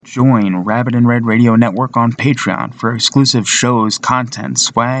Join Rabbit and Red Radio Network on Patreon for exclusive shows, content,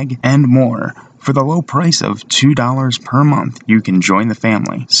 swag, and more. For the low price of $2 per month, you can join the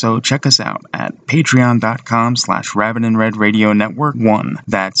family. So check us out at patreon.com/Rabbit and Red Radio Network 1.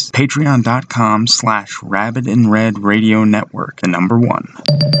 That's patreon.com/Rabbit and Red Radio Network, the number 1.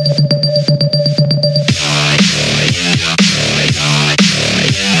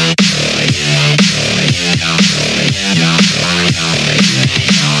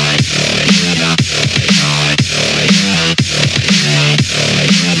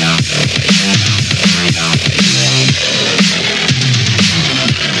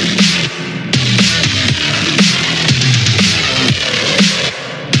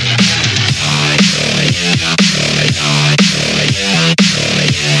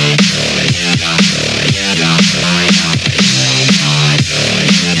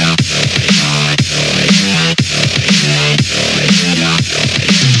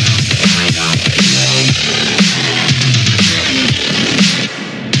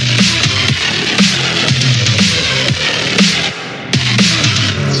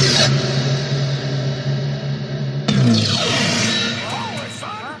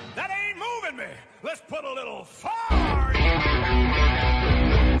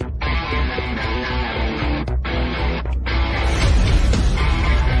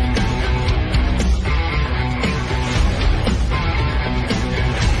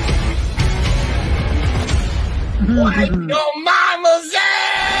 What your mama said!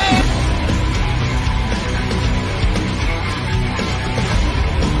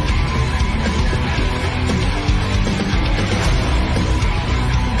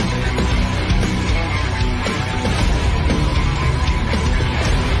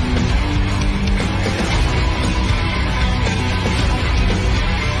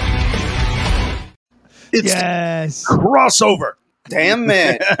 It's yes, crossover. Damn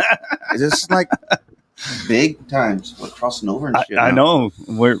it! It's just like big times. We're crossing over and shit. I know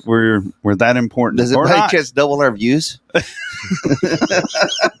we're that important. Does it Or by not. chance double our views?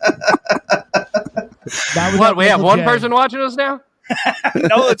 What? We have one person watching us now?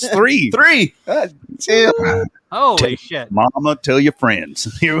 No, it's three. Three. God damn. Holy shit! Mama, tell your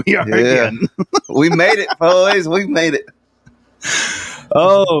friends. Here we are again. We made it, boys. We made it.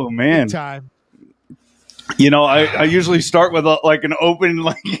 Oh man! time. You know, I usually start with like an open,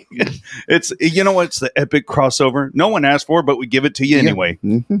 like it's it's the epic crossover. No one asked for, it, but we give it to you anyway.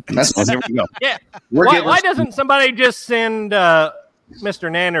 Mm-hmm. So here we go. Yeah. We're Why givers. doesn't somebody just send Mr.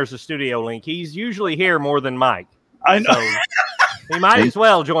 Nanners a studio link? He's usually here more than Mike. I know. So he might as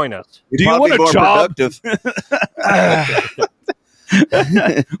well join us. Do you want a job?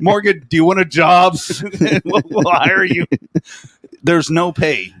 Morgan, do you want a job? we'll hire you. There's no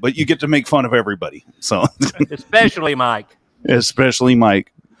pay, but you get to make fun of everybody. So, Especially Mike. especially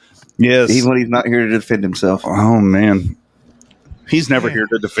Mike. Yes. Even when he's not here to defend himself. Oh man, he's never here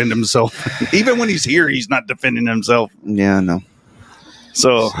to defend himself. Even when he's here, he's not defending himself. Yeah, I know.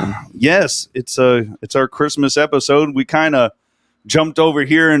 So, yes, it's our Christmas episode. We kind of jumped over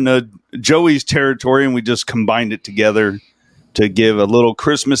here in Joey's territory, and we just combined it together to give a little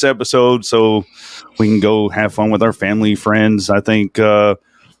Christmas episode, so we can go have fun with our family, friends. I think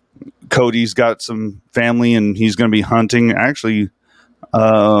Cody's got some family, and he's going to be hunting. Actually,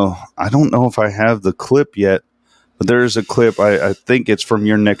 I don't know if I have the clip yet, but there's a clip. I think it's from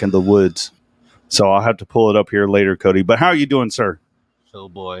your neck in the woods, so I'll have to pull it up here later, Cody. But how are you doing, sir? Oh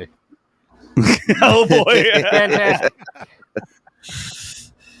boy. Oh boy. Fantastic.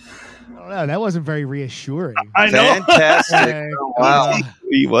 I don't know. That wasn't very reassuring. I know. Fantastic. Wow.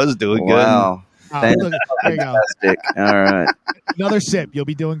 He was doing good. Wow. Look, there you go. Fantastic. All right. Another sip. You'll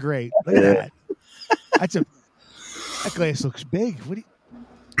be doing great. Look at that. That glass looks big. What do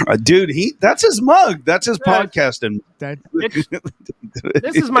you, Dude, that's his mug. That's his podcasting. that?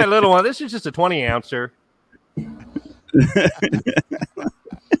 This is my little one. This is just a 20 ouncer.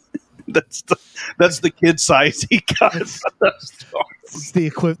 That's the kid size he got. It's the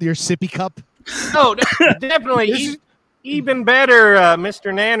equivalent. Your sippy cup. Oh, definitely. Even better,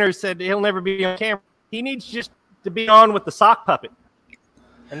 Mr. Nanner said he'll never be on camera. He needs just to be on with the sock puppet.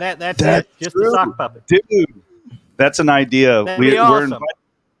 And that's it. Just true. the sock puppet. Dude, that's an idea. That'd be awesome.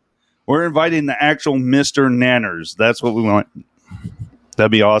 We're inviting the actual Mr. Nanners. That's what we want.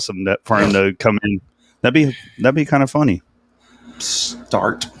 That'd be awesome for him to come in. That'd be kind of funny.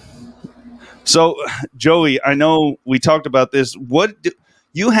 Start. So, Joey, I know we talked about this.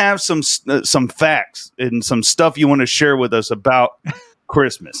 You have some facts and some stuff you want to share with us about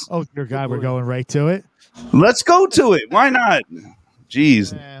Christmas. Oh, dear God, we're going right to it. Let's go to it. Why not?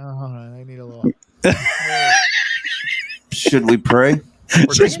 Jeez. Hold on, I need a little. Should we pray? We're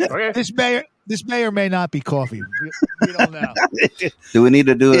drinking? Okay. This may or may not be coffee. We don't know. Do we need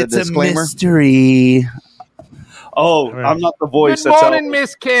to do a It's a disclaimer? mystery. Oh, All right. I'm not the voice. Good That's morning, Elvis.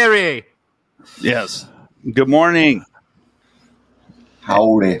 Miss Carrie. Yes. Good morning.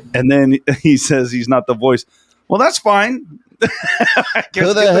 Howdy. And then he says he's not the voice. Well, that's fine. I guess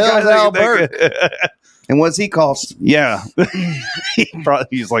Who the get hell is guy Albert? And what's he cost? Yeah.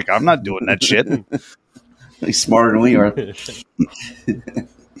 He's like, I'm not doing that shit. He's smarter than we are.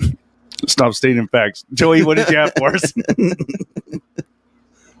 Stop stating facts. Joey, what did you have for us?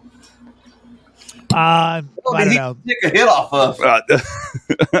 I don't know. Take a hit off of.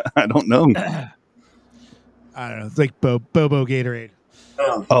 I don't know. I don't know. It's like Bobo Gatorade.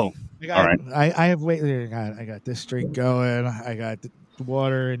 Oh, I got, all right. I have wait. I got this drink going. I got the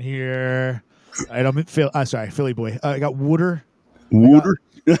water in here. I'm Philly boy. I got water. Water.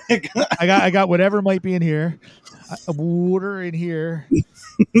 I got whatever might be in here. Water in here.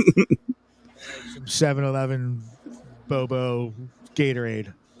 Some 7-Eleven Bobo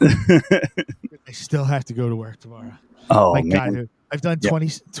Gatorade. I still have to go to work tomorrow. Oh, My man. God, dude. I've done Yeah.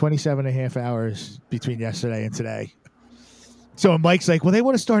 27 and a half hours between yesterday and today. So Mike's like, well, they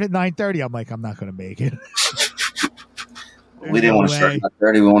want to start at 9:30. I'm like, I'm not going to make it. We didn't want to start at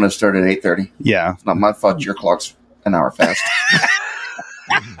 9:30. We want to start at 8:30. Yeah. It's not my fault. Your clock's an hour fast.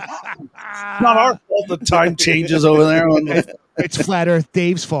 Not our fault the time changes over there. It's Flat Earth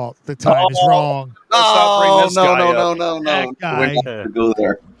Dave's fault. The time is Oh. wrong. Let's not bring this guy up. no. That guy. We're not going to go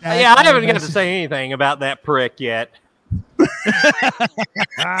there. Yeah, I haven't got to say anything about that prick yet.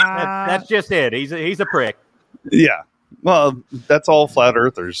 That's just it. He's a prick. Yeah. Well, that's all flat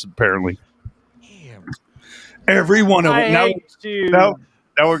earthers, apparently. Damn. Every one of I them. Now, hate to. now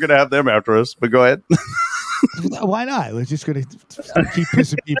we're going to have them after us, but go ahead. Why not? We're just going to keep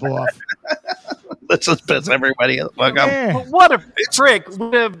pissing people off. Let's just piss everybody the fuck off. Yeah. But what a prick.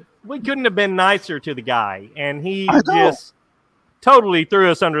 We couldn't have been nicer to the guy, and he I know. just totally threw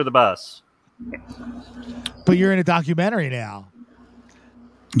us under the bus. But you're in a documentary now.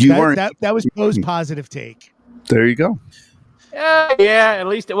 You weren't. That was Bo's positive take. There you go. Yeah, at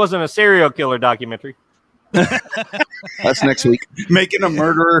least it wasn't a serial killer documentary. That's next week. Making a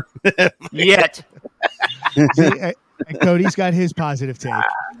murderer. Yet. See, and Cody's got his positive take.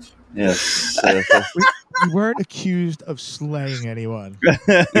 Yes. We weren't accused of slaying anyone.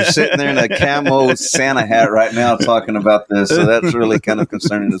 You're sitting there in a camo Santa hat right now talking about this, so that's really kind of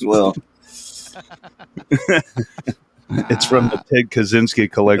concerning as well. It's from the Ted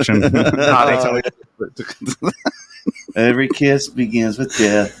Kaczynski collection. Every kiss begins with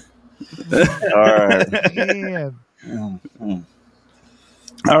death. All right. Damn. Mm.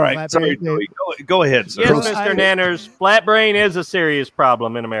 All right. Flat Sorry, brain, Joey. Go ahead, sir. Yes, Close- Mr. Nanners, flat brain is a serious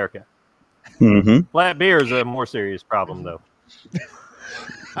problem in America. Mm-hmm. Flat beer is a more serious problem, though.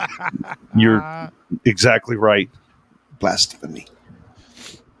 You're exactly right. Blasphemy.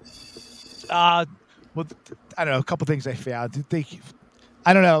 Well, I don't know. A couple things I found.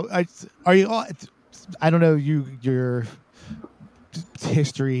 I don't know. Are you all? I don't know your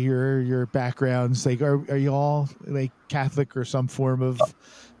history, your backgrounds. Like, are you all like Catholic or some form of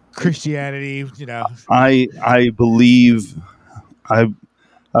Christianity? You know, I believe I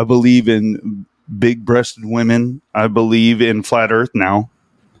believe in big-breasted women. I believe in flat Earth now,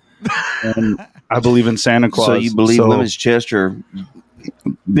 and I believe in Santa Claus. So you believe women's chests are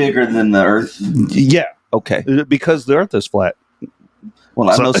bigger than the earth? Yeah, Okay. because the Earth is flat. Well,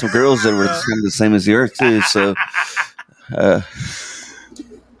 I know some girls that were kind of the same as the earth too. So, but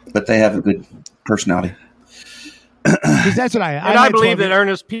they have a good personality. because that's what And I believe that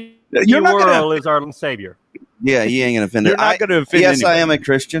Ernest P. You're not gonna- Worrell is our Savior. Yeah, you ain't gonna offend. You're not gonna offend Yes, I anybody. am a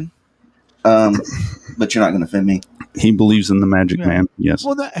Christian. But you're not gonna offend me. He believes in the magic Yeah. man. Yes,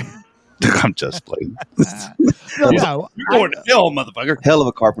 Well, that, I'm just playing. no. You're going to hell, motherfucker. Hell of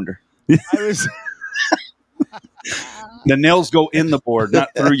a carpenter. I was. The nails go in the board, not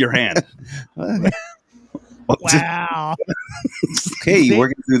through your hand. Wow. Okay, you're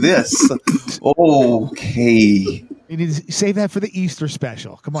working through this. Okay. You need to save that for the Easter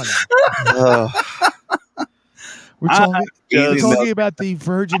special. Come on now. We're talking about the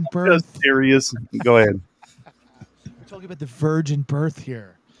virgin birth. Just serious. Go ahead. We're talking about the virgin birth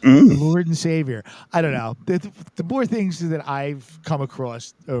here. Mm. The Lord and Savior. I don't know. The more things that I've come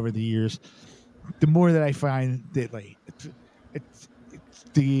across over the years, the more that I find that like it's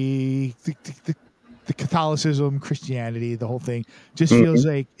the Catholicism, Christianity, the whole thing just feels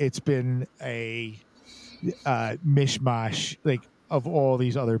like it's been a mishmash like of all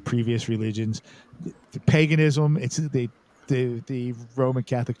these other previous religions. The paganism, the Roman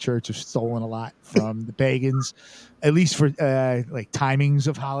Catholic Church have stolen a lot from the pagans, at least for like timings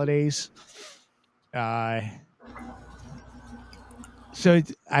of holidays. So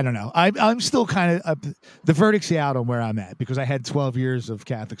I don't know. I'm still kind of the verdict's out on where I'm at because I had 12 years of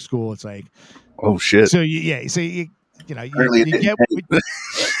Catholic school. It's like, oh shit. so you get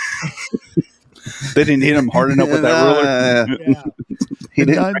They didn't hit him hard enough with that ruler. yeah. He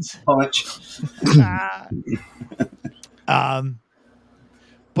didn't Nuns. punch.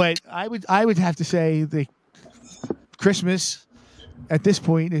 But I would have to say the Christmas at this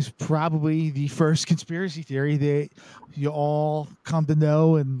point is probably the first conspiracy theory that you all come to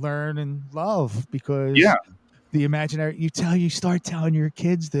know and learn and love because the imaginary you start telling your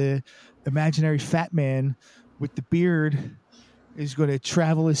kids the imaginary fat man with the beard is going to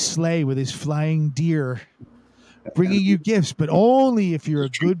travel his sleigh with his flying deer, bringing you gifts, but only if you're a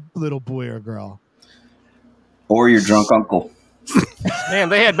good little boy or girl. Or your drunk uncle. Man,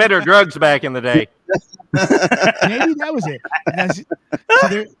 they had better drugs back in the day. Maybe that was it.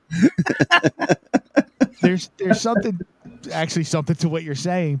 There's something to what you're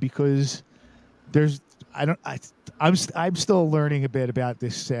saying because I'm still learning a bit about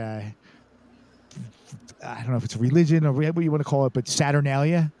this. I don't know if it's religion or what you want to call it, but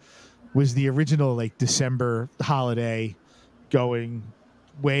Saturnalia was the original like December holiday going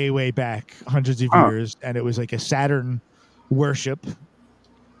way, way back hundreds of years. And it was like a Saturn worship.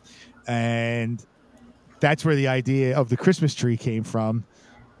 And that's where the idea of the Christmas tree came from.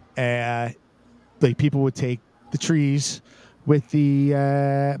 Like people would take the trees with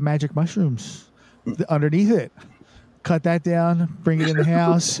the magic mushrooms underneath it. Cut that down, bring it in the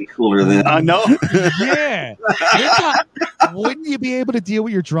house. Cooler than I know. Yeah. Wouldn't you be able to deal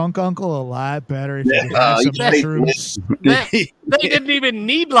with your drunk uncle a lot better if you had some mushrooms? They didn't even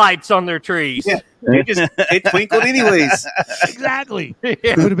need lights on their trees. Yeah. It twinkled anyways. Exactly.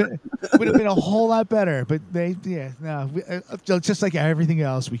 It would have been a whole lot better. But just like everything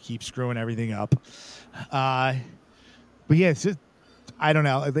else, we keep screwing everything up. But yeah, it's just, I don't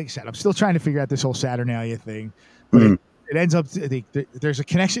know. Like I said, I'm still trying to figure out this whole Saturnalia thing. But it ends up there's a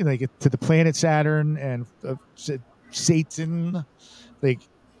connection like to the planet Saturn and Satan, like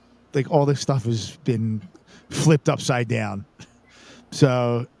all this stuff has been flipped upside down.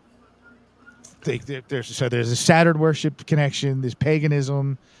 So there's a Saturn worship connection. There's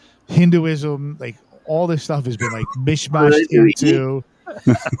paganism, Hinduism, like all this stuff has been like mishmashed into.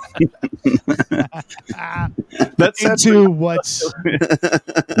 That's into what's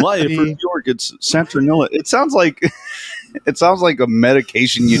life for New York. It's Saturnalia. It sounds like a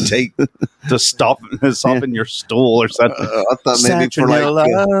medication you take to soften your stool or something. I thought maybe for like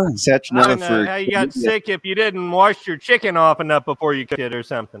Saturnella I don't know how you got sick if you didn't wash your chicken off enough before you cooked it or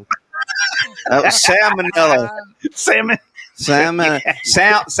something. That was salmonella. Salmonella.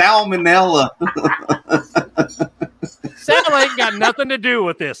 Sal ain't got nothing to do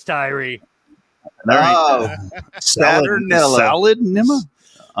with this, Tyree. No, Saturnella. Salad, Nima?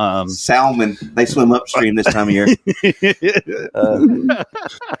 Salmon. They swim upstream this time of year.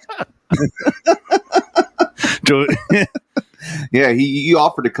 Yeah, you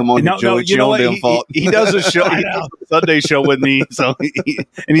offered to come on your Joe. You know what? Fault. He does a show, Sunday show with me, so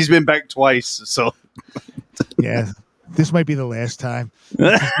and he's been back twice. So yeah, this might be the last time.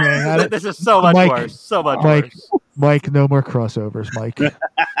 This is so much worse. So much worse. Mike, no more crossovers, Mike.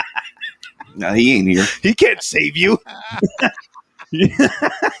 No, he ain't here. He can't save you. He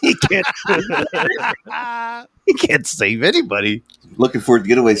can't. He can't save anybody. Looking for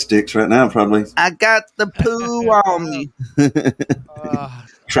getaway sticks right now, probably. I got the poo on me.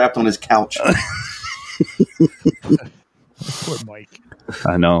 Trapped on his couch. Poor Mike.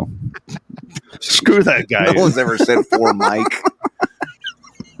 I know. Screw that guy. No one's ever said poor Mike.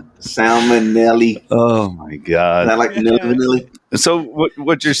 Salmonelli. Oh my god! I like Nelly. So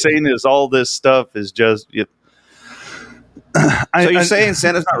what you're saying is all this stuff is just. So you're saying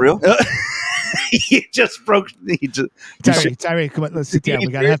Santa's not real? He just broke. Tyree, come on, let's sit down. We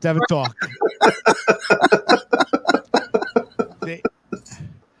gotta have to have a talk.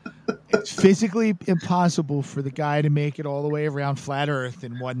 It's physically impossible for the guy to make it all the way around flat Earth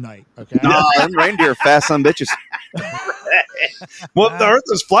in one night. Okay. No, them reindeer are fast son bitches. Well, if the Earth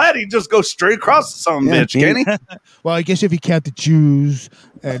is flat, he just goes straight across the son of a bitch, can he? Well, I guess if you count the Jews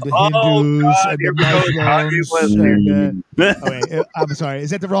and the Hindus and the Muslims. I'm sorry.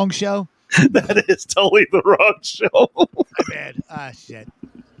 Is that the wrong show? That is totally the wrong show. My bad. Ah, shit.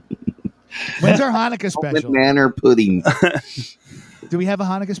 When's our Hanukkah special? Banana pudding. Do we have a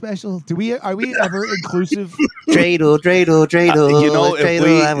Hanukkah special? Are we ever inclusive? Dreidel. You know, if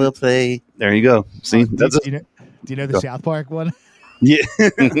Dreidel, I will play. There you go. See, that's Do you know the South Park one? Yeah.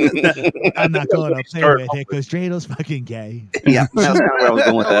 I'm not going to play Start with it because Dreidel's fucking gay. Yeah, that's kind of where I was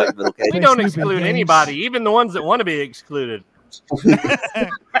going with that. But okay. We don't exclude anybody, even the ones that want to be excluded.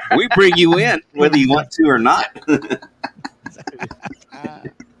 We bring you in whether you want to or not.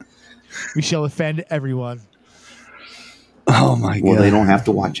 We shall offend everyone. Oh my god. Well, they don't have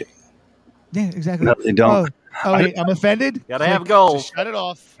to watch it. Yeah, exactly. No, they don't. Oh, wait, I'm offended. Gotta have goals. Just shut it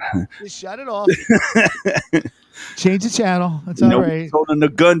off. Just shut it off. Change the channel. That's all Nobody's right. holding a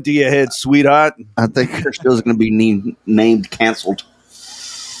gun to your head, sweetheart. I think her show's going to be named canceled.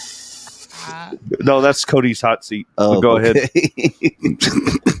 No, that's Cody's hot seat. Oh, So go ahead.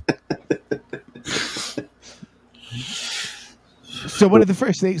 So one of the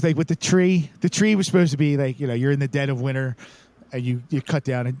first things, like with the tree was supposed to be like, you're in the dead of winter, and you cut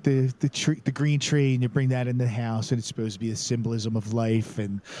down the tree, the green tree, and you bring that in the house, and it's supposed to be a symbolism of life,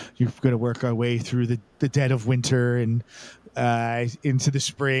 and you're going to work our way through the dead of winter and into the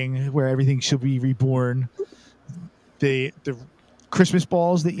spring where everything shall be reborn. The Christmas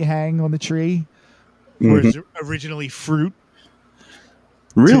balls that you hang on the tree was originally fruit.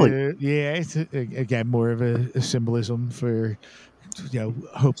 Really? Yeah, it's again more of a symbolism for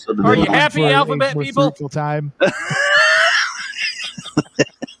hope. Are you happy, for a alphabet more people? fruitful time.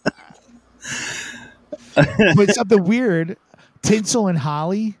 But something weird, tinsel and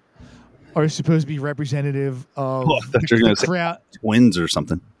holly are supposed to be representative of Oh, I thought you were gonna say crown, twins or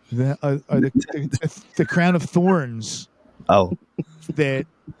something. the crown of thorns Oh, that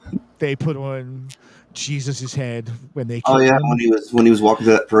they put on Jesus's head when they Oh killed yeah, him. when he was walking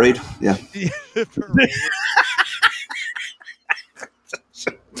through that parade. Yeah.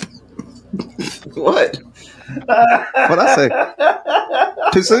 What? What'd I say?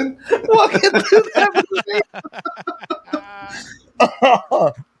 Too soon? Walking through that.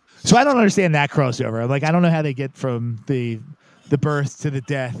 So I don't understand that crossover. Like, I don't know how they get from the birth to the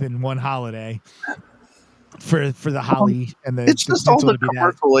death in one holiday for the holly and the it's just all tinsel the to be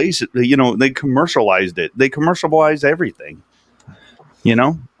that. commercialization. They commercialized it. They commercialized everything.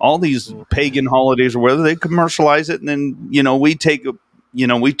 All these pagan holidays or whatever, they commercialize it, and then we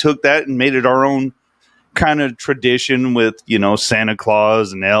took that and made it our own kind of tradition with Santa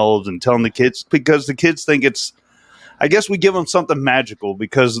Claus and elves and telling the kids, because the kids think it's. I guess we give them something magical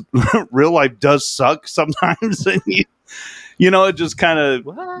because real life does suck sometimes, and it just kind of.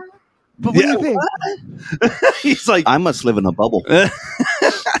 But what do you think? He's like, I must live in a bubble.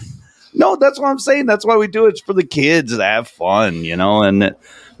 no, that's what I'm saying. That's why we do it. It's for the kids to have fun, and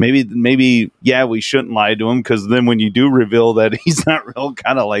maybe, yeah, we shouldn't lie to him, because then when you do reveal that he's not real,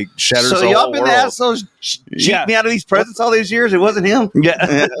 kind of like shatters So the y'all whole been world. the assholes cheating Yeah. me out of these presents all these years? It wasn't him.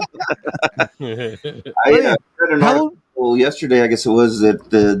 Yeah. I read an article yesterday, I guess it was, that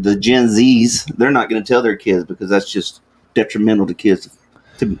the Gen Zs, they're not going to tell their kids because that's just detrimental to kids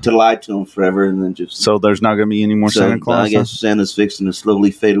to lie to them forever, and then just. So there's not going to be any more Santa Claus? I guess Santa's fixing to slowly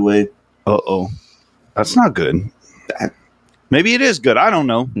fade away. Uh-oh. That's not good. Maybe it is good. I don't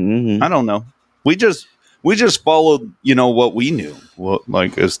know. Mm-hmm. I don't know. We just followed, what we knew. Well,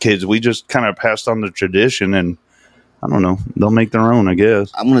 like as kids, we just kind of passed on the tradition, and I don't know. They'll make their own, I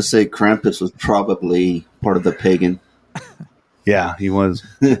guess. I'm going to say Krampus was probably part of the pagan. Yeah, he was.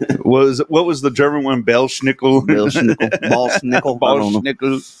 What was the German one? Belschnickel? Ball-schnickel. I don't know.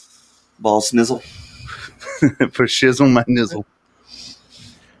 Belschnickel. Ball-snizzle. For shizzle my nizzle.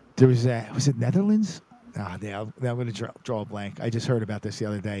 There was it Netherlands? Oh, yeah, I'm going to draw a blank. I just heard about this the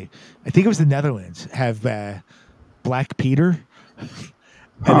other day. I think it was the Netherlands have Black Peter,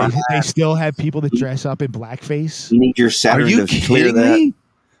 and they still have people that dress up in blackface. You need your Are Saturn you to clear kidding that. me?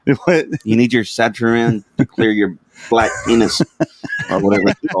 What? You need your Saturn to clear your black penis or whatever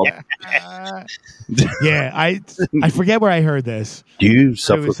it's called. Yeah, I forget where I heard this. You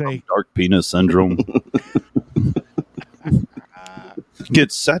suffer was from like- dark penis syndrome. Get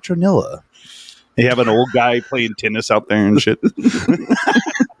Saturnilla. You have an old guy playing tennis out there and shit.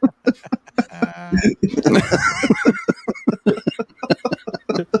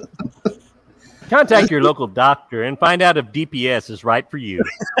 Contact your local doctor and find out if DPS is right for you.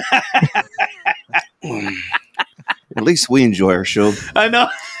 At least we enjoy our show. I know.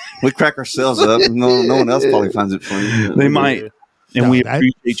 We crack ourselves up. No one else probably finds it funny. They might. And No, we that-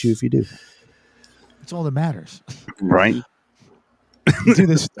 appreciate you if you do. It's all that matters. Right?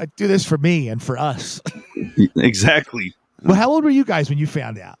 I do this for me and for us. Exactly. Well, how old were you guys when you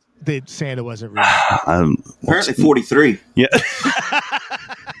found out that Santa wasn't real? Apparently 43. Yeah.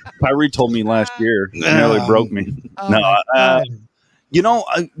 Kyrie told me last year. It nearly broke me. Oh, No, my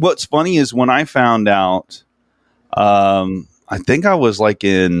God. What's funny is when I found out, I think I was like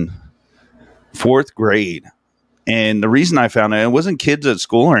in 4th grade, And the reason I found it wasn't kids at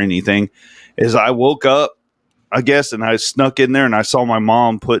school or anything, is I woke up, I guess, and I snuck in there and I saw my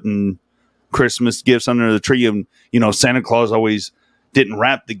mom putting Christmas gifts under the tree. And, Santa Claus always didn't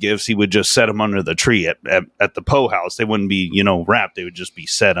wrap the gifts. He would just set them under the tree at the Poe house. They wouldn't be, wrapped. They would just be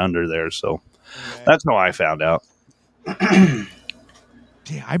set under there. So that's how I found out.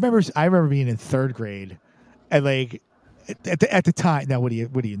 Yeah, I remember being in third grade and like at the time, now what are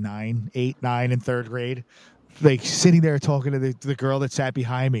you 9, 8, 9 in third grade? Like sitting there talking to the girl that sat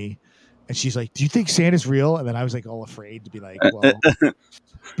behind me, and she's like, "Do you think Santa's real?" And then I was like all afraid to be like, "Well,"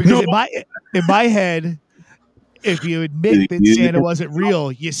 because in my head, if you admit that Santa wasn't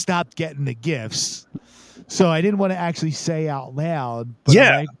real, you stopped getting the gifts. So I didn't want to actually say out loud. But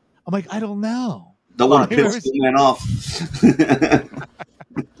I'm like, I don't know. Don't want to piss the man off.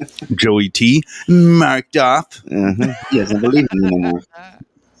 Joey T marked off. Mm-hmm. Yes, I believe in you anymore.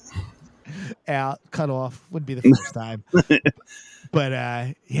 Out, cut off. Wouldn't be the first time. But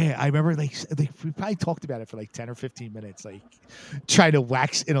I remember like we probably talked about it for like 10 or 15 minutes, like trying to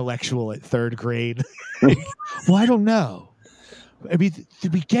wax intellectual at third grade. Well, I don't know. I mean,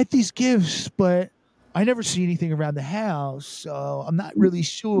 did we get these gifts? But I never see anything around the house, so I'm not really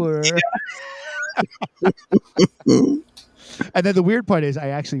sure. And then the weird part is I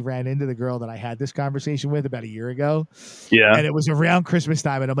actually ran into the girl that I had this conversation with about a year ago. Yeah. And it was around Christmas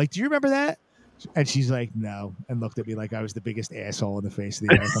time. And I'm like, do you remember that? And she's like, no. And looked at me like I was the biggest asshole in the face of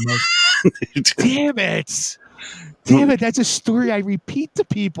the earth. I'm like, damn it. Damn it. That's a story I repeat to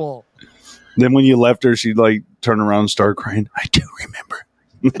people. Then when you left her, she'd like turn around and start crying. I do remember.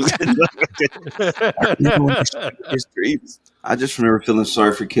 I just remember feeling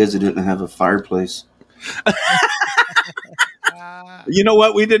sorry for kids that didn't have a fireplace. You know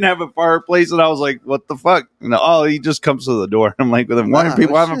what? We didn't have a fireplace, and I was like, "What the fuck?" He just comes to the door. I'm like, "Why are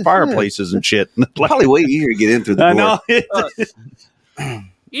people having fireplaces and shit?" Probably way easier to get in through the door. I know.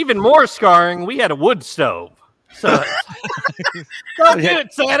 Even more scarring, we had a wood stove. So don't do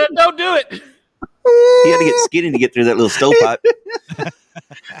it, Santa. Don't do it. He had to get skinny to get through that little stovepipe.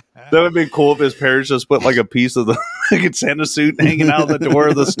 That would be cool if his parents just put like a piece of the Santa suit hanging out the door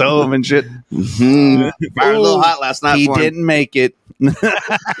of the stove and shit. Mm-hmm. Fired a little hot last night. He didn't make it. When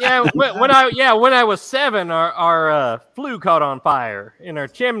I was 7, our flue caught on fire in our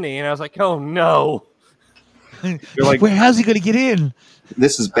chimney, and I was like, "Oh no!" You're like, how's he going to get in?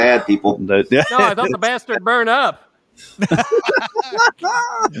 This is bad, people. No, I thought the bastard burned up.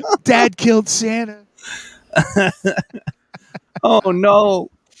 Dad killed Santa. Oh no.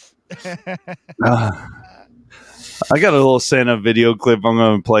 I got a little Santa video clip I'm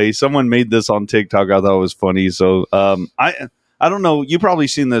going to play. Someone made this on TikTok. I thought it was funny. So I don't know. You probably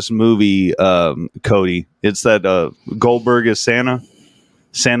seen this movie, Cody. It's that Goldberg is Santa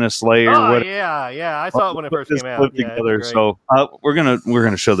Slay or what? Yeah. I saw it when it first came out. Together. So we're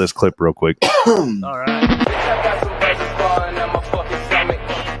gonna show this clip real quick. All right.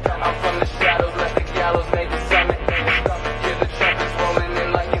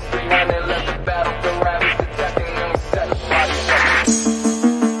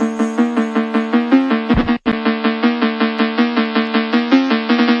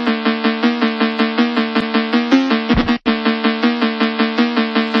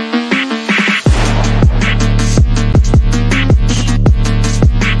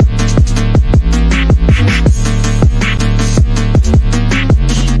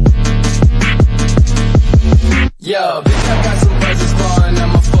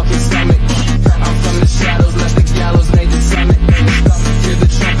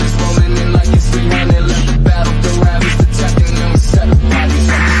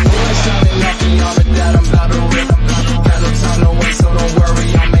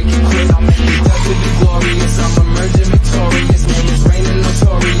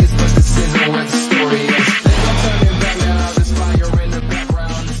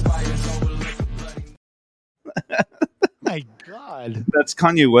 My God. That's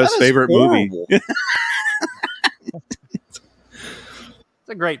Kanye West's favorite movie. It's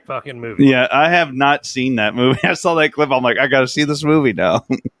a great fucking movie. Yeah, I have not seen that movie. I saw that clip. I'm like, I got to see this movie now.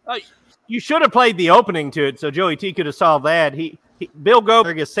 You should have played the opening to it, so Joey T could have saw that. Bill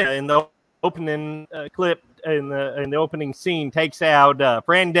Goldberg is in the opening clip in the opening scene takes out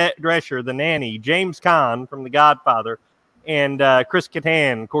Fran Drescher, the nanny, James Caan from The Godfather, and Chris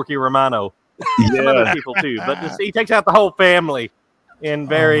Kattan, Corky Romano. Some other people too, but he takes out the whole family in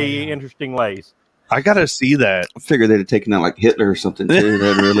very interesting ways. I gotta see that. I figured they'd have taken out like Hitler or something too.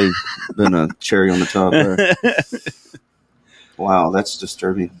 That'd really been a cherry on the top there. Wow, that's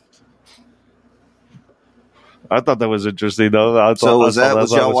disturbing. I thought that was interesting though. Was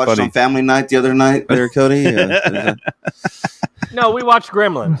y'all watched on Family Night the other night there, Cody? Yeah. No, we watched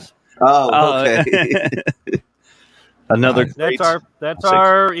Gremlins. Oh, okay. Another. That's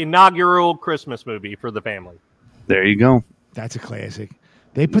our inaugural Christmas movie for the family. There you go. That's a classic.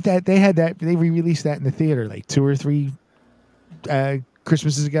 They re-released that in the theater like 2 or 3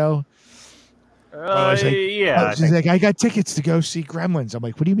 Christmases ago. She's like, I got tickets to go see Gremlins. I'm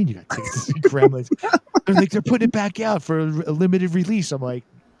like, what do you mean you got tickets to see Gremlins? They're like, they're putting it back out for a limited release. I'm like,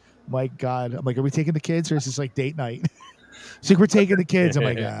 my God. I'm like, are we taking the kids or is this like date night? She's like, we're taking the kids. I'm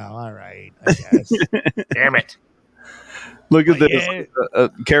like, oh, all right, I guess. Damn it. Look at this.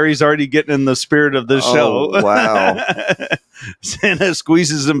 Carrie's already getting in the spirit of the show. Wow. Santa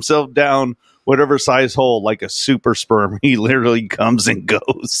squeezes himself down whatever size hole like a super sperm. He literally comes and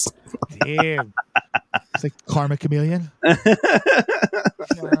goes. Damn. It's like Karma Chameleon.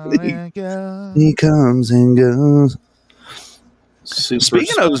 He comes and goes. Super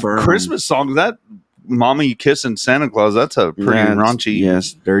Speaking of Christmas songs, that Mommy Kissing Santa Claus, that's a pretty raunchy.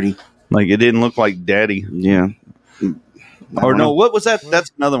 Yes, dirty. Like it didn't look like Daddy. Yeah. Or no, what was that?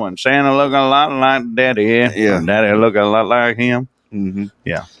 That's another one. Santa look a lot like Daddy. Yeah. Daddy look a lot like him. Mm-hmm.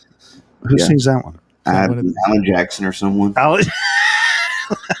 Yeah. Who sings that one? Alan Jackson or someone. Alan.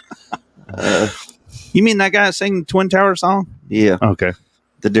 You mean that guy that sang the Twin Tower song? Yeah. Okay.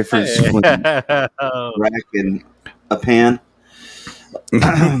 The difference between a rack and a pan.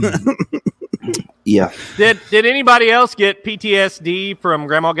 Yeah. Did anybody else get PTSD from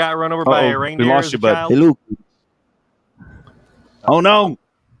Grandma got run over by a reindeer? We lost you, bud. Hey, Luke. Oh no.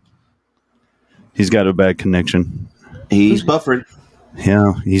 He's got a bad connection. He's buffering.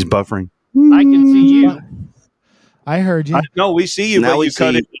 Yeah, he's buffering. I can see you. I heard you. No, we see you, Now but we you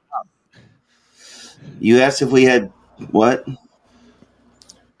cut see it. You asked if we had what?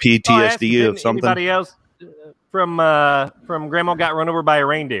 PTSD of something. Anybody else from Grandma got run over by a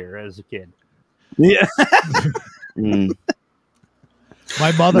reindeer as a kid? Yeah. Mm.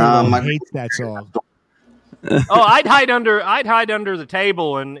 My mother hates that song. Oh, I'd hide under the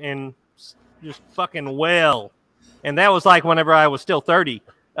table and just fucking wail. And that was like whenever I was still 30.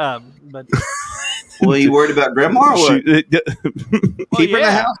 But Well, you worried about Grandma or what? Keep her in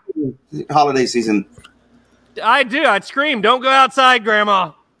the house holiday season. I do. I'd scream, "Don't go outside,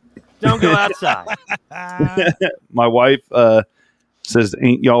 Grandma! Don't go outside." My wife says,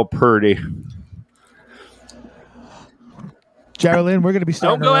 "Ain't y'all pretty?" Geraldine, we're going to be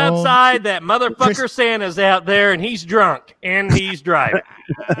starting. Don't go outside. That motherfucker Santa's out there, and he's drunk, and he's driving.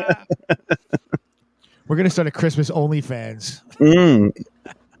 We're going to start a Christmas OnlyFans.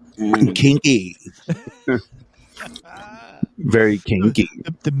 Kinky. Very kinky.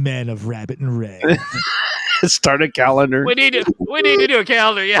 The men of Rabbit and Ray. Start a calendar. We need to do a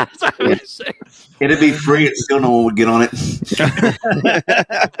calendar. Yeah, It'd be free, and still no one would get on it.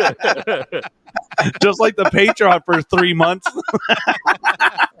 Just like the Patreon for 3 months.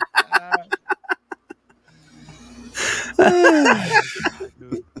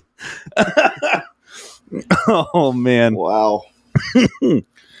 Oh man! Wow. It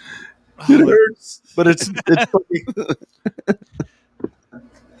hurts, but it's funny.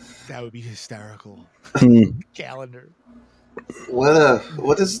 That would be hysterical. Calendar.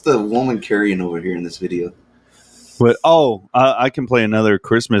 What is the woman carrying over here in this video? But I can play another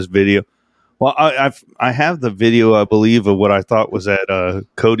Christmas video. Well, I have the video, I believe, of what I thought was at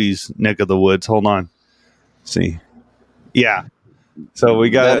Cody's neck of the woods. Hold on, see, yeah. So we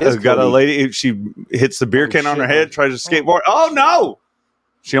got a lady. She hits the beer can on her head, tries to skateboard. Oh no!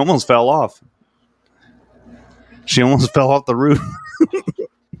 She almost fell off. She almost fell off the roof.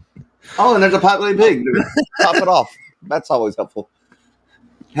 Oh, and there's a potbelly pig. Top it off. That's always helpful.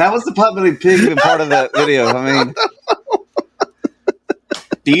 How was the potbelly pig even part of that video? I mean,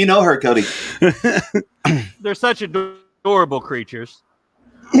 do you know her, Cody? They're such adorable creatures.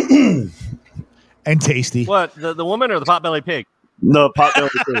 And tasty. What, the woman or the potbelly pig? No, potbelly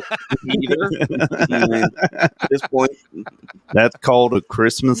pig. Either. At this point, That's called a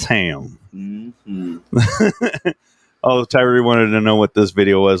Christmas ham. mm-hmm. Oh, Tyree wanted to know what this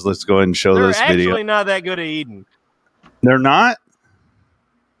video was. Let's go ahead and show They're this video. actually not that good at eating. They're not?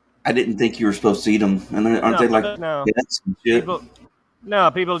 I didn't think you were supposed to eat them. And aren't they like no? pets and shit?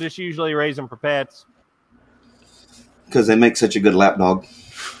 People just usually raise them for pets. Because they make such a good lap dog.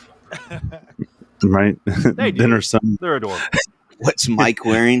 Right? They do. Then her son. They're adorable. What's Mike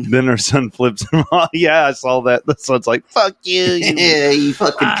wearing? Then her son flips him off. Yeah, I saw that. The son's like, "Fuck you, Yeah, you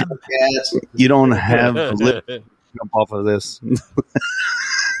fucking ass. you don't have a lip to jump off of this."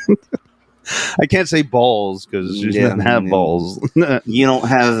 I can't say balls because she doesn't have balls. You don't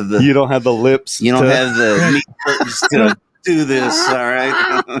have the. You don't have the lips. You don't have the meat curtains to do this. All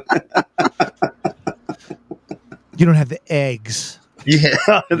right. You don't have the eggs.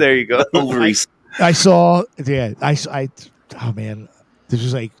 Yeah, there you go. Ovaries. I saw. Yeah, I. Oh man, this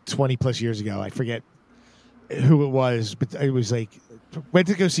was like 20 plus years ago. I forget who it was, but it was like went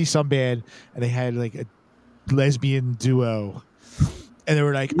to go see some band, and they had like a lesbian duo, and they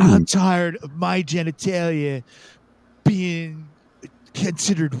were like, "I'm tired of my genitalia being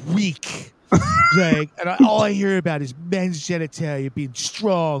considered weak." Like, and all I hear about is men's genitalia being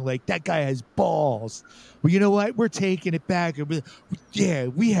strong. Like, that guy has balls. Well, you know what? We're taking it back. Yeah,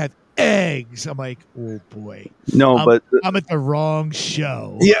 we have eggs. I'm like, oh boy. No, but I'm at the wrong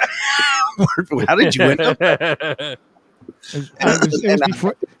show. yeah. How did you end up? It was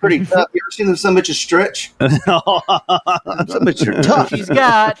before. Pretty tough. You ever seen some bitches stretch? Some bitches are tough. She's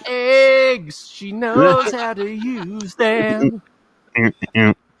got eggs. She knows how to use them.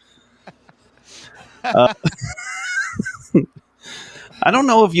 I don't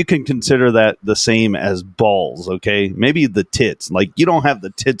know if you can consider that the same as balls, okay? Maybe the tits. Like, you don't have the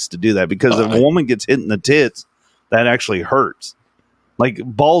tits to do that because if a woman gets hit in the tits, that actually hurts. Like,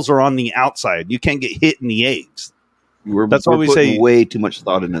 balls are on the outside. You can't get hit in the eggs. That's why we putting say way too much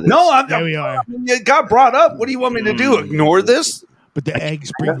thought into this. No, There we are. it got brought up. What do you want me to do? Ignore this? But the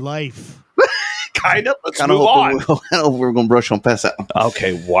eggs bring life. Kind of. Let's Kind of move on. hope we're going to brush on past that one.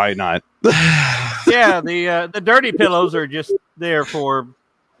 Okay, why not? Yeah, the dirty pillows are just there for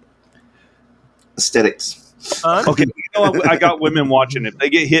Aesthetics. fun. Okay, you know what? I got women watching. If they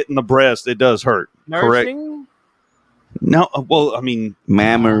get hit in the breast, it does hurt. Correct? Nursing. No, well, I mean,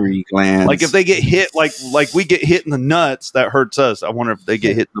 Mammary glands. like if they get hit, like we get hit in the nuts, that hurts us. I wonder if they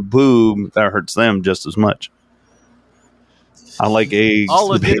get hit in the boob, that hurts them just as much. I like eggs. All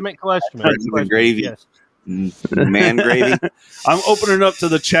legitimate questions. Eggs and gravy. Yes. Man gravy. I'm opening up to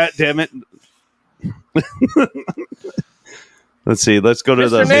the chat. Damn it! Let's see. Let's go to Mr.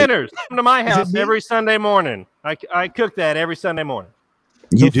 the. Nanners, come to my house me? every Sunday morning. I cook that every Sunday morning.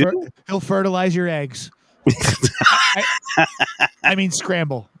 You do? He'll fertilize your eggs. I mean,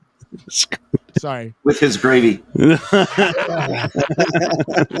 scramble. Sorry. With his gravy.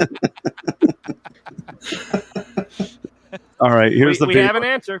 All right. Here's the We video. have an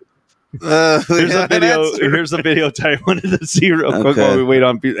answer. Here's the video. Here's the video I wanted to see real quick Okay. while we wait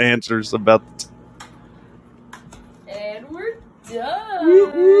on answers about. And we're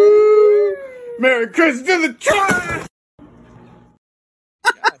done. Merry Christmas to the trash!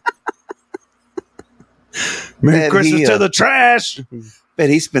 Merry Man, Christmas to the trash. Bet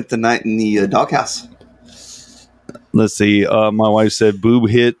he spent the night in the doghouse. Let's see. My wife said boob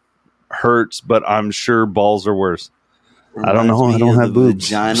hit hurts, but I'm sure balls are worse. I don't know. I don't have boobs,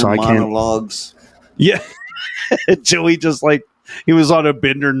 Vagina so I can't. monologues. Yeah. Joey just like he was on a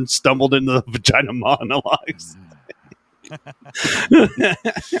bender and stumbled into the vagina monologues.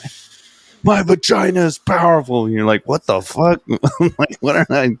 My vagina is powerful. And you're like, what the fuck? I'm like, what are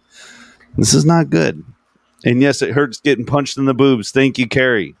I? This is not good. And yes, it hurts getting punched in the boobs. Thank you,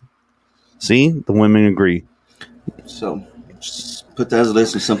 Carrie. See, the women agree. So just put that as a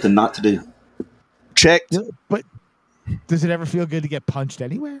list of something not to do. Checked. But does it ever feel good to get punched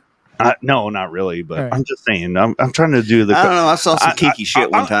anywhere? No, not really. But All right. I'm just saying. I'm trying to do the. I don't know. I saw some kinky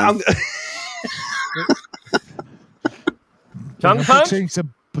shit one time. Tongue punch? Saying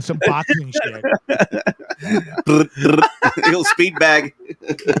some boxing shit. Little speed bag.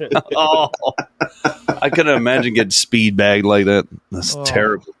 Oh, I couldn't imagine getting speed bagged like that. That's Oh.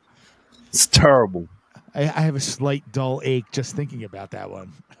 terrible. It's terrible. I have a slight dull ache just thinking about that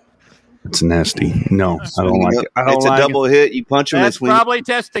one. It's nasty. No, I don't like it. I don't It's like a double hit. You punch him. That's It's when, probably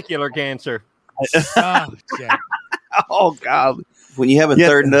testicular cancer. Oh, yeah. it. Oh God. when you have a Yeah.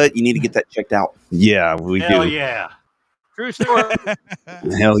 third nut, you need to get that checked out. Yeah, we Hell do. yeah. True story.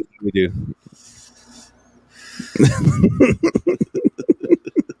 Hell, yeah, we do.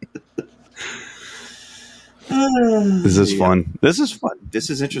 This is fun. This is fun. This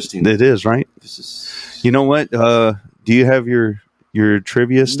is interesting. It is, right? This is. You know what? Do you have your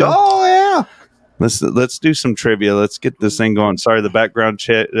trivia stuff? Oh yeah. Let's do some trivia. Let's get this thing going. Sorry, the background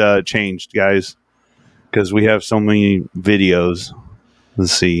changed, guys, because we have so many videos.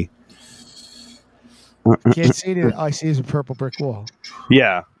 Let's see. Can't see it. All I see is a purple brick wall.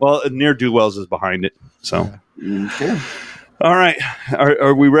 Yeah. Well, Near Do Wells is behind it. So, Okay. all right.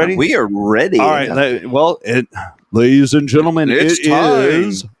 Are we ready? We are ready. All right. Ladies and gentlemen, It's it time.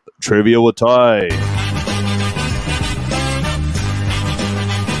 is Trivia with Ty.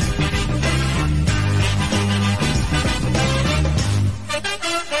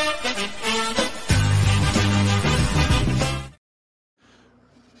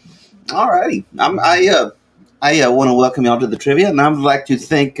 All righty. I want to welcome y'all to the trivia, and I would like to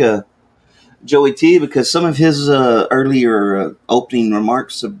thank Joey T because some of his earlier opening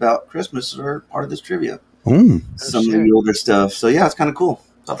remarks about Christmas are part of this trivia. Some of the older stuff. So yeah, it's kind of cool.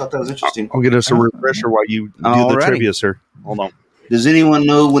 I thought that was interesting. I'll get us a refresher while you do the trivia, sir. Hold on. Does anyone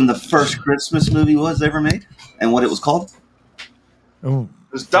know when the first Christmas movie was ever made and what it was called? Oh,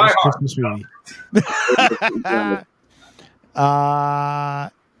 It's Die Hard. Christmas movie.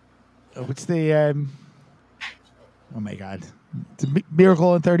 What's the? Oh my God, the Miracle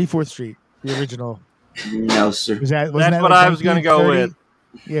on 34th Street, the original. No, sir. That's what I was going to go with.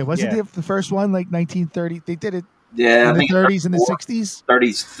 Yeah, wasn't the first one like 1930? They did it Yeah, in the 30s and the 60s.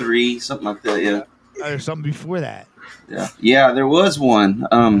 33, something like that. Yeah. Or something before that. Yeah, there was one.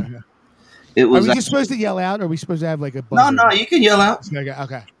 It was. Are we just supposed to yell out, or are we supposed to have like a buzzer? No, you can yell out.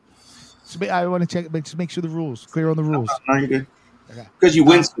 Okay. So I want to check, but just make sure the rules clear on the rules. No, you're good. Okay. Because you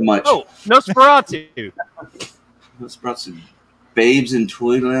win so much. Oh, Nosferatu. Nosferatu. Babes in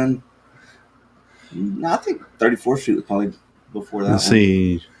Toyland. No, I think 34th Street was probably before that. Let's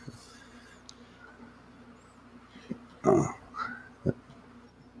see.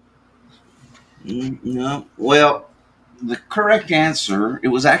 No. Well, the correct answer. It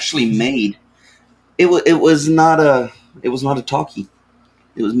was actually made. It was not a talkie.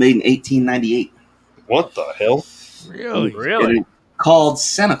 It was made in 1898. What the hell? Really? Really? Called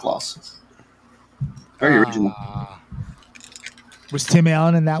Santa Claus. Very original. Was Tim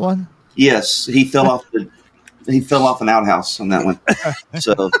Allen in that one? Yes, he fell off an outhouse on that one.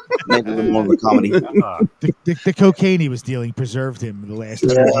 So maybe a little more of a comedy. The cocaine he was dealing preserved him the last 2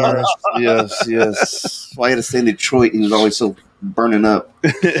 years. Yes. Well, I had to stay in Detroit. He was always so burning up.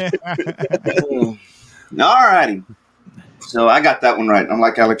 All righty. So I got that one right. I'm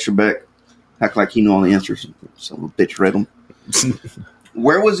like Alex Trebek. Act like he knew all the answers. So a bitch read them.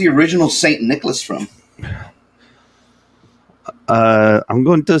 Where was the original St. Nicholas from? I'm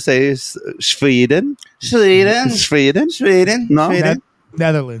going to say Sweden. Sweden. No.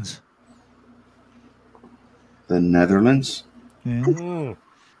 Netherlands. The Netherlands. Yeah.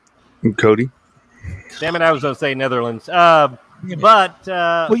 Cody. Damn it, I was going to say Netherlands. But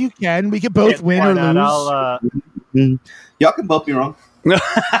Well, you can. We can both win or lose. Y'all can both be wrong.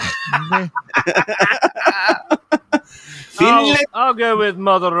 I'll go with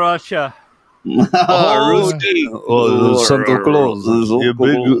Mother Russia. Ruski. Santa Claus.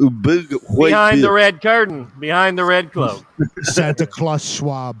 Big white Behind the red curtain. Behind the red cloak. Santa Claus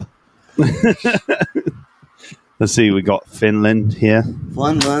Schwab. Let's see. We got Finland here.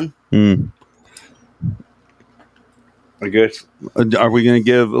 Fun. I guess. Are we going to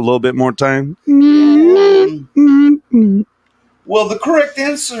give a little bit more time? Well, the correct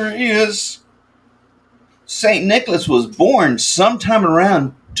answer is St. Nicholas was born sometime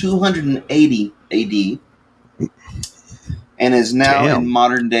around 280 AD and is now in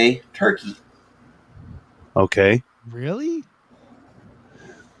modern day Turkey. Okay. Really?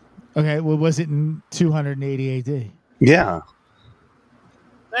 Okay, well, was it in 280 AD? Yeah.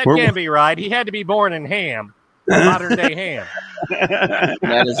 That can't be right. He had to be born in Ham. Modern day Ham.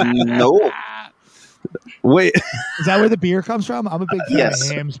 That is no. Wait. Is that where the beer comes from? I'm a big fan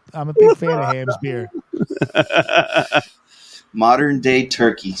of Ham's. I'm a big fan of Ham's beer. Modern day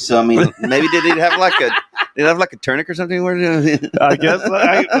Turkey. So I mean, maybe did it have like a turnip or something? I guess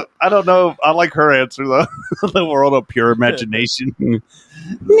I don't know. I like her answer though. The world of pure imagination. World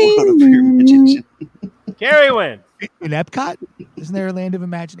of pure imagination. Carrie wins. In Epcot? Isn't there a land of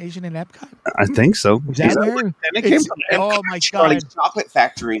imagination in Epcot? I think so. Is that where? And it came from Oh my Charlie's God. Chocolate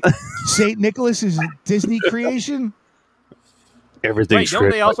Factory. St. Nicholas is a Disney creation? Everything's Wait,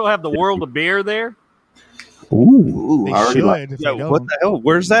 don't they also have the world of beer there? Ooh. They I already should. If Yeah, they don't. what the hell?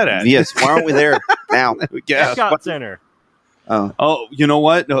 Where's that at? Yes. Why aren't we there now? Yeah. Epcot Center. Oh, you know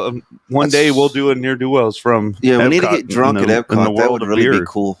what? One day we'll do a near do wells from. Yeah, we need to Epcot get drunk in at the Epcot. That world would of really beer. be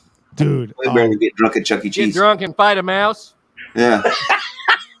cool. Dude. Way better than get drunk at Chuck E. Get Cheese. drunk and fight a mouse. Yeah.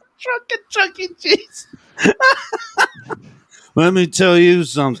 Drunk at Chuck E. Cheese. Let me tell you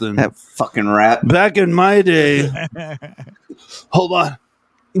something. That fucking rat. Back in my day, hold on.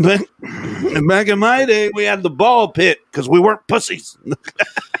 Back in my day, we had the ball pit because we weren't pussies.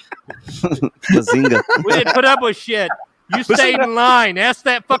 Bazinga. We didn't put up with shit. You stayed in line. Ask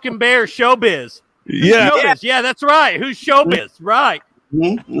that fucking bear Showbiz. Showbiz. Yeah, that's right. Who's Showbiz? Right.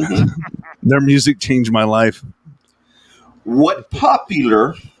 Mm-hmm. Their music changed my life. What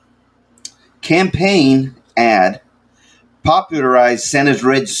popular campaign ad popularized Santa's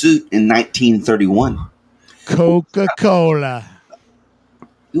red suit in 1931? Coca-Cola.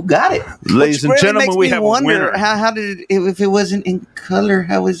 You got it. Ladies and gentlemen, makes we me have wonder, a winner. How did it, if it wasn't in color,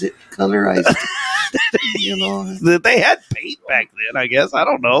 how is it colorized? You know, They had paint back then, I guess. I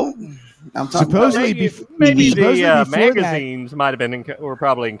don't know. I'm talking Supposedly, Maybe supposedly the before that- magazines might have been were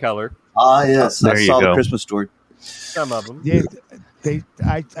probably in color. yes, There I you saw go. the Christmas Story. Some of them. Yeah,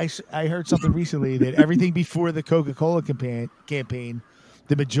 I heard something recently that everything before the Coca-Cola campaign,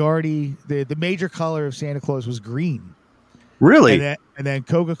 the majority, the major color of Santa Claus was green. Really? And then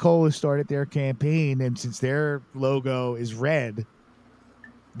Coca-Cola started their campaign, and since their logo is red,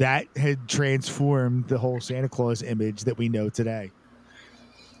 that had transformed the whole Santa Claus image that we know today.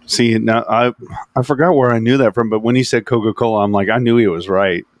 See, now I forgot where I knew that from, but when he said Coca-Cola, I'm like, I knew he was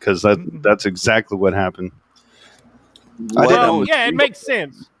right because that's exactly what happened. I didn't know. Well, yeah, it makes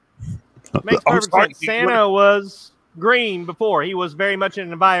sense. Makes I'm perfect sorry. sense. Santa was green before. He was very much an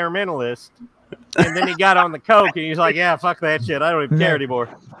environmentalist. And then he got on the Coke and he's like, yeah, fuck that shit. I don't even care anymore.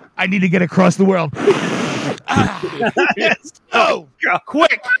 I need to get across the world. Oh,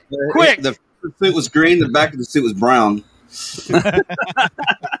 quick. The suit was green. The back of the suit was brown.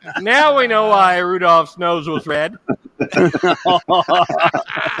 Now we know why Rudolph's nose was red.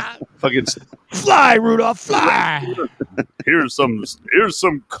 Fucking Fly, Rudolph, fly. here's some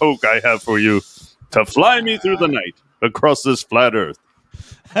Coke I have for you to fly me through the night across this flat earth.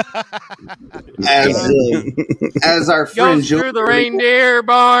 As our friend Goes through the reindeer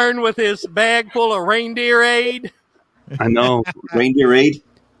barn with his bag full of reindeer aid. I know. Reindeer Aid.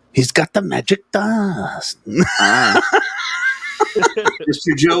 He's got the magic dust. Mr.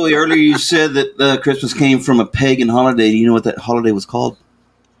 Joey, earlier you said that Christmas came from a pagan holiday. Do you know what that holiday was called?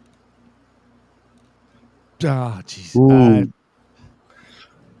 Oh, jeez. Ooh.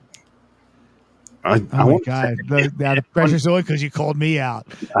 I Oh my want God! Now the pressure's on because you called me out.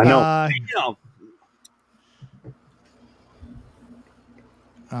 I know.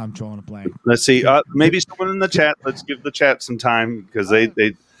 I'm drawing a blank. Let's see. Maybe someone in the chat. Let's give the chat some time because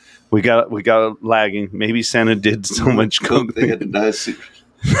we got lagging. Maybe Santa did so much coke. They had to dye a suit.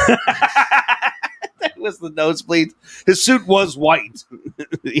 That was the nosebleeds. His suit was white.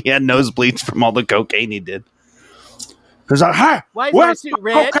 He had nosebleeds from all the cocaine he did. He was like, "Hi, Why is my where's suit the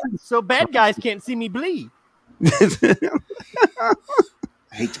red? cocaine?" So bad guys can't see me bleed. I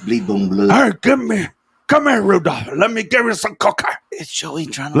hate to bleed bone blood. Hey, come here, Rudolph. Let me give you some cocaine. It's Joey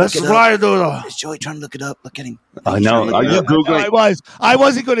trying to Let's look it fly up. to the. It's Joey trying to look it up. Look at him. I know. Are you googling? I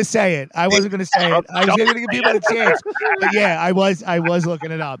wasn't going to say it. I was going to give people a chance. But yeah, I was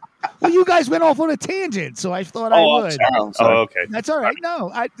looking it up. Well, you guys went off on a tangent, so I thought I would. Oh, sorry. Oh, okay. That's all right.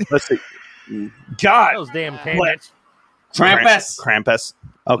 No, Let's see. God, Those damn tangents. Krampus.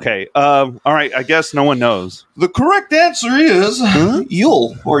 Okay. All right. I guess no one knows. The correct answer is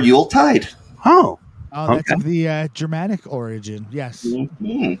Yule or Yuletide. Oh. Oh, that's of the Germanic origin. Yes.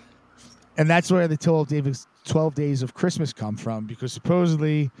 Mm-hmm. And that's where the 12 days of Christmas come from, because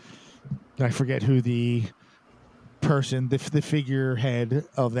supposedly, I forget who the person, the figurehead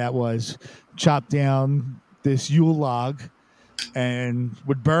of that was, chopped down this Yule log and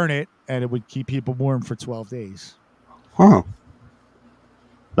would burn it, and it would keep people warm for 12 days. Huh.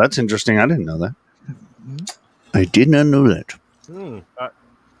 That's interesting. I didn't know that. I did not know that.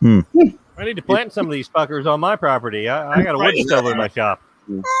 I need to plant some of these fuckers on my property. I got a wood stove in my shop.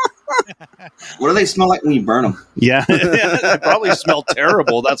 What do they smell like when you burn them? Yeah. They probably smell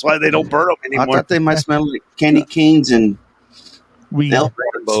terrible. That's why they don't burn them I anymore. thought they might smell like candy canes and We elf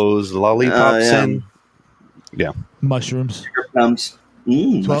Rainbows, lollipops, yeah. and mushrooms, plums.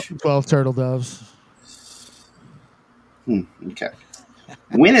 12 turtle doves. Okay.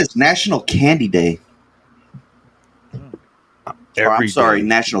 When is National Candy Day? every day.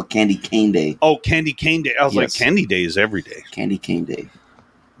 National Candy Cane Day. Oh, Candy Cane Day. I was like, Yes. Candy Day is every day. Candy Cane Day.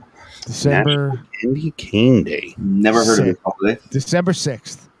 December Candy Cane Day. Never heard of it holiday. December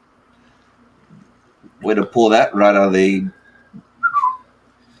 6th. Way to pull that right out of the.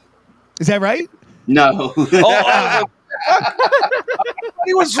 Is that right? No.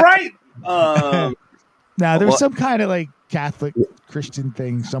 He was right. Now there was Well- some kind of like Catholic Christian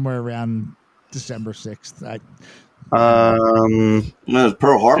thing somewhere around December 6th. No, it's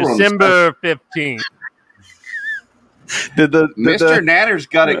Pearl Harbor. on the December 15th. Did Mr. Natter's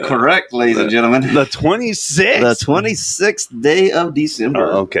got it correct, ladies and gentlemen. the 26th? The 26th day of December.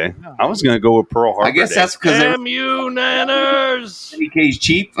 Oh, okay. I was going to go with Pearl Harbor. I guess Day. that's because Damn you, nanners! K's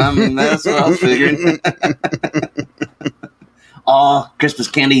cheap. I mean, that's what I was figuring. Aw, Christmas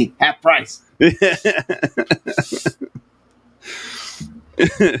candy, half price.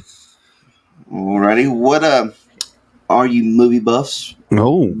 Alrighty. What are you movie buffs?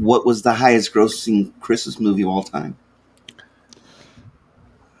 Oh. What was the highest grossing Christmas movie of all time?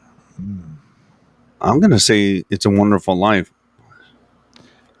 I'm going to say It's a Wonderful Life.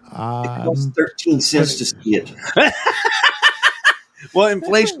 It costs 13 cents to see it. Well,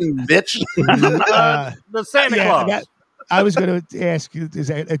 inflation, bitch. The Santa Claus. I was going to ask, is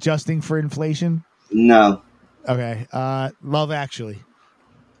that adjusting for inflation? No. Okay. Love Actually.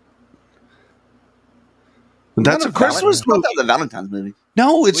 That's a Christmas movie. That's a Valentine's movie.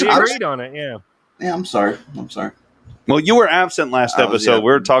 No, it's We a agreed on it, yeah. Yeah, I'm sorry. Well, you were absent last episode.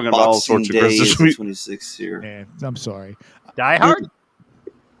 We were talking about all sorts of Christmas movies. 26 here. Yeah, I'm sorry. Die Hard?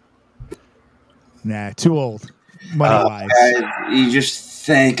 Nah, too old. Money-wise. You just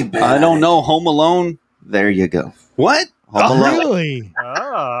think about it. I don't know. Home Alone. There you go. What? Home Alone. Really?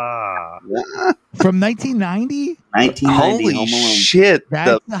 From 1990? 1990 Holy Home Alone. shit.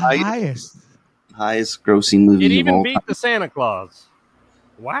 That's the highest. Highest grossing movie. It of even all beat time. the Santa Claus.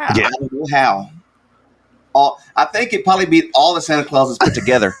 Wow. Yeah. I don't know how. I think it probably beat all the Santa Clauses put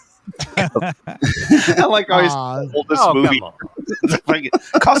together. I like how he's told this movie. Come on. Like, it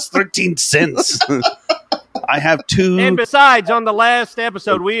costs 13 cents. I have two. And besides, on the last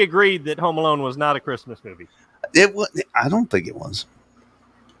episode, we agreed that Home Alone was not a Christmas movie. It was. I don't think it was.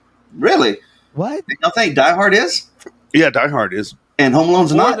 Really? What? You don't think Die Hard is? Yeah, Die Hard is. And Home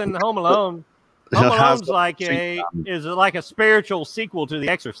Alone's More not? than Home Alone. Home Alone's like a spiritual sequel to The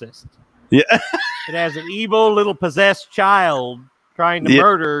Exorcist. Yeah. It has an evil little possessed child trying to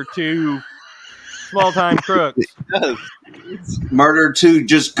murder two small-time crooks. Murder two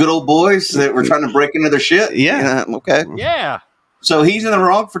just good old boys that were trying to break into their shit? Yeah. Okay. Yeah. So he's in the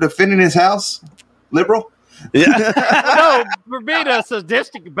wrong for defending his house? Liberal? Yeah. No, for being a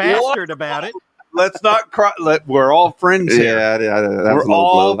sadistic bastard about it. Let's not cry. We're all friends here. Yeah, that was We're a low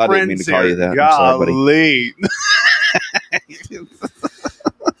all blow. I friends didn't mean to call you that. here. I'm sorry,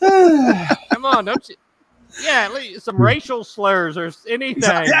 buddy. Come on, don't you? Yeah, at least some racial slurs or anything.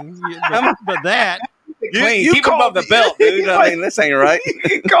 But that. You Keep call above the me- belt, dude. I mean, this ain't right.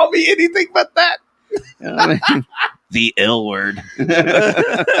 You call me anything but that. The L word.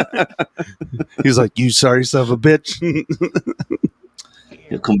 He's like, you sorry son of a bitch.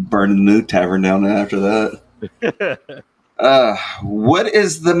 He'll come burning the new tavern down after that. What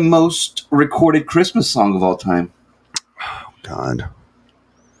is the most recorded Christmas song of all time? God.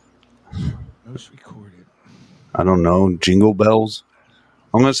 Most recorded. I don't know. Jingle Bells?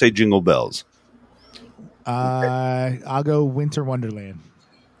 I'm going to say Jingle Bells. I'll go Winter Wonderland.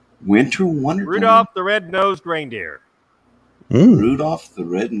 Winter Wonderland. Rudolph the Red-Nosed Reindeer. Rudolph the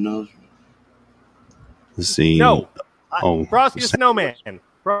Red-Nosed. Let's see. No. Oh. Frosty the Snowman.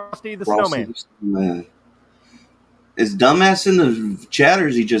 Frosty the Snowman. Snowman. Is Dumbass in the chat, or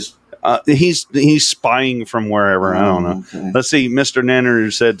is he just... He's spying from wherever. I don't know. Okay. Let's see. Mr.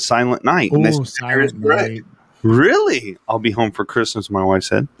 Nanner said Silent Night. Oh, Mr. Silent correct. Night. Really? I'll be home for Christmas, my wife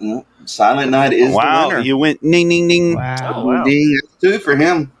said. No, Silent Night is the Wow. winner. You went ding, ding, ding. Wow. Oh, wow. Ding, that's two for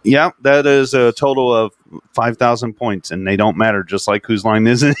him. Yeah, that is a total of 5,000 points, and they don't matter, just like whose line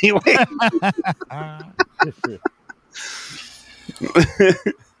is anyway.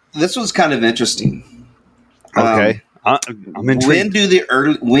 This was kind of interesting. Okay. I'm intrigued.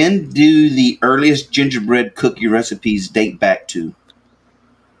 When do the earliest gingerbread cookie recipes date back to?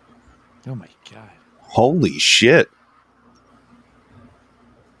 Oh my god. Holy shit.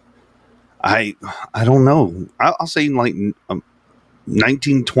 I don't know. I'll say like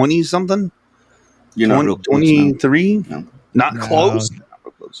 1920 something. You're not real close now. 23. No. Not No. close. Not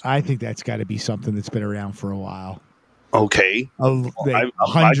real close. I think that's got to be something that's been around for a while. Okay. Like I-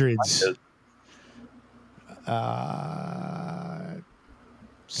 hundreds.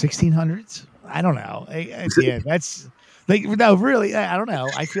 1600s? I don't know. Yeah, that's like no, really. I don't know.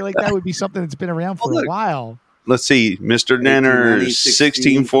 I feel like that would be something that's been around for a while. Let's see. Mr. Nanner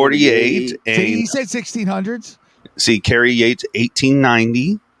 1648. So And he said 1600s. see, Carrie Yates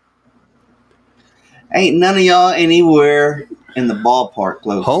 1890. Ain't none of y'all anywhere in the ballpark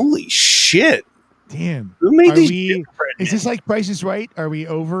close. Holy shit. Damn. Who made Are these? we? Is this like Price is Right? Are we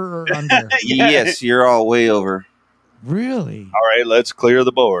over or under? Yes, you're all way over. Really? All right, let's clear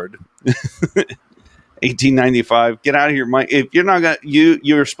the board. 1895. Get out of here, Mike. If you're not gonna,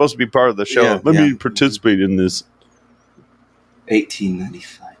 you're supposed to be part of the show. Yeah, Let me yeah. participate in this.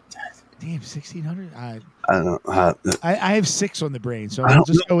 1895. Damn, 1600. I don't know. I have 6 on the brain, so I I'll don't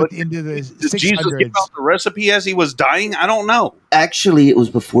just know, go but into the Did Jesus give 600s. out the recipe as he was dying? I don't know. Actually, it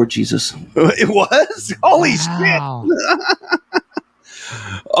was before Jesus. It was. Holy Wow. shit!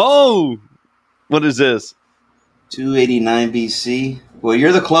 Oh, what is this? 289 BC. Well,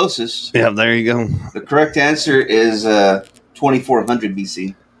 you're the closest. Yeah, there you go. The correct answer is 2400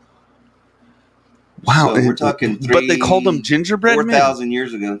 BC. Wow, So we're talking but they called them gingerbread men. 4,000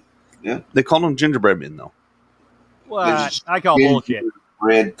 years ago. They call them gingerbread men, though. What? I call bullshit.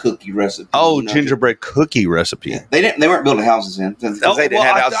 Gingerbread cookie recipe. Oh, gingerbread cookie recipe. Yeah. They weren't building houses in because they didn't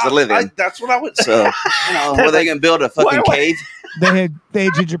have houses to live in. That's what I would say. So, were they going to build a fucking cave? They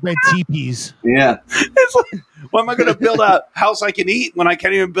had gingerbread teepees. Yeah. It's like, why am I going to build a house I can eat when I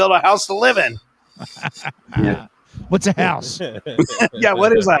can't even build a house to live in? Yeah. What's a house? Yeah,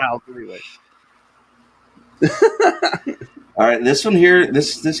 what is a house anyway? All right, this one here,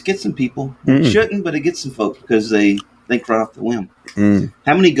 this gets some people. Shouldn't, but it gets some folks because they think right off the whim.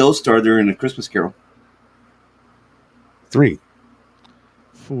 How many ghosts are there in A Christmas Carol? 3.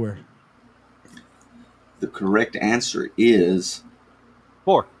 4. The correct answer is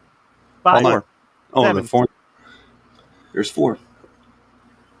 4. 5. Hold on. Oh, 7. the 4. There's 4.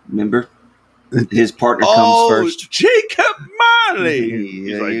 Remember? His partner comes first. Jacob Marley.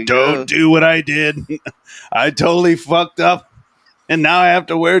 He's like, don't do what I did. I totally fucked up. And now I have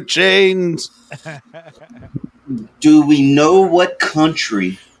to wear chains. Do we know what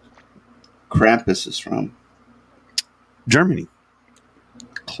country Krampus is from? Germany.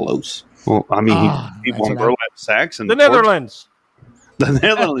 Close. Well, I mean, he that's won what burlap sacks and The Netherlands. The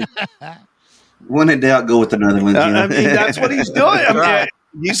Netherlands. When in doubt, go with the Netherlands. I mean, that's what he's doing. I mean, Right.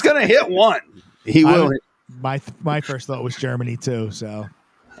 he's going to hit one. He will. My first thought was Germany too. So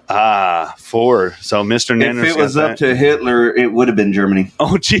 4. So Mr. If Nanners it was got up to Hitler, it would have been Germany.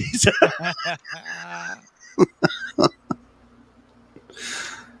 Oh, jeez.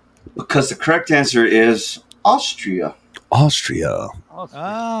 Because the correct answer is Austria. Austria.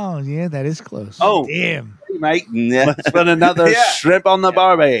 oh yeah, that is close. Oh. Damn. Hey, mate. Yeah. Let's put another Yeah. shrimp on the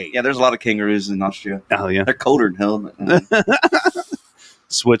barbie. Yeah, there's a lot of kangaroos in Austria. Oh, yeah. They're colder than hell.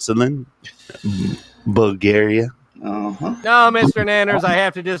 Switzerland. Bulgaria. Uh-huh. No, Mr. Nanners, I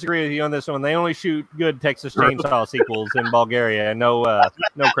have to disagree with you on this one. They only shoot good Texas Chainsaw sequels in Bulgaria. No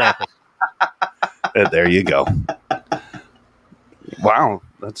Krampus. There you go. Wow.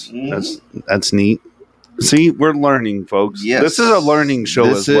 That's neat. See, we're learning, folks. Yes. This is a learning show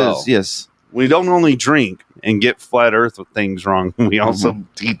as well. Yes. We don't only drink and get flat earth with things wrong. We also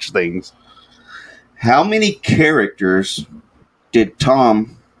teach things. How many characters did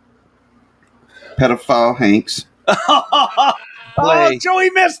Tom, pedophile Hanks, Oh, Joey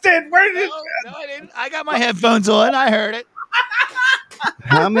missed it. Where did No, I didn't. I got my headphones on. I heard it.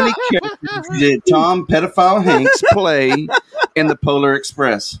 how many characters did Tom, pedophile Hanks play in the Polar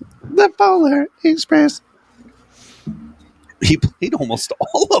Express? the Polar Express? He played almost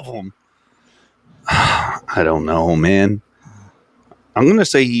all of them. I don't know, man. I'm going to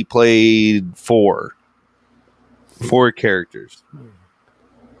say he played 4 characters.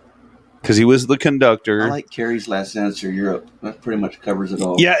 Because he was the conductor. I like Carrie's last answer, Europe. That pretty much covers it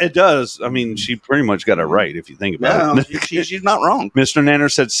all. Yeah, it does. I mean, she pretty much got it right if you think about No, it. she's not wrong. Mr.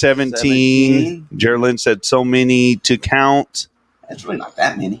 Nanner said 17. Geraldine said so many to count. That's really not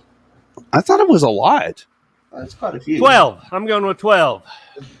that many. I thought it was a lot. That's quite a few. 12. I'm going with 12.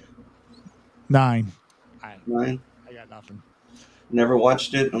 9. 9. I got nothing. Never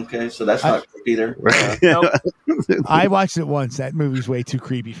watched it. Okay, so that's not correct either. I watched it once. That movie's way too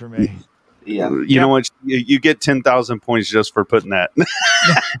creepy for me. Yeah. You know what? You get 10,000 points just for putting that.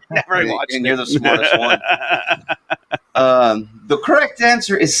 Never watched And it. you're the smartest one. The correct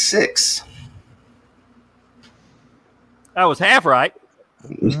answer is 6. That was half right.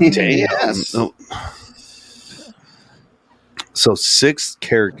 Yes. So 6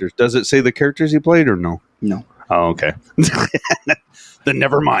 characters. Does it say the characters he played or no? No. Oh, okay. Then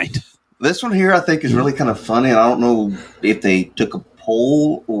never mind. This one here I think is really kind of funny. And I don't know if they took a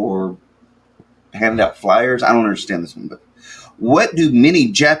poll or handed out flyers. I don't understand this one. But what do many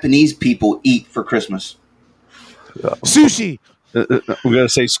Japanese people eat for Christmas? Sushi. We're going to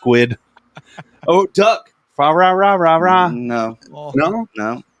say squid. Oh, duck. Ra, ra, ra, ra, ra. No. Oh. No?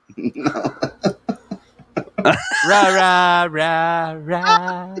 No. No. Rah, rah, rah,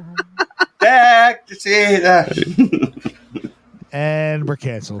 rah. Back to see that. And we're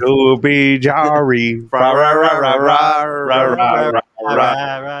canceled. To be jari. Ra, ra, ra, ra, ra, ra, ra, ra,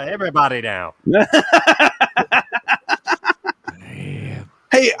 ra. Rah. Everybody now. Damn.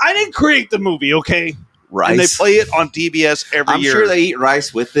 Hey, I didn't create the movie, okay? Rice. And they play it on DBS every I'm year. sure they eat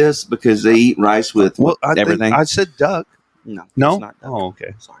rice with this because they eat rice with everything. I said duck. No. No? It's not that. Oh,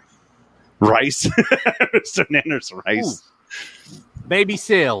 okay. Sorry. Rice. Mr. Nanner's rice. Baby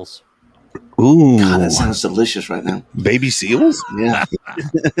seals. Ooh. God, that sounds delicious right now. Baby seals? Yeah.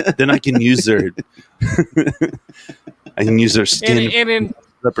 Then I can use their skin And in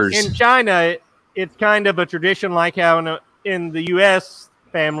flippers. China, it's kind of a tradition like how in the U.S.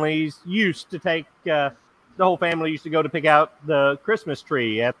 families used to take the the whole family used to go to pick out the Christmas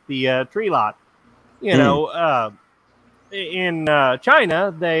tree at the tree lot. You know, in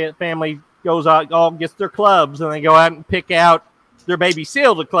China, the family goes out, all gets their clubs, and they go out and pick out their baby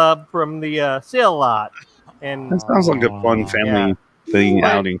seal the club from the seal lot. And That sounds like a fun family thing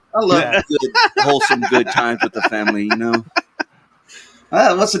outing. I love good, wholesome, good times with the family. You know,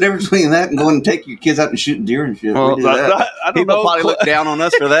 what's the difference between that and going to take your kids out and shooting deer and shit? Well, We do that. I don't People know. probably look down on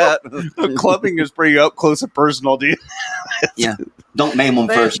us for that. Clubbing is pretty up close and personal, dude. Yeah, don't name them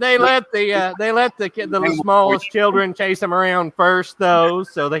first. They let the smallest children chase them around first, though,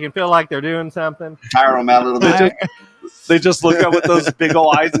 so they can feel like they're doing something. Tire them out a little bit. They just look up with those big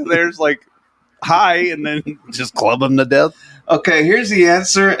old eyes of theirs, like, hi, and then just club them to death. Okay, here's the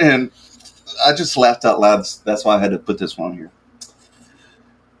answer, and I just laughed out loud. That's why I had to put this one here.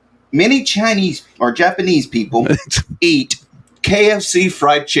 Many Chinese or Japanese people eat KFC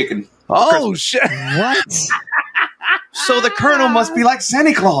fried chicken. Oh, shit. What? So the Colonel must be like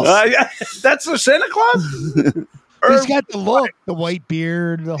Santa Claus. Yeah, that's the Santa Claus? He's got the look, the white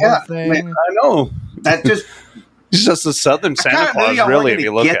beard, the Yeah, whole thing. man. I know. That just He's just a Southern Santa I kinda knew Claus, y'all really, weren't if you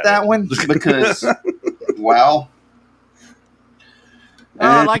gonna look get at that it. one because wow.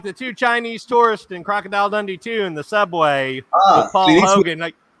 Like the two Chinese tourists in Crocodile Dundee 2 in the subway Ah, with Paul Clint Eastwood. Hogan.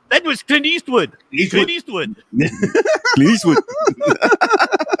 Like, that was Clint Eastwood. Clint Eastwood. Please would.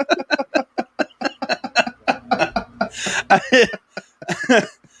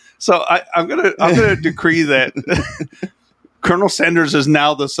 So I'm gonna decree that Colonel Sanders is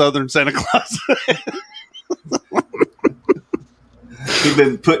now the Southern Santa Claus. He's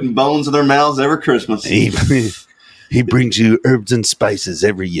been putting bones in their mouths every Christmas. He brings you herbs and spices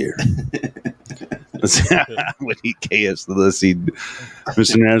every year. I would eat KFC. Let's see,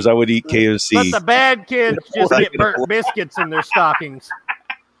 Mr. Nars, I would eat KFC. But the bad kids just get burnt biscuits in their stockings.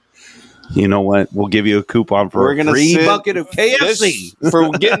 You know what? We'll give you a coupon for We're a gonna free send bucket of KFC. For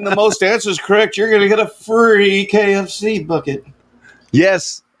getting the most answers correct, you're going to get a free KFC bucket.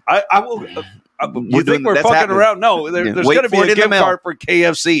 Yes, I will. You think we're that's fucking happening. around? No, Yeah. there's Wait going to be for a it in the gift mail. card for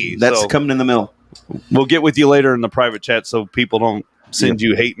KFC. That's so coming in the mail. we'll get with you later in the private chat so people don't send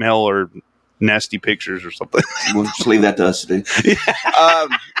you hate mail or nasty pictures or something. We'll just leave that to us to do.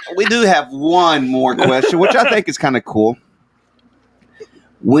 We do have one more question, which I think is kind of cool.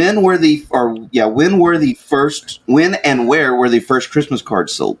 When and where were the first Christmas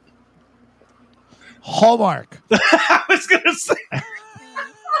cards sold? Hallmark. I was going to say.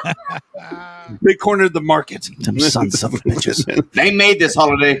 They cornered the market. Them sons of bitches. They made this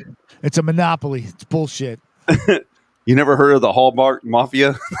holiday. It's a monopoly. It's bullshit. You never heard of the Hallmark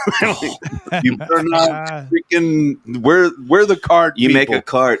Mafia? You better not freaking we're the card. You people. make a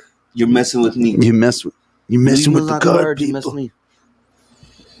card. You're messing with me. You messing with the card You people. mess with me.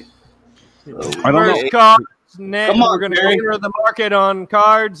 I don't know. First cards. Next, Come on, we're going to Barry. enter the market on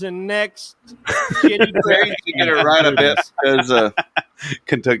cards, and next, shitty Barry, you get it right a bit because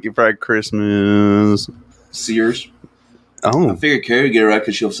Kentucky Fried Christmas. Sears. I Oh, figured Carrie would get it right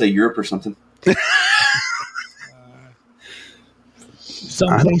because she'll say Europe or something.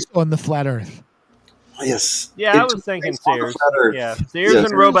 Someplace on the flat Earth. Yes. Yeah, I was thinking Sears. Yeah, Sears Yes.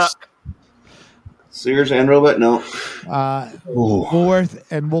 and Roebuck. Sears and Robot? No.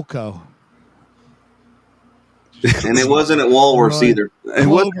 Woolworth and Woolco. And it wasn't at Walworth's either. and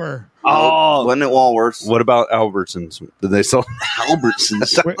what? Clover. Oh, Wasn't at Walworth's. what about Albertsons? Did they sell?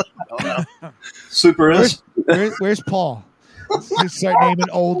 Albertsons. Where- Super S. where's Paul? Let's start naming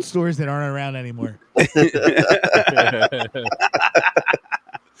old stores that aren't around anymore.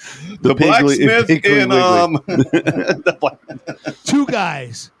 The blacksmith in Two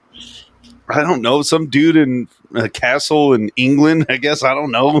guys. I don't know. Some dude in a castle in England. I guess I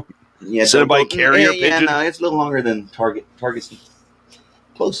don't know. Yeah, Sent by carrier yeah, pigeon? no, it's a little longer than Target. Target's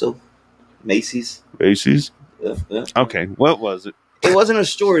close though. Macy's. Macy's. Yeah. Okay, what was it? It wasn't a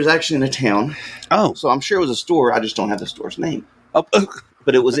store. It was actually in a town. Oh, So I'm sure it was a store. I just don't have the store's name. oh,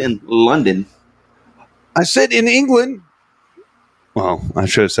 But it was in London. I said in England. Well, I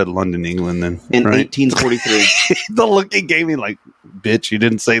should have said London, England then. In right? 1843. The look he gave me, like, bitch, you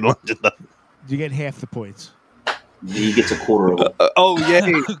didn't say London. You get half the points. He gets a quarter of it. Oh, yay.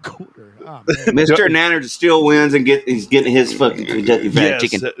 A quarter. Oh, man. Mr. Nanners still wins and he's getting his fucking Kentucky Fried Yes,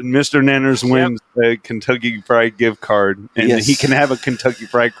 Chicken. Mr. Nanners wins a Kentucky Fried gift card, and Yes. he can have a Kentucky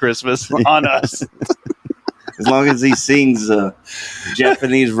Fried Christmas on us. As long as he sings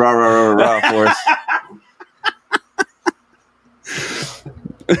Japanese rah rah rah rah for us.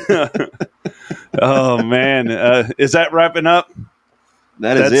 Oh, man. Is that wrapping up?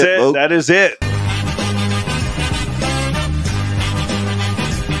 That's it. folks. That is it.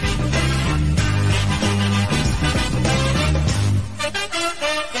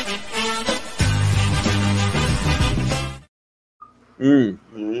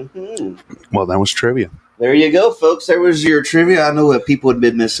 Mm-hmm. Well, that was trivia. There you go, folks. There was your trivia. I know that people had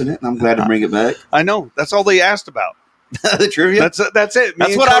been missing it, and I'm glad to bring it back. I know. That's all they asked about. The trivia. That's it.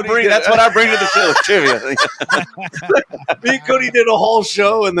 That's what I bring. That's what I bring to the show. Trivia. Me and Cody did a whole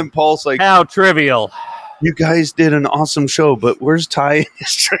show, and then Paul's like, How trivial. "You guys did an awesome show, but where's Ty and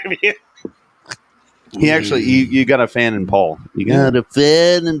his trivia?" He actually, you got a fan in Paul. You got a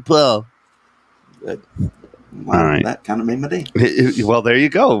fan in Paul. Good. All right. That kind of made my day. Well, there you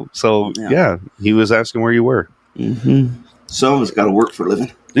go. So yeah, he was asking where you were. Mm-hmm. Some of us got to work for a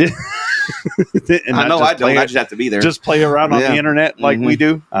living. And I know I don't. I just have to be there. Just play around on the internet like we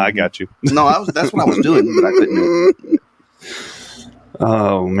do. I got you. No, that's what I was doing, but I couldn't do it.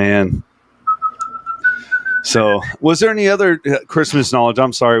 Oh man. So, was there any other Christmas knowledge?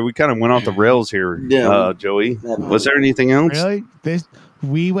 I'm sorry, we kind of went off the rails here, Joey. Was there anything else? Really?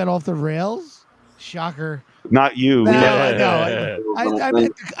 We went off the rails? Shocker. Not you. No,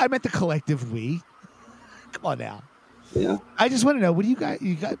 I meant the collective we. Come on now. Yeah. I just want to know, what do you got?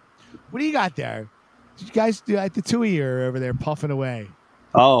 What do you got there? Did you guys do? The two of you are over there puffing away.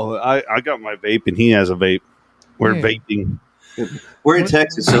 Oh, I got my vape, and he has a vape. We're vaping. We're in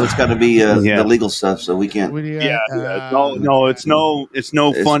Texas, so it's got to be the legal stuff. So we can't. What do you Yeah, got? no, it's no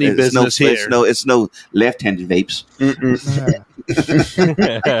funny business here. It's no left-handed vapes.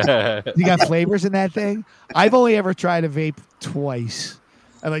 You got flavors in that thing? I've only ever tried a vape twice.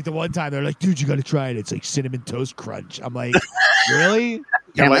 And like the one time they're like, dude, you got to try it. It's like Cinnamon Toast Crunch. I'm like, really?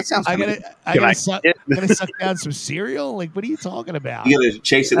 That sounds I gotta suck down some cereal? Like, what are you talking about? You got to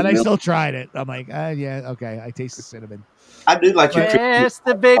chase it. And I still tried it. I'm like, yeah, okay. I taste the cinnamon. I do like your Pass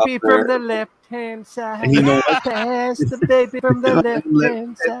the baby from the left-hand side. And you know what? Pass the baby from the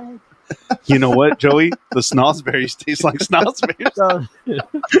left-hand side. You know what, Joey? The snozzberries taste like snozzberries.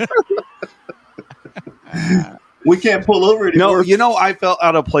 We can't pull over anymore. No, you know, I felt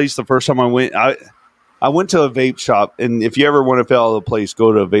out of place the first time I went. I went to a vape shop, and if you ever want to feel out of place,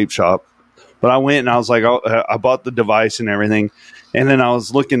 go to a vape shop. But I went and I was like, I bought the device and everything, and then I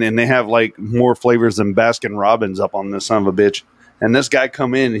was looking, and they have like more flavors than Baskin Robbins up on this son of a bitch. And this guy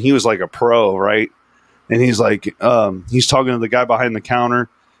come in, and he was like a pro, right? And he's like, he's talking to the guy behind the counter.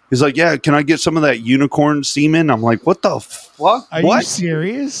 He's like, yeah, can I get some of that unicorn semen? I'm like, what the fuck? Are you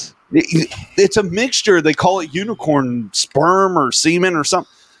serious? It's a mixture. They call it unicorn sperm or semen or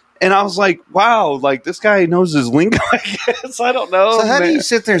something. And I was like, wow, like this guy knows his lingo, I guess. I don't know. So how do you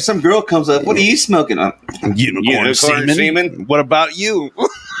sit there? Some girl comes up. What are you smoking on? Unicorn semen? What about you?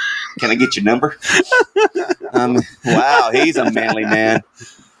 Can I get your number? Wow, he's a manly man.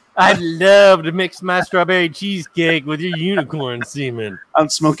 I'd love to mix my strawberry cheesecake with your unicorn semen. I'm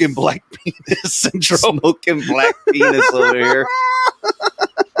smoking black penis syndrome. Smoking black penis over here.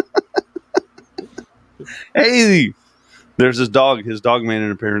 Hey, there's his dog. His dog made an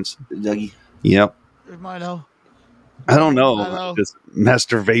appearance. Dougie. Yep. Where's Milo? I don't know. Milo. Just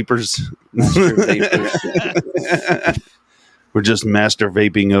master vapors. Master vapors. We're just master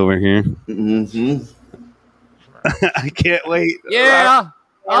vaping over here. Mm-hmm. I can't wait. Yeah,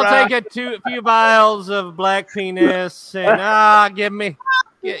 I'll take a few vials of black penis and give me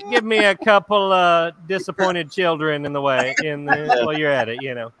a couple disappointed children in the way while you're at it,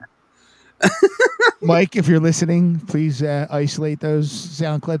 you know. Mike, if you're listening, please isolate those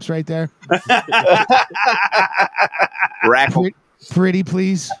sound clips right there. Rackle. Pretty,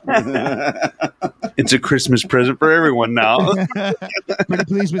 please. It's a Christmas present for everyone now. Pretty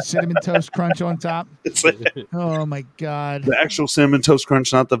please with Cinnamon Toast Crunch on top. It's Oh my God. the actual Cinnamon Toast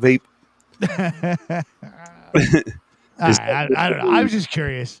Crunch, not the vape. I don't know. I was just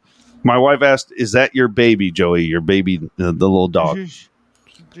curious. My wife asked, "Is that your baby, Joey? Your baby, the little dog?" This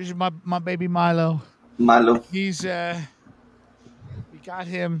is my baby Milo. Milo. He's we got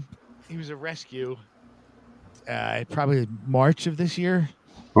him. He was a rescue. Probably March of this year,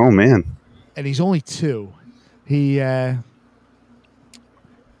 Oh man, and he's only 2. He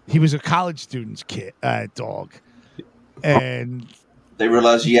was a college student's dog, and They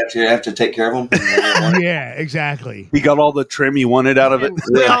realize you have to take care of them. yeah, exactly. he got all the trim he wanted out of it. And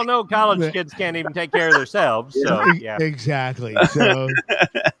we all know college kids can't even take care of themselves. So yeah. Exactly. So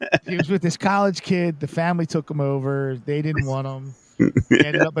he was with this college kid. The family took him over. They didn't want him. He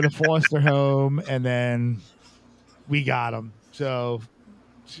ended up in a foster home, and then we got him. So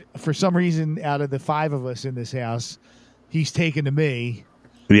for some reason, out of the 5 of us in this house, he's taken to me.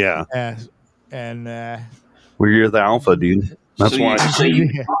 Yeah, And well, you're the alpha, dude. That's why. So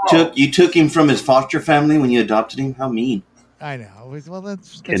you took him from his foster family when you adopted him? How mean. I know. Well,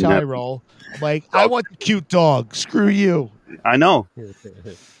 that's how I roll. Like, I want the cute dog. Screw you. I know.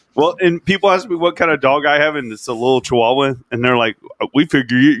 Well, and people ask me what kind of dog I have, and it's a little Chihuahua, and they're like, "We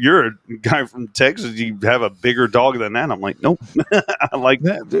figure you're a guy from Texas. You have a bigger dog than that." I'm like, "Nope, I like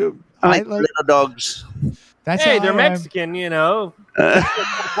That, dude, I like little dogs. that's Hey, how they're I am. Mexican, you know.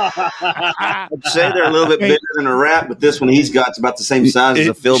 I'd say they're a little bit bigger than a rat, but this one he's got is about the same size as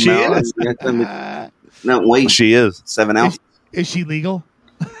a field She mouse. is. No, wait, She is." 7 ounces. Is she legal?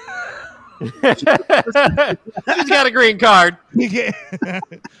 She's got a green card.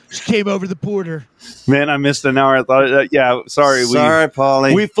 She came over the border. Man, I missed an hour. I thought, yeah, sorry,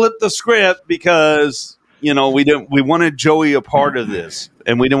 Paulie. we flipped the script because we wanted Joey a part of this,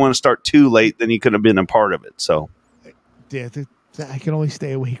 and we didn't want to start too late. Then he could have been a part of it. So Yeah, I can only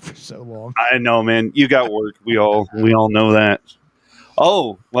stay awake for so long. I know, man, you got work. We all know that.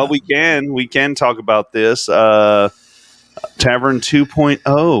 Oh well, we can talk about this. Tavern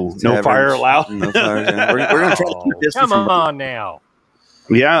 2.0. No fire allowed. No fire. Yeah. We're going to try to keep this. Come on now.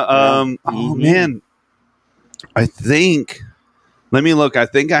 Yeah. Oh man, I think. Let me look. I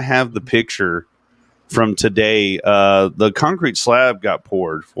think I have the picture from today. The concrete slab got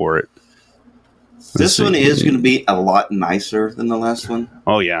poured for it. This one is going to be a lot nicer than the last one.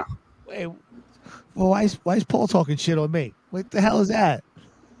 Oh yeah. Wait, well, why is Paul talking shit on me? What the hell is that?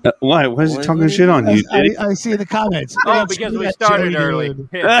 Why? Why is he talking shit on you? I see in the comments. Oh, Man, because screw we that started Joey early. dude.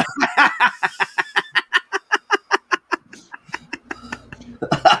 Yeah.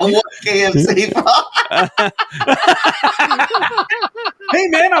 What KFC? Hey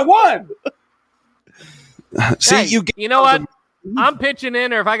man, I won. See, Hey, you know what? I'm pitching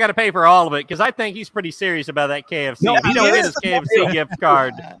in, or if I got to pay for all of it, because I think he's pretty serious about that KFC. No, If he he don't is. get his KFC gift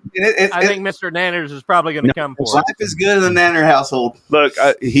card, I think Mr. Nanners is probably going to come for it. Life is good in the Nanner household. look.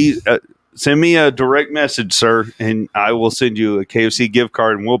 Send me a direct message, sir, and I will send you a KFC gift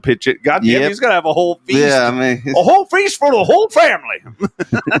card, and we'll pitch it. God damn, Yep. he's gonna have a whole feast. Yeah, I mean, A whole feast for the whole family.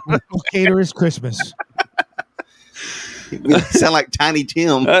 Caterers Christmas. you sound like Tiny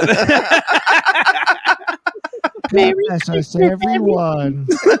Tim. God bless us, everyone.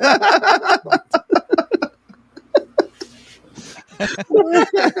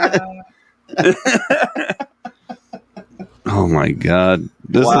 Oh my god,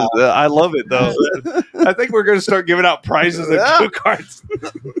 this Wow. is I love it though. I think we're gonna start giving out prizes and Yeah. gift cards.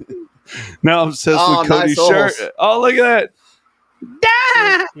 Now I'm obsessed Oh, with Cody's nice shirt. holes. Oh, look at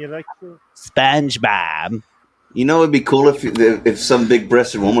that. You like to- SpongeBob. You know, it'd be cool if some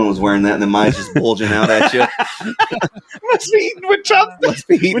big-breasted woman was wearing that and the mine's just bulging out at you. Must be eating with chopsticks. Must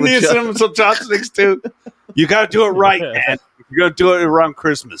be eating We with need some chopsticks too. You got to do it right, man. You're going to do it around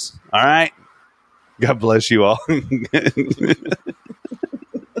Christmas. All right. God bless you all.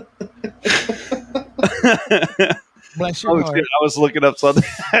 Bless your heart. I was looking up something.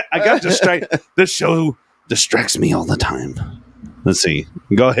 I got distracted. This show distracts me all the time. Let's see.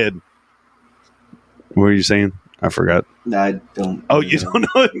 Go ahead. What were you saying? I forgot. I don't. Oh, you don't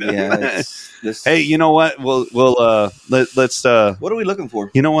know? Yeah. This, Hey, you know what? Let's what are we looking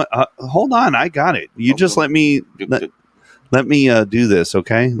for? you know what? Hold on, I got it. You just let me do this,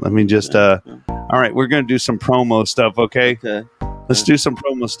 okay? Let me just all right, we're gonna do some promo stuff, okay? Okay. Let's do some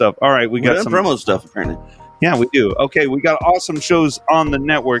promo stuff. All right, we We got got some promo stuff apparently. Yeah, we do. Okay, we got awesome shows on the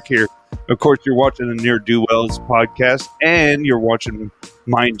network here. Of course, you're watching the Near Do Wells podcast, and you're watching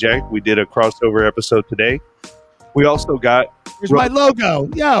Mind Jack. We did a crossover episode today. We also got Here's my logo.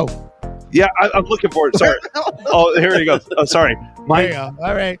 Yo. yeah, I'm looking for it. Sorry. Oh, here he goes. Oh, sorry. There you Mind. go.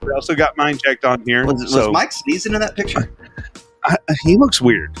 All right. We also got Mind Jacked on here. Was So Mike sneezing in that picture? he looks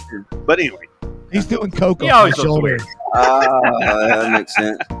weird, but anyway. He's doing coke He on my always looks shoulder. weird. That makes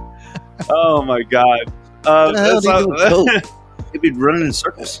sense. Oh my god. What the hell that's did he do with coke? He'd be running in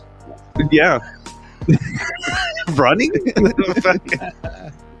circles. yeah. Running?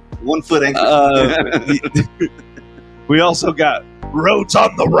 1 foot ankle. We also got Roads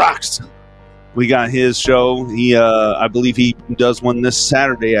on the Rocks. We got his show. He, I believe he does one this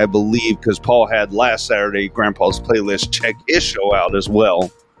Saturday, I believe, because Paul had last Saturday Grandpa's Playlist. Check his show out as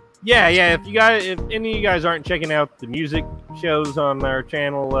well. Yeah. If any of you guys aren't checking out the music shows on our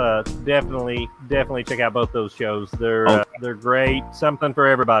channel, definitely check out both those shows. They're great. Something for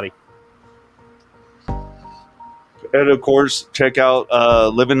everybody. And of course, check out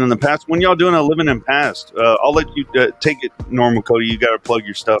Living in the Past. When y'all doing a Living in Past, I'll let you take it normal, Cody. You got to plug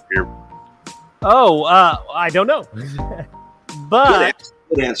your stuff here. Oh, I don't know, but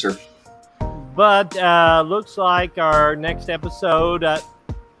Good answer. looks like our next episode,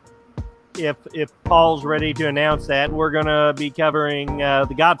 if Paul's ready to announce that, we're gonna be covering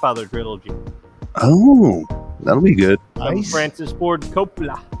the Godfather trilogy. Oh, that'll be good. Nice. Francis Ford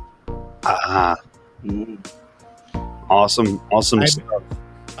Coppola. Ah, Mm. awesome I- stuff.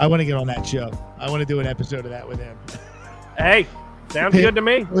 I want to get on that show. I want to do an episode of that with him. Hey, sounds good to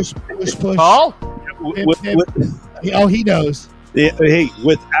me. Push. Paul? Oh, he knows. Hey,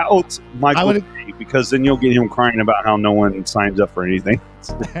 without Michael wanna- J, because then you'll get him crying about how no one signs up for anything.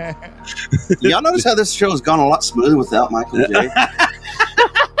 Y'all notice how this show has gone a lot smoother without Michael J?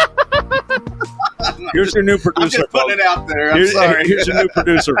 Here's your new I'm producer, just putting folks. it out there. I'm sorry. Here's your new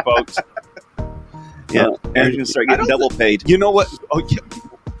producer, folks. Yeah, Aaron's gonna start getting double paid. You know what? Oh, yeah.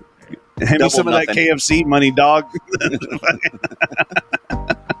 Hand me Double some of that nothing. KFC money, dog.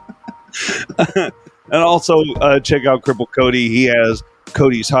 And also check out Cripple Cody. He has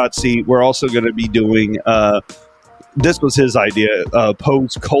Cody's Hot Seat. We're also going to be doing, this was his idea,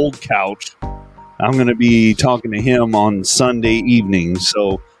 Poe's Cold Couch. I'm going to be talking to him on Sunday evening,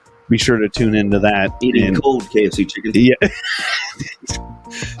 so be sure to tune into that. Eating And- cold KFC chicken. Yeah.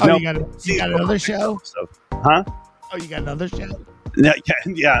 Oh, No. you got another show? So, huh? Oh, you got another show?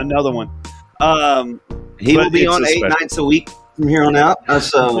 Yeah, another one. He But will be it's on a 8 special. nights a week from here on out.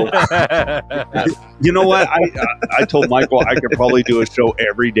 So You know what? I told Michael I could probably do a show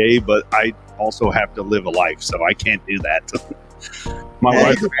every day, but I also have to live a life, so I can't do that. My Hey,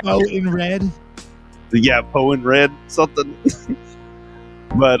 wife, the bow in red. yeah, Poe in Red, something.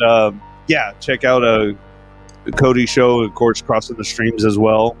 But yeah, check out Cody's show, of course, Crossing the Streams as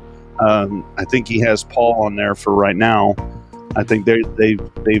well. I think he has Paul on there for right now. I think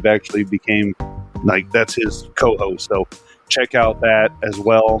they've actually became like that's his co-host. So check out that as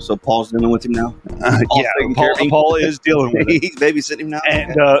well. so Paul's dealing with him now. Yeah, taking care of him. Paul is dealing with it. He's babysitting him now.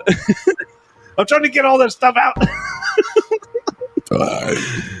 And I'm trying to get all that stuff out.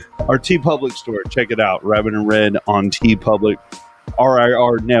 Our T Public store, check it out. Rabbit and Red on T Public.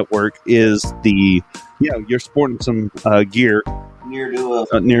 RIR Network is you're sporting some gear, Near to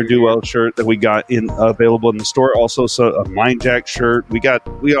near Duo shirt that we got available in the store. Also, a Mind Jack shirt. We got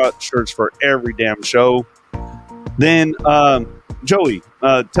shirts for every damn show. Then Joey,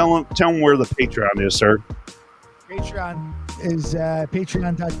 tell them where the Patreon is, sir. Patreon is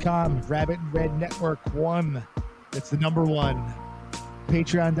patreon.com, Rabbit and Red Network 1. That's the number 1.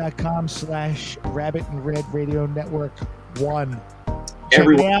 Patreon.com/Rabbit and Red Radio Network 1. Check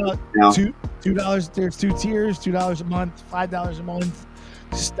Everyone it out. now. $2. There's 2 tiers, $2 a month, $5 a month.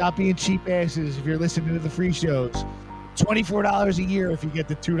 Stop being cheap asses if you're listening to the free shows. $24 a year if you get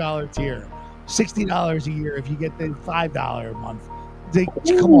the $2 tier. $60 a year if you get the $5 a month.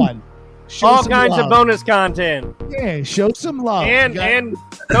 Come on. Show All some kinds love. of bonus content Yeah, show some love. and You got- and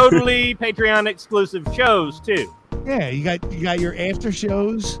totally Patreon exclusive shows too. Yeah, you got your after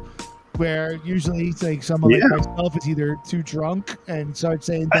shows where usually it's like someone like myself is either too drunk and starts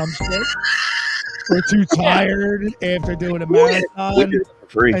saying dumb shit, or too tired after doing a marathon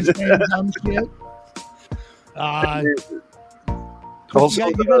Free. and saying dumb shit. Also,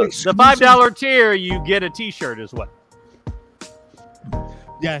 you got The exclusive- $5 tier, you get a T-shirt as well.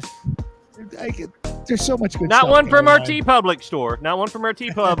 Yes. There's so much good Not stuff one from going our on. T Public store. Not one from our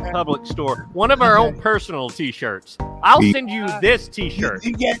T Public store. One of our own personal T-shirts. I'll send you this T-shirt.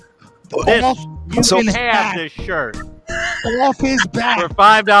 You get This, off, you his can have back, this shirt off his for back.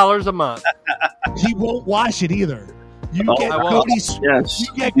 $5 a month. He won't wash it either. You Oh, get I won't. Yes. You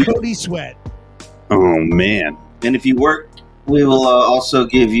get Cody sweat. oh man, And if you work, we will also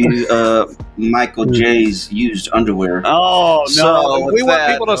give you Michael J's used underwear. oh no, So we with want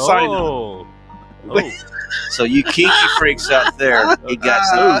that- people to sign up. Oh. Oh, So you kinky freaks out there, he got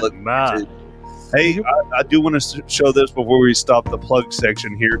something to look my. Hey, I do want to show this before we stop the plug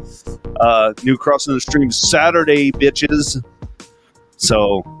section here. New Crossing the Stream Saturday, bitches.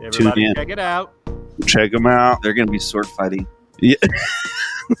 So tune Everybody in, check it out. check them out. They're going to be sword fighting. Yeah.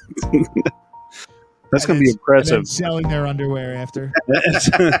 That's going to be And impressive. then selling their underwear after.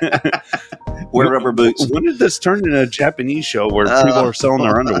 Wear rubber boots. When did this turn into a Japanese show where people are selling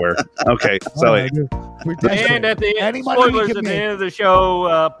their underwear? Okay, so We're desperate. And at the Any money we spoilers can at the make. end of the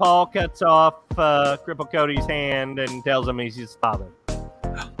show, Paul cuts off Cripple Cody's hand and tells him he's his father.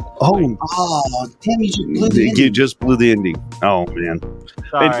 oh, Oh, damn, you just blew the you ending. just blew the ending. Oh man.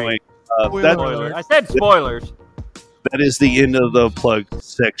 Sorry. Anyway, Spoiler that, alert. Spoilers. I said spoilers. that is the end of the plug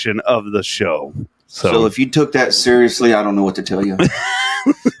section of the show. So if you took that seriously, I don't know what to tell you.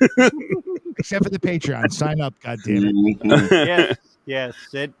 Except for the Patreon. Sign up, goddammit. Mhm. Yes.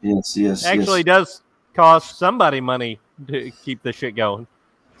 It Yes. actually does cost somebody money to keep the shit going.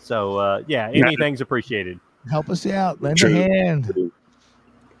 So, anything's appreciated. Help us out. Lend True. a hand.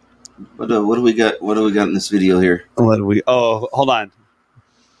 What do we got? What do we got in this video here? what do we? Oh, hold on.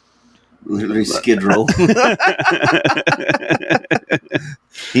 Literally skid row.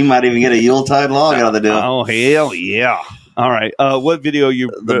 He might even get a Yuletide log out of the deal. Oh hell yeah! All right. What video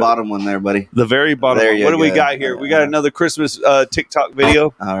The bottom one there, buddy. The very bottom. There One. you What do we go. got here? We got another Christmas TikTok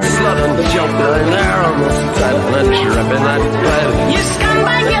video. All right. You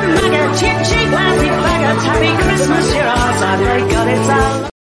scumbag, you maggot, cheap, lousy faggot. Happy Christmas, you're all so very good, it's all.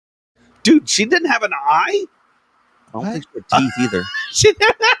 Dude, she didn't have an eye? I don't think she had teeth either. She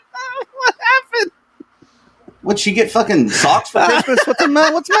didn't have, what happened? Would she get fucking socks for Christmas? What's the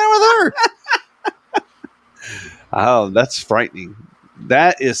matter with her? Oh, that's frightening.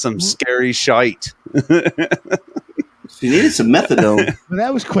 That is some scary shite. She needed some methadone. Well,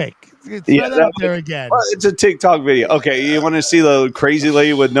 that was quick. Throw Yeah, that that up there again. Well, it's a TikTok video. Okay, you want to see the crazy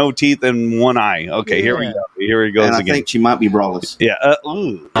lady with no teeth and one eye. Okay, here we Yeah. go. Here he goes And I again. think she might be braless. Yeah.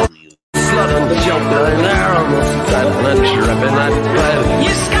 Ooh. You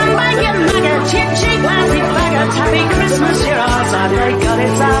scumbag, you maggot, cheap, lousy faggot. Happy Christmas, you're all so very good,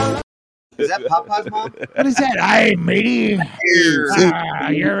 it's all. Is that Popeye's mom? What is that? Hey, matey.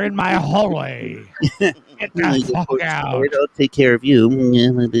 You're in my hallway. Get the fuck out. I'll take care of you.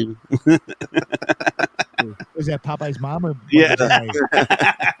 Was that Popeye's mom or? Yeah.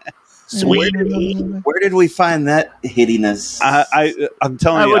 Where did we find that hittiness? I'm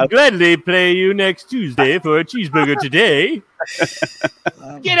telling I you. would gladly play you next Tuesday for a cheeseburger today.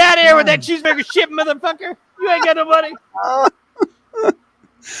 Get out of here with that cheeseburger shit, motherfucker! You ain't got no money.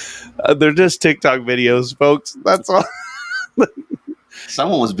 They're just TikTok videos, folks. That's all.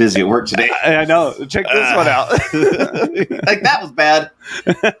 Someone was busy at work today. I know. Check this one out. Like, that was bad.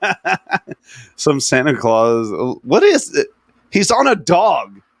 Some Santa Claus. What is it? He's on a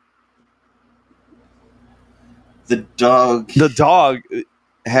dog. The dog The dog.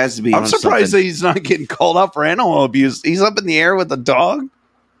 has to be I'm on surprised that something. he's not getting called out for animal abuse. He's up in the air with the dog.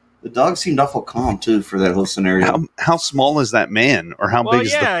 The dog seemed awful calm, too, for that whole scenario. How small is that man, or how Well, big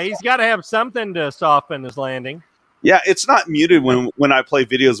is the? yeah, he's got to have something to soften his landing. Yeah, it's not muted when I play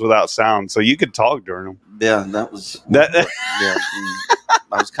videos without sound, so you could talk during them. Yeah, that was... That Yeah,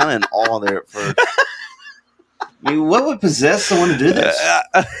 I was kind of in awe there at first. I mean, what would possess someone to do this?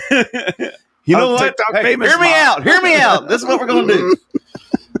 you know what? TikTok Hey, famous hear me mom. out. Hear me out. This is what we're going to do.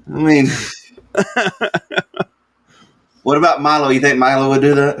 I mean... What about Milo? You think Milo would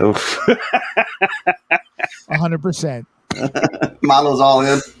do that? 100%. Milo's all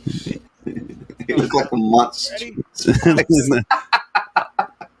in. He looked like a monster.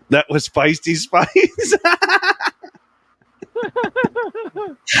 That was Feisty Spice.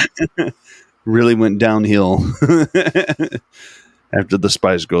 Really went downhill after the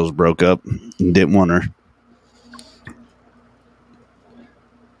Spice Girls broke up and didn't want her.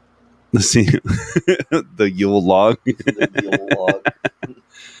 Let's see. The Yule log.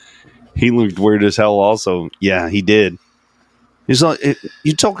 He looked weird as hell also. Yeah, he did. He's like,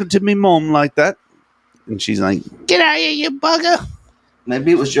 you talking to me mom like that? And she's like, get out of here, you bugger.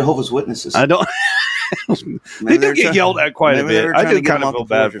 Maybe it was Jehovah's Witnesses. I don't. They did get yelled at quite a Maybe they bit. were I trying to did get kind him of off feel the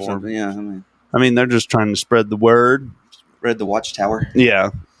bad porch or for him. something. Yeah, I mean, they're just trying to spread the word. read the Watchtower. Yeah.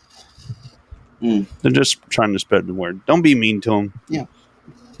 Mm. They're just trying to spread the word. Don't be mean to them. Yeah.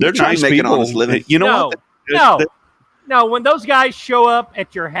 They're trying nice to make an people. honest living. You know No. what? No, when those guys show up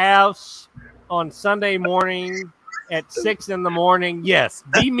at your house on Sunday morning at 6 a.m, yes,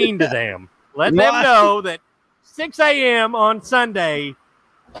 be mean to them. Let them Why? know that 6 a.m. on Sunday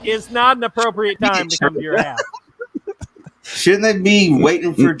is not an appropriate time to come to your house. Shouldn't they be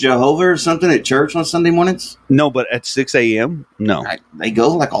waiting for Jehovah or something at church on Sunday mornings? No, but at 6 a.m.? No. They go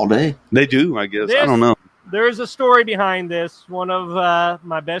like all day. They do, I guess. I This- don't know. There's a story behind this. One of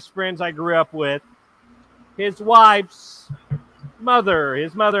my best friends I grew up with, his wife's mother,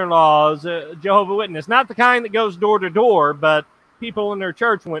 his mother-in-law is a Jehovah's Witness. Not the kind that goes door to door, but people in their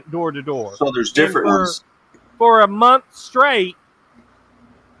church went door to door. So there's different And ones. For a month straight,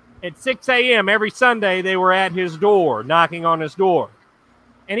 at 6 a.m. every Sunday, they were at his door, knocking on his door.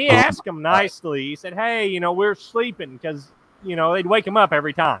 And he asked them nicely, he said, hey, we're sleeping, because, they'd wake him up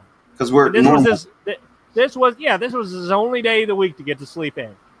every time. Because we're This normal. was this was his only day of the week to get to sleep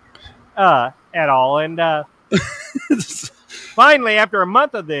in, at all. And finally, after a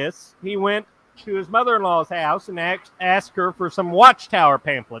month of this, he went to his mother-in-law's house and asked her for some Watchtower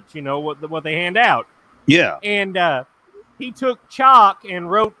pamphlets. What they hand out. Yeah. And he took chalk and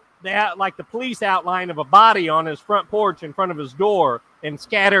wrote the police outline of a body on his front porch in front of his door, and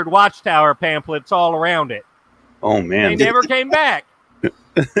scattered Watchtower pamphlets all around it. Oh, man. They never came back.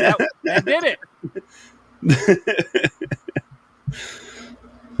 That did it.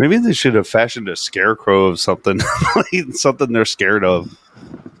 Maybe they should have fashioned a scarecrow of something. Something they're scared of.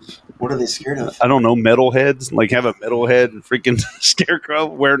 What are they scared of? I don't know, metalheads. Like have a metalhead and freaking scarecrow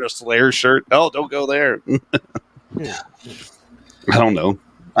wearing a Slayer shirt. Oh, don't go there. I don't know.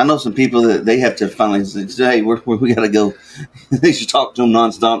 I know some people that they have to finally say, "Hey, we got to go." They should talk to them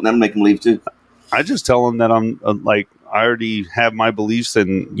nonstop, and that'll make them leave too. I just tell them that I'm I already have my beliefs,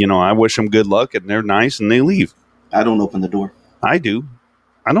 and I wish them good luck, and they're nice, and they leave. I don't open the door. I do.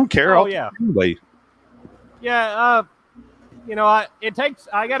 I don't care. Oh, I'll yeah. anyway. Yeah,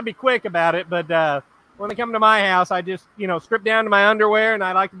 I got to be quick about it, but when they come to my house, I just, strip down to my underwear, and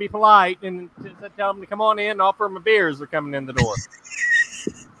I like to be polite and tell them to come on in and offer them a beer as they're coming in the door.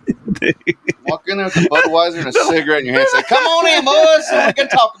 Walk in there with a Budweiser and a cigarette in your hand. Say, "Come on in, boys. So we can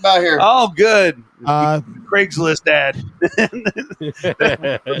talk about here." Oh, good. Craigslist ad.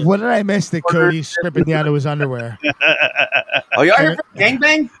 What did I miss that Cody's stripping down to his underwear? Oh, y'all here for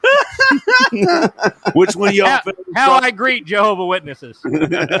gangbang? Which one y'all? How I greet Jehovah's Witnesses.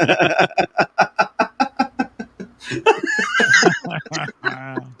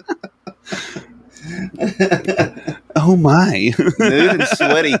 Oh my! Nude and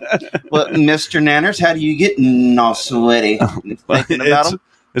sweaty. Well, Mr. Nanners, how do you get not sweaty? Thinking about them?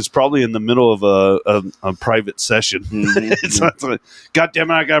 It's probably in the middle of a private session. Mm-hmm. It's like, God damn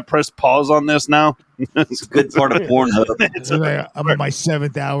it! I gotta press pause on this now. It's a good part of Pornhub. I'm on my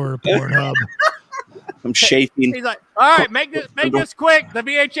 7th hour of Pornhub. I'm chafing. He's like, "All right, make this quick. The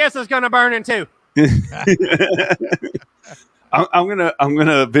VHS is going to burn in too." I'm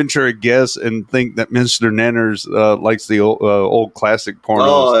gonna venture a guess and think that Mr. Nanners likes the old classic pornos,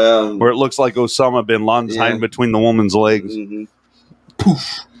 Oh, yeah. where it looks like Osama bin Laden's hiding between the woman's legs. Mm-hmm.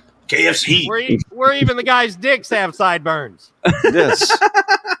 Poof. KFC. Where even the guys' dicks have sideburns. Yes.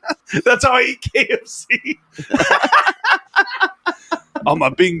 That's how I eat KFC. On my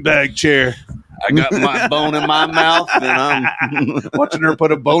beanbag chair. I got my bone in my mouth, and I'm watching her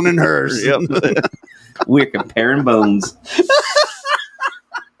put a bone in hers. Yep. We're comparing bones.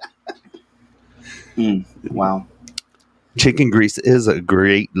 Wow. Chicken grease is a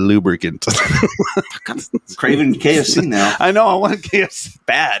great lubricant. Craving KFC now. I know. I want KFC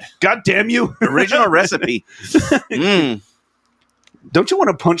bad. God damn you! Original recipe. Don't you want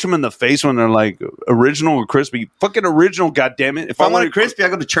to punch them in the face when they're like original or crispy? Fucking original, goddammit. If I want it crispy, I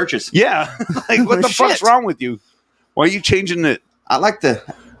go to Church's. Yeah. Like, what the fuck's wrong with you? Why are you changing it? I like the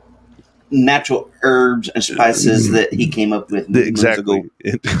natural herbs and spices that he came up with exactly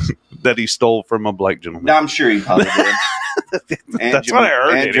that he stole from a black gentleman. No, I'm sure he probably did. That's what I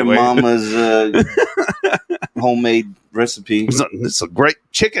heard. And anyway. your mama's homemade recipe. It's a great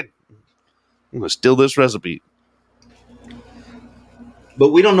chicken. I'm gonna steal this recipe.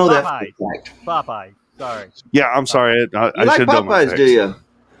 But we don't know Popeye. that. Popeye. Sorry. Yeah, I'm sorry. I like should know my Popeyes, facts. do you?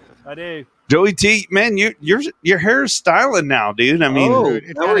 I do. Joey T, man, your hair is styling now, dude. I mean,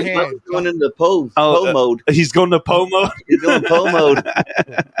 now he's going into Poe mode. He's going to Poe mode. He's going Poe mode.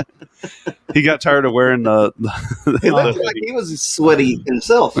 He got tired of wearing the He looked like he was sweaty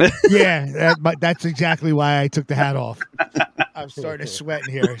himself. Yeah, that's exactly why I took the hat off. I'm starting to sweat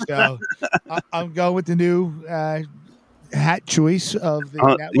in here, so I'm going with the new hat choice of the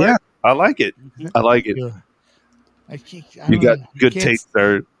network. Yeah, I like it. I like it. You got good taste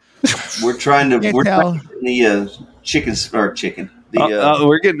there. We're trying to Can't we're tell. trying the chicken.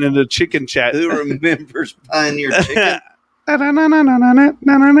 We're getting into chicken chat. Who remembers Pioneer Chicken? Oh,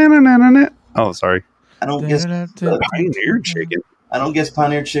 sorry. I don't guess Pioneer Chicken. I don't guess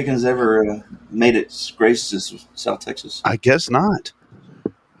Pioneer Chicken's ever made its grace to South Texas. I guess not.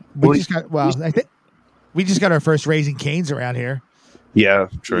 We just got our first Raising Cane's around here. Yeah,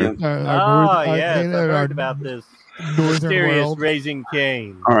 true. I've heard about this. Mysterious world. Raising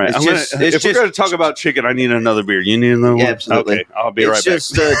Cane. All right, if we're going to talk about chicken, I need another beer. You need another one? Absolutely. Okay, I'll be right back. It's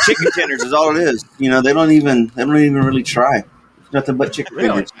just chicken tenders is all it is. You know, they don't even really try. It's nothing but chicken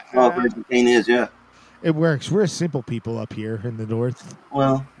tenders. That's all Raising Cane is. Yeah. It works. We're simple people up here in the north.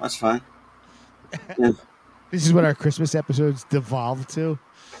 Well, that's fine. Yeah. This is what our Christmas episodes devolve to,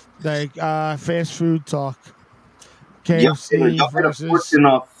 like fast food talk. KFC y'all got a versus. fortune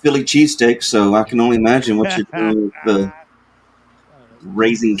off Philly cheesesteak, so I can only imagine what you're doing with the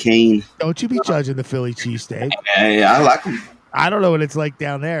Raising Cane. Don't you be judging the Philly cheesesteak. Hey, I like them. I don't know what it's like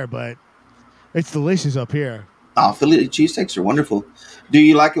down there, but it's delicious up here. Oh, Philly cheesesteaks are wonderful. Do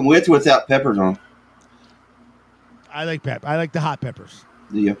you like them with or without peppers on? I like I like the hot peppers.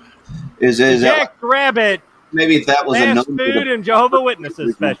 Do you? Is that Jack Rabbit. maybe if that was a Fast no food and Jehovah's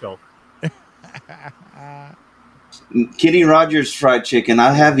Witnesses special. Kenny Rogers fried chicken.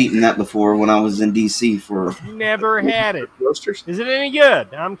 I have eaten that before when I was in D.C. for. Never had it. Roasters? Is it any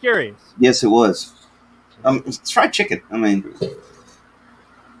good? I'm curious. Yes, it was. It's fried chicken. I mean,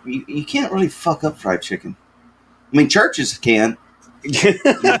 you can't really fuck up fried chicken. I mean, churches can.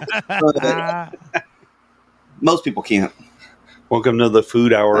 Most people can't. Welcome to the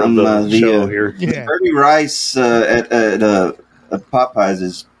food hour of the show here. Yeah. Dirty rice at Popeyes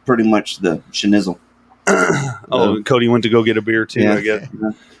is pretty much the schnizzle. Cody went to go get a beer too, Yeah. I guess.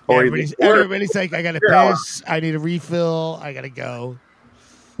 Everybody's like, I got to piss. I need a refill. I got to go.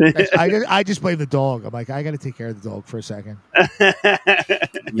 I just blame the dog. I'm like, I got to take care of the dog for a second.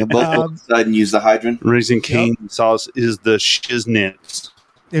 You both go outside and use the hydrant. Raising Cane sauce is the shiznits.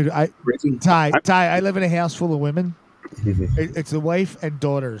 Dude, Ty, I live in a house full of women. It's the wife and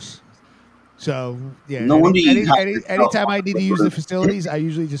daughters. So, yeah. No wonder you anytime I need to use the facilities, I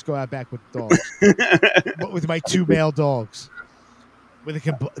usually just go out back with the dogs. But with my 2 male dogs. With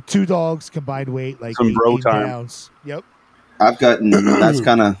 2 dogs combined weight, like some bro 18 time. pounds. Yep. I've gotten, that's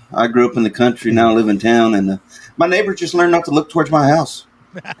kind of, I grew up in the country, now I live in town, and my neighbors just learned not to look towards my house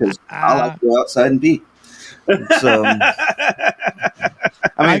because I like to go outside and pee. So,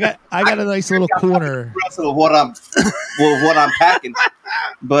 I got a nice little corner. Of what I'm packing,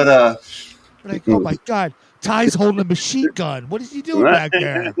 but like, oh my God, Ty's holding a machine gun. What is he doing back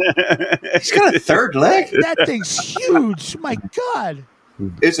there? He's got a third leg. That thing's huge. My God.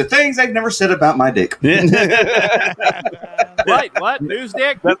 It's the things they've never said about my dick. Wait, what? News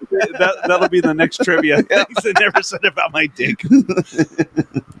dick? That'll be the next trivia. Things they never said about my dick.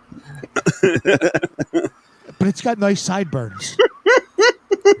 But it's got nice sideburns.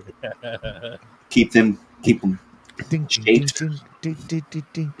 Keep them.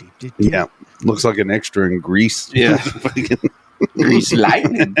 Yeah, looks like an extra in Grease. Yeah, Grease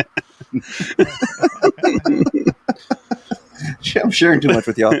lightning. I'm sharing too much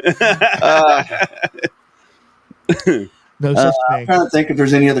with y'all. No such thing. I'm trying to think if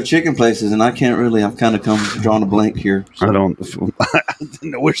there's any other chicken places, and I can't really. I've kind of drawn a blank here. So. I don't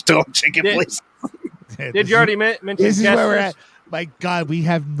know. We're still on chicken places. Did you already mention This is Chester's? where we're at. My God, we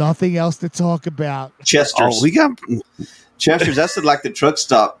have nothing else to talk about. Chester's. Oh, we got Chester's. That's like the truck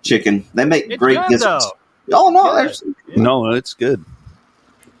stop chicken. They make It's great good, biscuits. though. Oh no, no, it's good.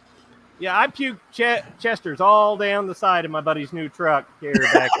 Yeah, I puked Chester's all down the side of my buddy's new truck here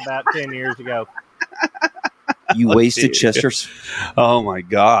back about 10 years ago. you wasted Chester's. Oh my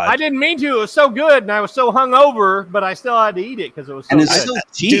God! I didn't mean to. It was so good, and I was so hungover, but I still had to eat it because it was so And it's good. so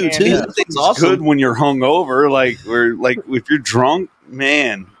cheap too. Dude, it's awesome. Good when you're hungover. Like if you're drunk,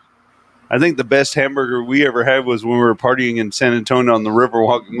 man. I think the best hamburger we ever had was when we were partying in San Antonio on the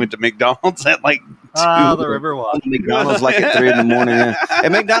Riverwalk and went to McDonald's at like 2. The Riverwalk. McDonald's like at 3 a.m. Yeah.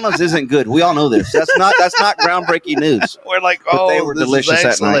 And McDonald's isn't good. We all know this. That's not groundbreaking news. We're like, But they were delicious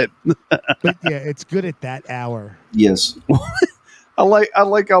at night. But yeah, it's good at that hour. Yes. I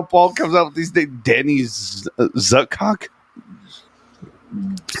like how Paul comes out with these names. Denny's Zuckcock.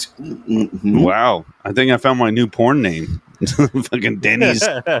 Mm-hmm. Wow. I think I found my new porn name. Fucking Denny's.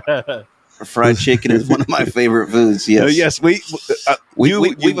 Fried chicken is one of my favorite foods. Yes. Yes, we've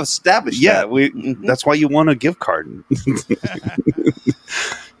established that. Mm-hmm. That's why you want a gift card.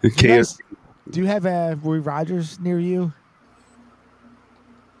 Okay. Do you have Roy Rogers near you?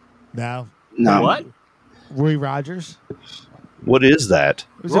 No. What? Roy Rogers? What is that?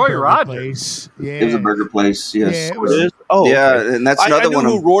 It was Roy a burger Rogers. Place. Yeah. It was a burger place. Yes. Yeah, it was. Oh, yeah, okay. and that's I another knew one.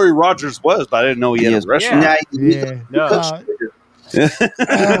 who Roy Rogers was, but I didn't know he had a restaurant. Yeah. No.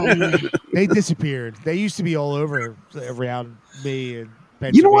 They disappeared. They used to be all over around me and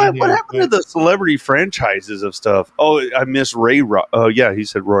You know what? Pennsylvania, What happened to the celebrity franchises of stuff? Oh, I miss Ray. Oh, yeah, he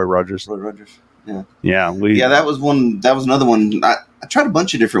said Roy Rogers. Roy Rogers. Yeah. Yeah. That was one. That was another one. I tried a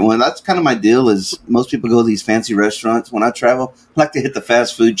bunch of different ones. That's kind of my deal. Is most people go to these fancy restaurants. When I travel, I like to hit the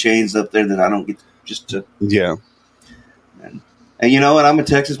fast food chains up there that I don't get just to. Yeah. And you know what? I'm a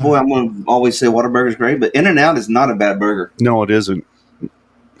Texas boy. I'm going to always say Whataburger's great, but In-N-Out is not a bad burger. No, it isn't.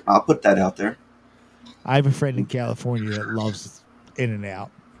 I'll put that out there. I have a friend in California that loves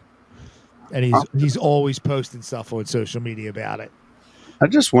In-N-Out, and he's always posting stuff on social media about it. I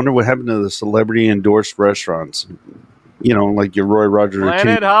just wonder what happened to the celebrity endorsed restaurants. You know, like your Roy Rogers.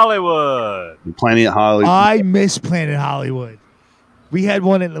 Planet Hollywood. Planet Hollywood. I miss Planet Hollywood. We had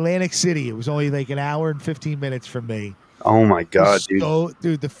one in Atlantic City. It was only like an hour and 15 minutes from me. Oh my God, dude!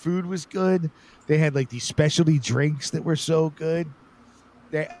 Dude, the food was good. They had like these specialty drinks that were so good.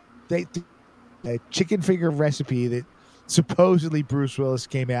 They a chicken finger recipe that supposedly Bruce Willis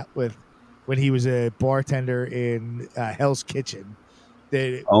came out with when he was a bartender in Hell's Kitchen.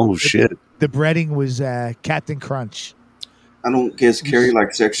 Shit! The breading was Captain Crunch. I don't guess Carrie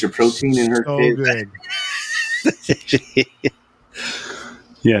likes extra protein in her cake. Good.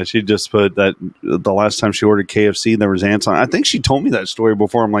 Yeah, she just put that the last time she ordered KFC, there was ants on. I think she told me that story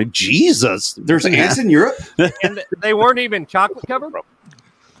before. I'm like, Jesus, there's ants in Europe, and they weren't even chocolate covered.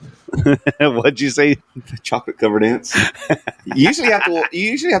 What'd you say? Chocolate covered ants. You usually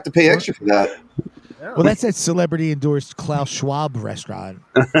have to pay extra for that. Well, that's that celebrity endorsed Klaus Schwab restaurant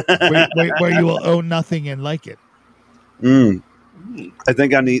where you will own nothing and like it. I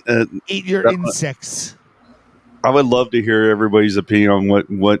think I need eat your insects. I would love to hear everybody's opinion on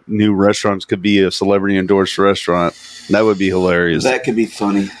what new restaurants could be a celebrity endorsed restaurant. That would be hilarious. That could be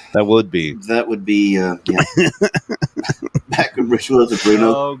funny. That would be. That would be. Yeah. Back when Bruce Willis and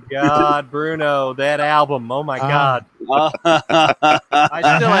Bruno. Oh God, Bruno, that album! Oh my God,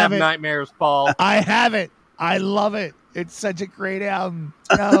 I still have nightmares, Paul. I have it. I love it. It's such a great album.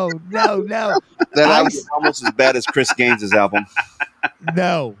 No. That album is almost as bad as Chris Gaines' album.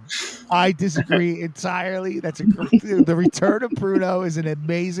 No, I disagree entirely. The Return of Bruno is an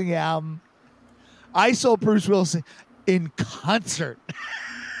amazing album. I saw Bruce Willis in concert.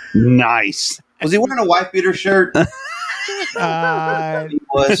 Nice. Was he wearing a wife beater shirt? He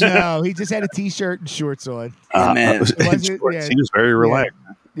was. No, he just had a t-shirt and shorts on. Man, he was very relaxed.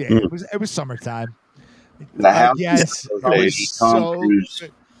 Yeah, it was summertime. The house. Yes,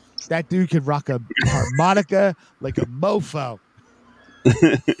 that dude could rock a harmonica like a mofo.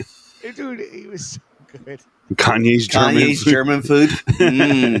 Dude, he was so good. Kanye's German food.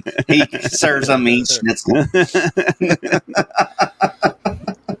 He serves a meat schnitzel.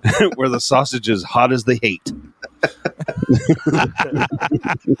 Where the sausage is hot as they hate.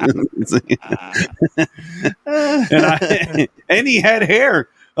 and he had hair.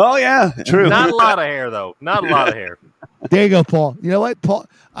 Oh yeah, true. Not a lot of hair though. Not a lot of hair. There you go, Paul. You know what, Paul?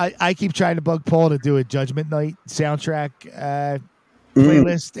 I keep trying to bug Paul to do a Judgment Night soundtrack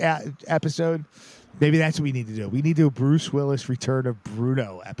playlist episode. Maybe that's what we need to do. We need to do a Bruce Willis Return of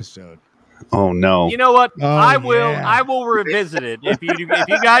Bruno episode. Oh no! You know what? Oh, I will revisit it. If you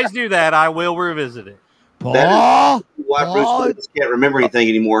guys do that, I will revisit it. Paul, why Bruce Willis can't remember anything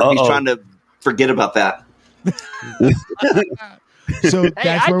anymore? He's trying to forget about that. So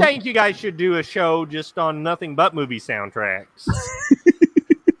hey, I think you guys should do a show just on nothing but movie soundtracks.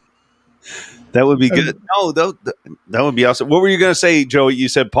 That would be good. No, that would be awesome. What were you going to say, Joey? You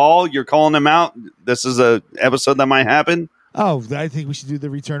said, Paul, you're calling him out. This is a episode that might happen. Oh, I think we should do the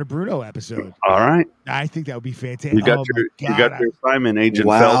Return of Bruno episode. All right. I think that would be fantastic. You got your assignment, Agent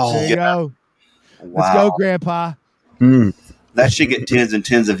Phelps. There you go. Wow. Let's go, Grandpa. That should get tens and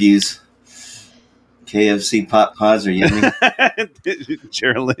tens of views. KFC pot pies are yummy.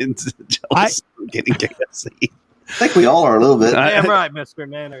 Geraldine's jealous of getting KFC. I think we all are a little bit. Damn right, Mr.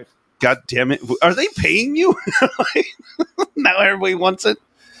 Manners. God damn it. Are they paying you? Now everybody wants it.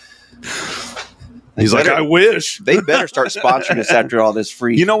 He's like, I wish. They better start sponsoring us after all this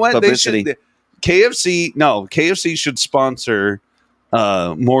free You know what? publicity. KFC should sponsor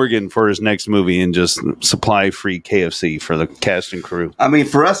Morgan for his next movie and just supply free KFC for the cast and crew. I mean,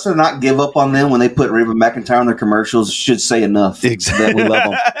 for us to not give up on them when they put Reba McEntire on their commercials should say enough. Exactly. That we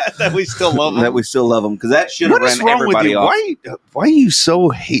love them. That we still love them. That we still love them. Because that should have What is ran wrong with everybody you? off. Why you so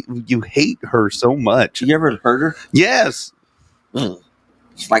hate her so much? You ever heard her? Yes.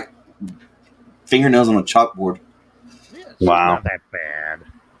 It's like fingernails on a chalkboard. Yeah, she's Wow. not that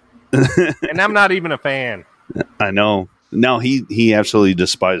bad. And I'm not even a fan. I know. No, he absolutely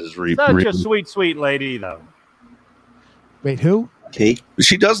despises Reba. Such a sweet, sweet lady, though. Wait, who? Kate.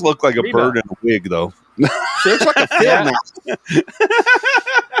 She does look like a Reba. bird in a wig, though. She looks like a film now.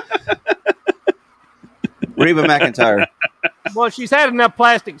 Reba McEntire. Well, she's had enough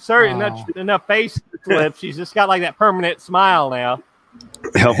plastic surgery, Wow. enough face flips. She's just got like that permanent smile now.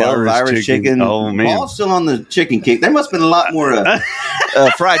 Irish chicken. Oh, man. Paul's still on the chicken kick. There must have been a lot more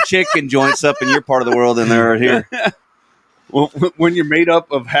fried chicken joints up in your part of the world than there are here. Well, when you're made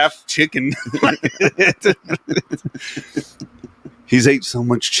up of half chicken. He's ate so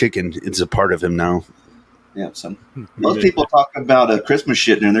much chicken. It's a part of him now. Yeah, so most people talk about Christmas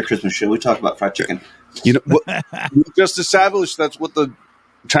shit during their Christmas show. We talk about fried chicken. You know, we just established that's what the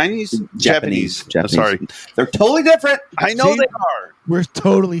Japanese. Sorry. They're totally different. I know See? they are. We're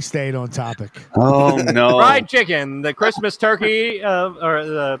totally staying on topic. Oh, no. Fried chicken, the Christmas turkey, or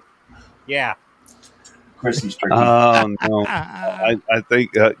the Christmas turkey. Oh, no. I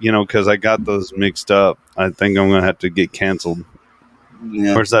think, because I got those mixed up, I think I'm going to have to get canceled.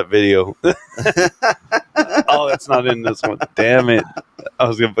 Yeah. Where's that video? Oh, it's not in this one. Damn it. I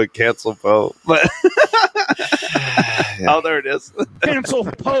was going to put cancel Poe. But oh, there it is. Cancel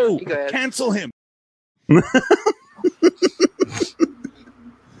Poe. Cancel him.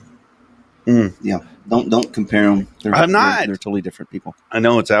 Yeah, don't compare them. I'm not. They're totally different people. I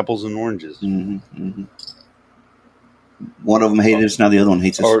know it's apples and oranges. Mm-hmm. One of them hated us, now the other one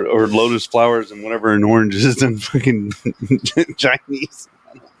hates us. Or lotus flowers and whatever and oranges and fucking Chinese.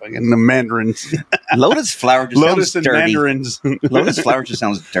 Fucking the mandarins. Lotus flower just Lotus sounds and dirty. mandarins. Lotus flower just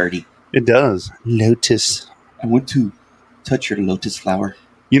sounds dirty. It does. Lotus. I want to touch your lotus flower.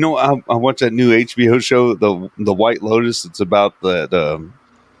 You know, I watched that new HBO show, the White Lotus. It's about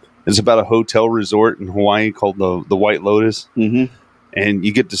it's about a hotel resort in Hawaii called the White Lotus. Mm-hmm. And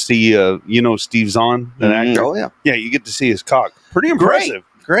you get to see, Steve Zahn, an actor. Oh, yeah. Yeah, you get to see his cock. Pretty impressive.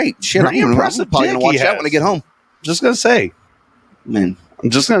 Great. Shit, Pretty I'm impressive probably going to dick he watch that has. when I get home. Just going to say. Man, I'm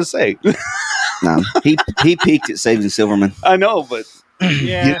just going to say. no. He peaked at Saving Silverman. I know, but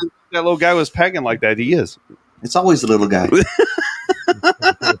Yeah. you know, that little guy was pegging like that. He is. It's always the little guy.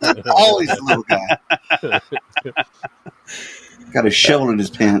 Always the little guy. Got a shovel in his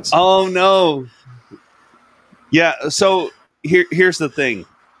pants. Oh, no. Yeah, so here's the thing.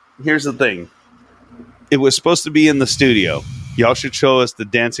 Here's the thing. It was supposed to be in the studio. Y'all should show us the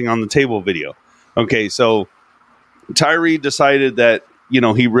dancing on the table video. Okay, so Tyree decided that,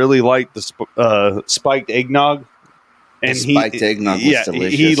 he really liked the spiked eggnog. And The spiked eggnog was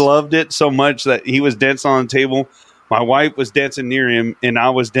delicious. He loved it so much that he was dancing on the table. My wife was dancing near him, and I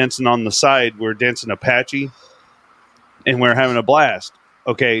was dancing on the side. We were dancing Apache, and we we're having a blast.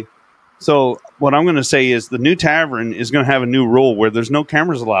 Okay, so what I'm going to say is the new tavern is going to have a new rule where there's no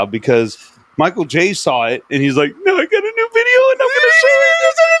cameras allowed because Michael J saw it, and he's like, no, I got a new video, and I'm going to show you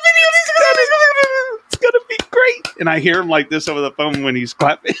this on the video. It's going to be great. And I hear him like this over the phone when he's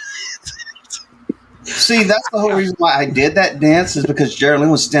clapping. See, that's the whole reason why I did that dance is because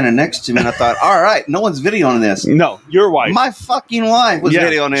Geraldine was standing next to me, and I thought, all right, no one's videoing this. No, your wife. My fucking wife was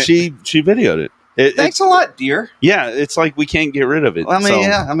videoing it. She videoed it. Thanks a lot, dear. Yeah, it's like we can't get rid of it. Well, I mean, so.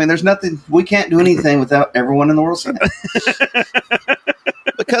 yeah. I mean, there's nothing. We can't do anything without everyone in the world seeing it.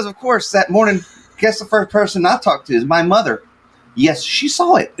 Because, of course, that morning, guess the first person I talked to is my mother. Yes, she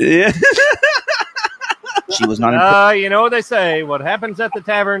saw it. Yeah. She was not impressed. You know what they say? What happens at the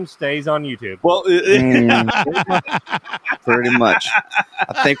tavern stays on YouTube. Well, pretty much.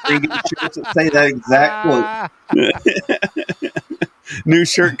 I think we get a chance to say that exact quote. New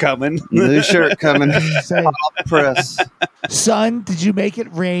shirt coming. New shirt coming. Say, Hot press. son, did you make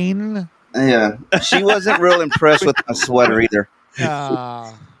it rain? Yeah. She wasn't real impressed with my sweater either.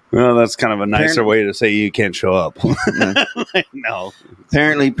 Well, that's kind of a nicer way to say you can't show up. No.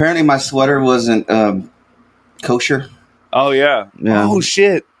 Apparently my sweater wasn't kosher. Oh, yeah. Oh,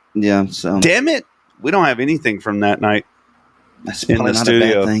 shit. Yeah, so. Damn it. We don't have anything from that night That's in probably the not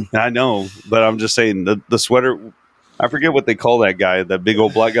studio. a bad thing. I know, but I'm just saying the sweater. I forget what they call that guy, that big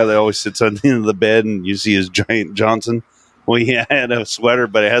old black guy that always sits on the end of the bed and you see his giant Johnson. Well, he had a sweater,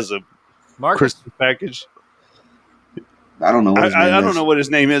 but it has a Christmas package. I don't know what his name I is. don't know what his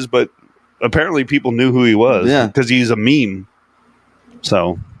name is, but apparently people knew who he was. Yeah. Because he's a meme.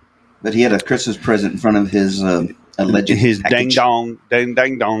 So. But he had a Christmas present in front of his alleged His package.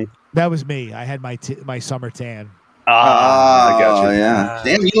 dang dong. That was me. I had my summer tan. I got you. Yeah.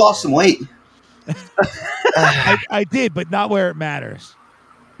 Damn, you lost some weight. I did, but not where it matters.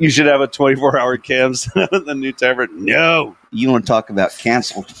 You should have a 24-hour cams at the new tavern. No. You want to talk about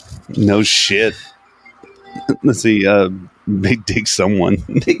canceled. No shit. Let's see. Big Dick Someone.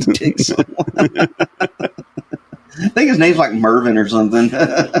 Big Dick Someone. I think his name's like Mervin or something.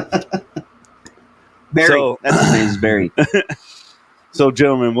 Barry. So- That's his name is Barry. So,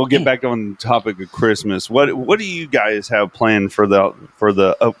 gentlemen, we'll get back on the topic of Christmas. What do you guys have planned for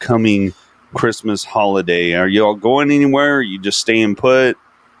the upcoming Christmas holiday? Are y'all going anywhere? Are you just staying put?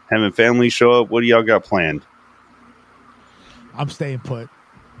 Having family show up? What do y'all got planned? I'm staying put.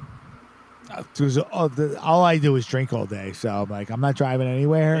 'Cause all I do is drink all day, so I'm like, I'm not driving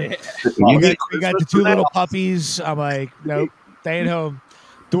anywhere. We got the two little puppies. I'm like, nope, staying home.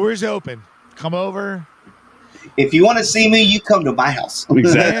 Doors open. Come over. If you want to see me, you come to my house.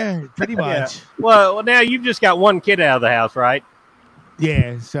 Yeah, pretty much. Yeah. Well, now you've just got one kid out of the house, right?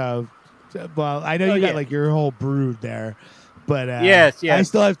 Yeah. So well, I know you got like your whole brood there, but yes. I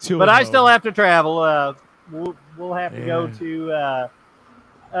still have two. But of I them. still have to travel. We'll have to go to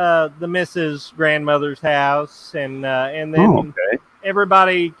the Mrs. Grandmother's house, and then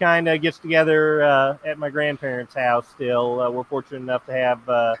everybody kind of gets together at my grandparents' house. Still, we're fortunate enough to have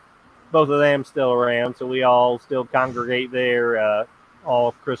both of them still around, so we all still congregate there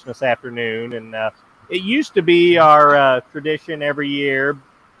all Christmas afternoon. And it used to be our tradition every year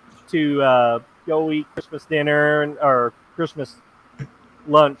to go eat Christmas dinner or Christmas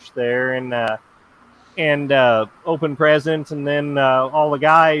lunch there, and open presents, and then all the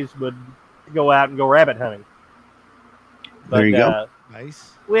guys would go out and go rabbit hunting. But, there you go.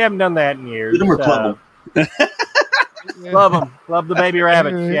 Nice. We haven't done that in years. Shoot 'em or club 'em? Love them. Love the baby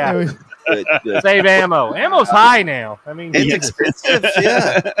rabbits. Yeah. Good. Save ammo. Ammo's high now. I mean, It's Jesus. expensive.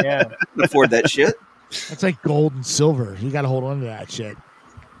 Yeah. Yeah. Can afford that shit. It's like gold and silver. You got to hold on to that shit.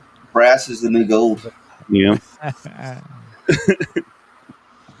 Brass is the new gold. Yeah.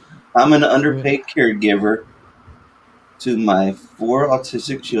 I'm an underpaid caregiver to my 4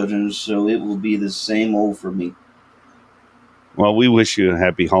 autistic children, so it will be the same old for me. Well, we wish you a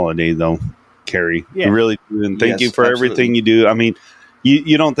happy holiday, though, Carrie. Yeah. We really do. And thank Yes, you for everything you do. I mean,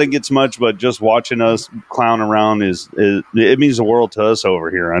 you don't think it's much, but just watching us clown around is it means the world to us over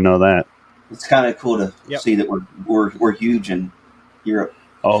here. I know that. It's kind of cool to see that we're huge in Europe.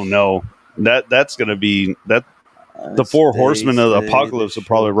 Oh no, that's going to be that. The 4 horsemen of the apocalypse will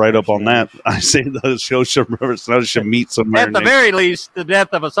probably write up on that. I say the show should meet somewhere. At the very least, the death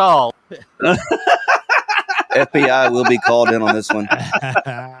of us all. FBI will be called in on this one.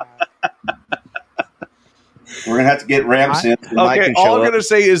 We're gonna have to get Rams in. Okay, all I'm gonna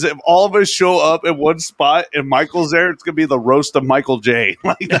say is if all of us show up in one spot and Michael's there, it's gonna be the roast of Michael J.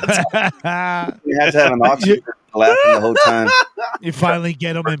 Like that's we have to have an auction laughing the whole time. You finally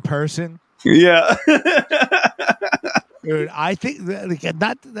get them in person. Yeah. Dude, I think that,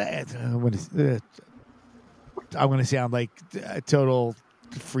 not that I'm going to sound like a total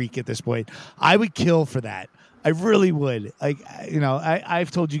freak at this point. I would kill for that. I really would. Like, you know,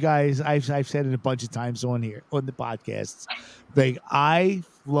 I've told you guys, I've said it a bunch of times on here on the podcasts. Like, I've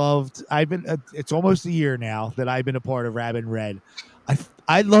been. It's almost a year now that I've been a part of Rabbit Red.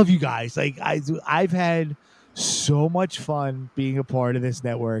 I love you guys. Like, I've had so much fun being a part of this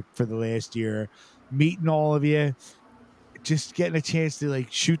network for the last year, meeting all of you, just getting a chance to like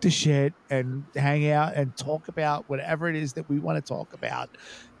shoot the shit and hang out and talk about whatever it is that we want to talk about.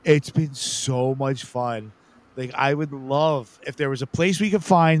 It's been so much fun. Like, I would love if there was a place we could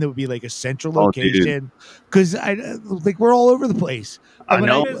find that would be like a central location, because I like we're all over the place. I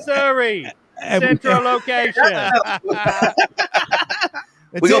know. Missouri, central location.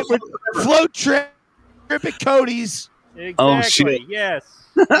 It's it. Float trip at Cody's. Exactly. Oh, shit. Yes.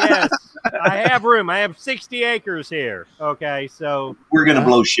 I have room. I have 60 acres here. Okay, so we're gonna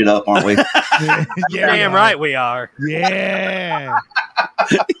blow shit up, aren't we? Damn right we are. Yeah.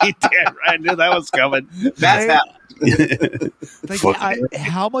 You damn right. I knew that was coming. That's happening. Like,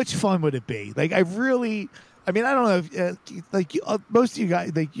 how much fun would it be? Like, I don't know if most of you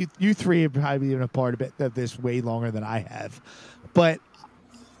guys, like you three have probably been a part of this way longer than I have, but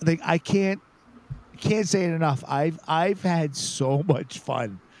like I can't say it enough. I've had so much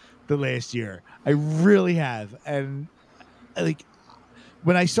fun the last year. I really have. And like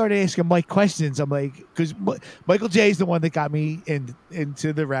when I started asking Mike questions, I'm like, because Michael J is the one that got me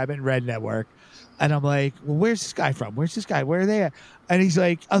into the Rabbit and Red Network. And I'm like, well, where's this guy from? Where's this guy? Where are they at? And he's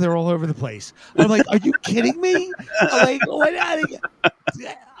like, oh, they're all over the place. I'm like, are you kidding me? I'm like, what?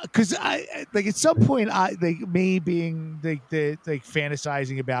 Because I like at some point, me being like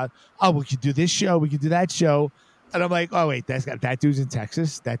fantasizing about, oh, we could do this show, we could do that show, and I'm like, oh wait, that dude's in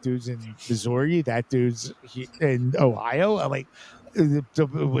Texas, that dude's in Missouri, that dude's in Ohio. I'm like,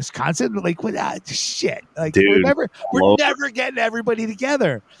 Wisconsin, like what? Shit, like dude, we're never getting everybody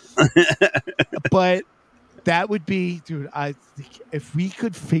together. But that would be, dude. I think if we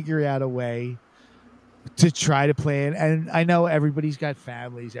could figure out a way to try to plan, and I know everybody's got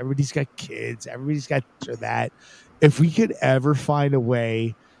families, everybody's got kids, everybody's got that. If we could ever find a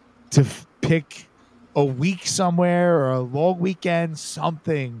way to pick a week somewhere or a long weekend,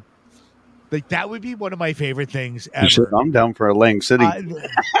 something like that would be one of my favorite things ever. Shit, I'm down for Atlantic City.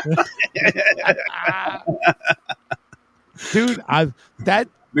 Dude, that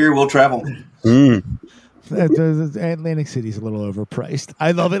beer will travel. Atlantic City's a little overpriced.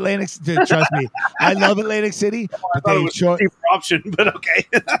 I love Atlantic City. Trust me, I love Atlantic City. But they charge option, but okay.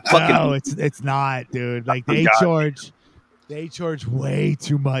 No, it's not, dude. Like they charge way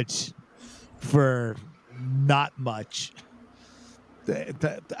too much for not much.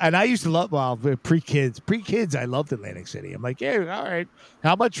 And I used to love pre-kids. I loved Atlantic City. I'm like, yeah, all right.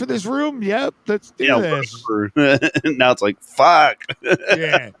 How much for this room? Yep, let's do this. Now it's like, fuck.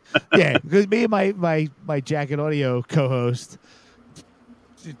 yeah. Because me and my Jacket Audio co-host,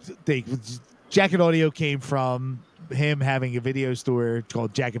 Jacket Audio came from him having a video store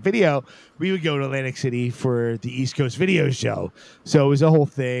called Jacket Video. We would go to Atlantic City for the East Coast Video Show. So it was a whole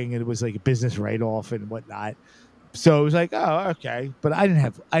thing, and it was like a business write-off and whatnot. So it was like, oh, okay. But I didn't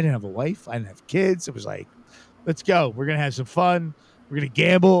have a wife. I didn't have kids. It was like, let's go. We're going to have some fun. We're going to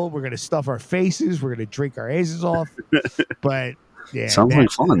gamble. We're going to stuff our faces. We're going to drink our asses off. But yeah. Sounds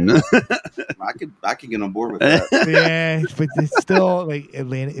like fun. I could get on board with that. Yeah. But it's still like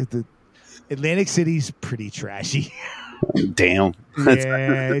Atlantic City's pretty trashy. Damn.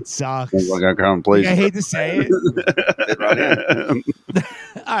 Yeah, it sucks. Like I commonplace. I hate to say it.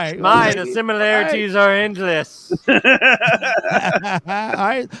 All right. My, the similarities are endless. All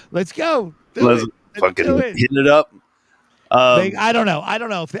right, let's go. Let's fucking hit it up. I don't know. I don't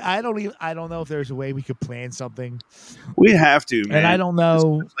know if there's a way we could plan something. We have to, man. And I don't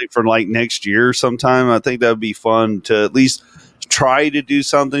know, especially for like next year sometime. I think that would be fun to at least try to do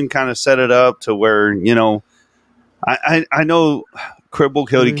something, kind of set it up to where, you know, I know Cribble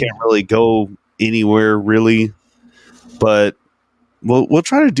Cody can't really go anywhere really, but we'll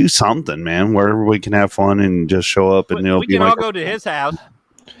try to do something, man, where we can have fun and just show up and we can all go to his house.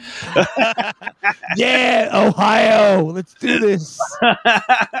 Yeah, Ohio, let's do this.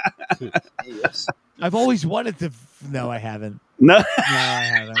 Yes. I've always wanted to. No, I haven't. No, I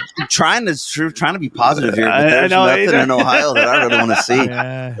haven't. I'm trying to be positive here, but I there's know, nothing in Ohio that I really want to see.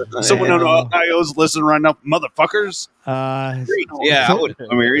 Yeah. someone in Ohio's listening right now, motherfuckers. Yeah, I wouldn't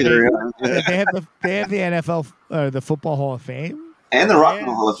come here either. They have the NFL, the Football Hall of Fame, And the Rock and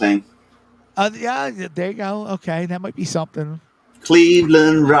Roll Hall of Fame. Yeah, there you go. Okay, that might be something.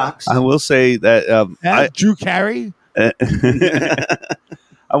 Cleveland Rocks. I will say that Drew Carey.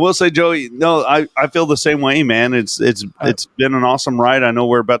 I will say, Joey, no, I feel the same way, man. It's been an awesome ride. I know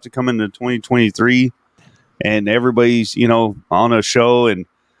we're about to come into 2023, and everybody's, you know, on a show, and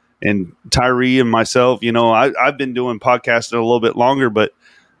Tyree and myself, you know, I've been doing podcasting a little bit longer, but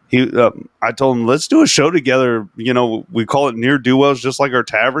I told him, let's do a show together. You know, we call it Near Duels, just like our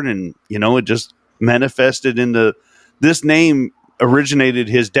tavern, and you know, it just manifested into this name. Originated,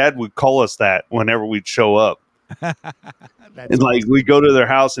 his dad would call us that whenever we'd show up. And like we go to their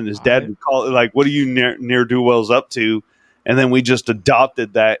house and his dad would call it like, what are you near Duels up to? And then we just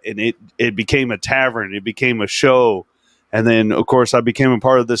adopted that, and it became a tavern, it became a show. And then of course I became a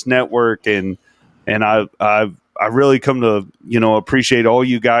part of this network, and I've really come to, you know, appreciate all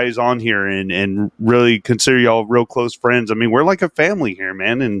you guys on here and really consider y'all real close friends. I mean, we're like a family here,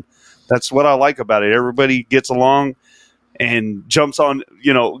 man, and that's what I like about it. Everybody gets along and jumps on,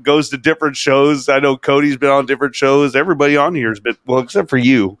 you know, goes to different shows. I know Cody's been on different shows. Everybody on here has been, well, except for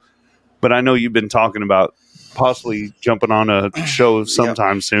you. But I know you've been talking about possibly jumping on a show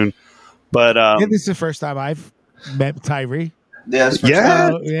sometime soon. But this is the first time I've met Tyree. Yeah.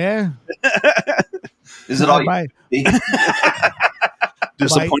 Yeah. Is it all you?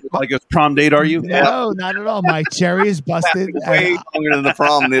 Disappointed like a prom date, are you? No, not at all. My cherry is busted. Way longer than the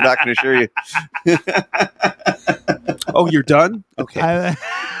prom, dude, I can assure you. Oh, you're done? Okay.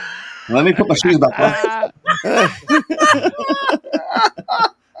 Let me put my shoes back on.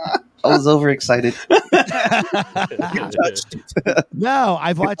 I was overexcited. No,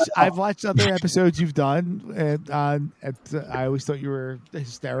 I've watched other episodes you've done, and I always thought you were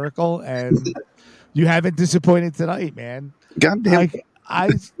hysterical, and you haven't disappointed tonight, man. Goddamn. I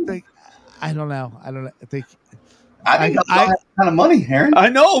think I don't know. I think I got that kind of money, Aaron. I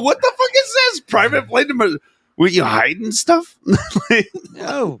know. What the fuck is this? Private plane? Were you hiding stuff?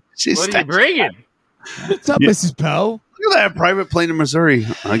 No. What are you bringing? What's up, Mrs. Poe? Look at that private plane in Missouri.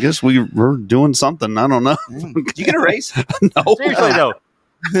 I guess we're doing something. I don't know. You get a raise? No. Seriously though,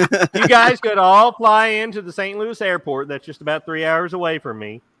 you guys could all fly into the St. Louis airport. That's just about 3 hours away from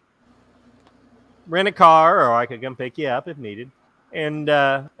me. Rent a car, or I could come pick you up if needed, and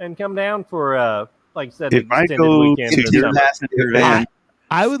come down for like I said, if I extended go weekend. to your van,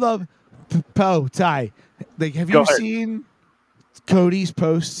 I would love Poe Ty. Like, have you seen Cody's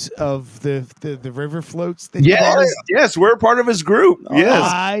posts of the river floats? That yes, we're part of his group.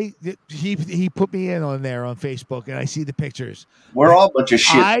 Yes, he put me in on there on Facebook, and I see the pictures. We're all a bunch of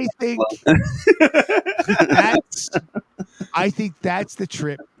shit. I think that's the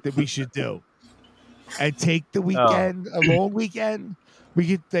trip that we should do, and take the weekend, a long weekend. We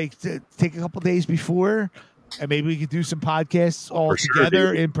could take a couple days before, and maybe we could do some podcasts all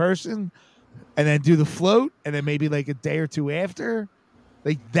together in person. And then do the float, and then maybe like a day or two after,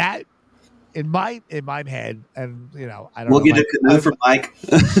 like that, in my head. And you know, I don't. We'll know get a canoe for Mike.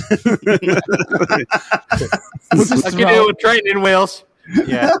 We'll just canoe with training wheels.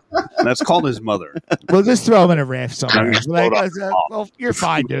 Yeah, that's called his mother. We'll just throw him in a raft somewhere. Like, well, you're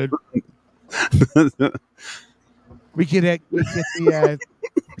fine, dude. We get the.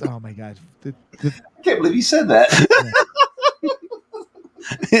 Oh my god! I can't believe you said that.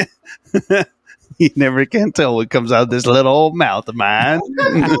 You never can tell what comes out of this little old mouth of mine.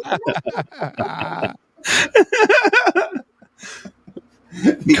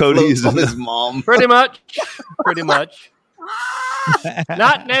 Cody's on his mom. Pretty much.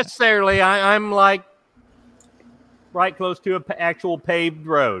 Not necessarily. I'm like right close to an actual paved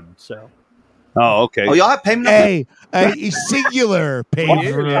road. So Oh, okay. Oh, y'all have pavement? A singular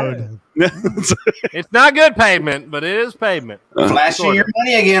paved road. It's not good pavement, but it is pavement. Flashing your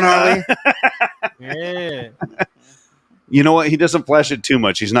money again, are we? Yeah. You know what? He doesn't flash it too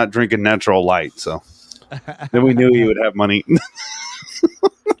much. He's not drinking natural light, so then we knew he would have money.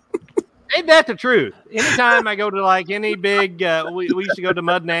 Ain't that the truth? Anytime I go to like any big, we used to go to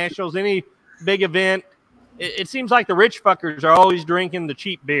Mud Nationals, any big event, it seems like the rich fuckers are always drinking the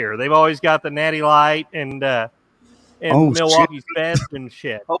cheap beer. They've always got the Natty Light and Milwaukee's Best and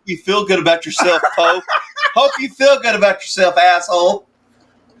shit. Hope you feel good about yourself, Poe. Hope you feel good about yourself, asshole.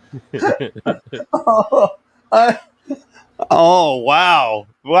 Oh, wow.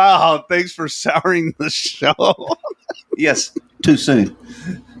 Wow. Thanks for souring the show. Yes, too soon.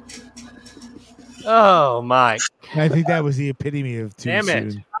 Oh, Mike. I think that was the epitome of too Damn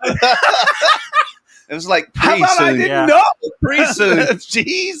it. soon. It was like How about I pre-soon. didn't know? Pre-soon.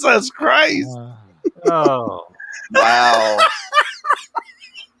 Jesus Christ. Oh. Wow.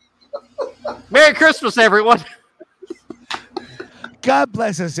 Merry Christmas, everyone. God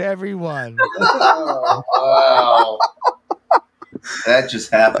bless us, everyone. Wow. That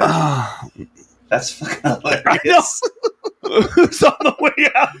just happened. That's fucking hilarious. Who's on the way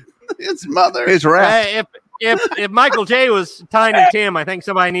out? His mother. His rat. If Michael J was Tiny Tim, I think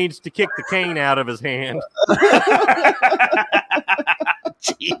somebody needs to kick the cane out of his hand.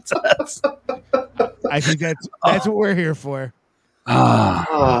 Jesus. I think that's what we're here for.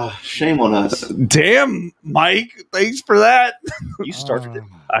 Oh, shame on us. Damn, Mike. Thanks for that. You started it.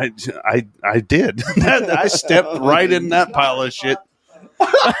 I did. I stepped right in that pile of shit.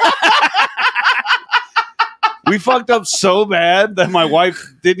 We fucked up so bad that my wife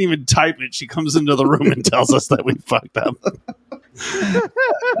didn't even type it. She comes into the room and tells us that we fucked up.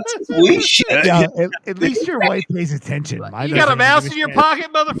 We shit. Yeah, at least your wife pays attention. You got a mouse in your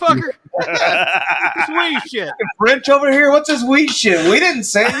pocket, motherfucker? Sweet shit. French over here. What's this weed shit? We didn't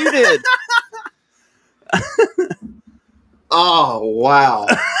say it. You did. Oh, wow.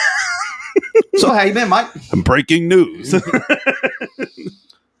 So how you been, Mike? Breaking news.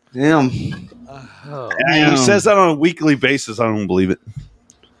 Damn. He says that on a weekly basis. I don't believe it.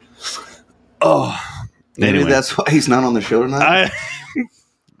 Oh, Maybe anyway. that's why he's not on the show tonight.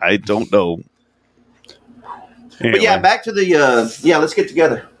 I don't know. Anyway. But yeah, back to the let's get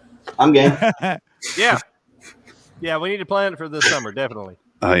together. I'm game. Yeah. Yeah, we need to plan it for this summer, definitely.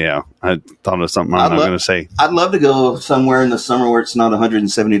 Oh yeah, I thought of something I'm not going to say. I'd love to go somewhere in the summer where it's not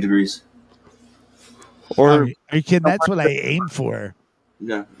 170 degrees. Or are you kidding? That's what I aim for.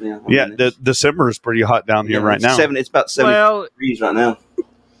 Yeah. December is pretty hot down here right now. It's about 70 degrees right now.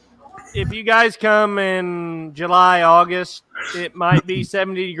 If you guys come in July, August, it might be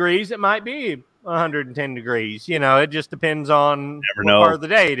 70 degrees. It might be 110 degrees. You know, it just depends on what part of the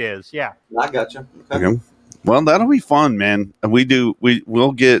day it is. Yeah. I got you. Okay. Well, that'll be fun, man.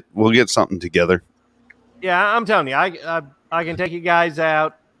 We'll get something together. Yeah, I'm telling you, I can take you guys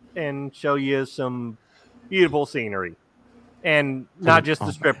out and show you some beautiful scenery, and not just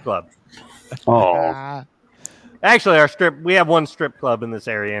the strip club. Oh, actually, we have one strip club in this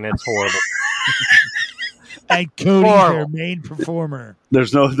area, and it's horrible. And Cody's their main performer.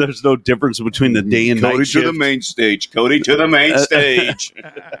 There's no difference between the day and Cody night shift. to the main stage. Cody to the main stage.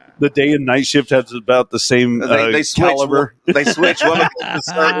 The day and night shift has about the same they switch. caliber. They switch. One of the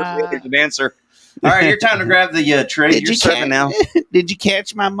server, the dancer. All right, your time to grab the tray. You're serving now. Did you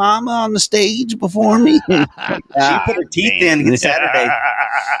catch my mama on the stage before me? She put her teeth in Saturday.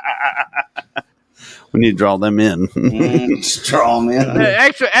 We need to draw them in. Draw them in.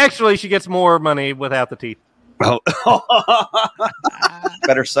 Actually, she gets more money without the teeth.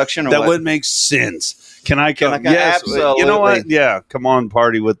 Better suction. Or that what? would make sense. Can I come? Yes. Absolutely. You know what? Yeah, come on,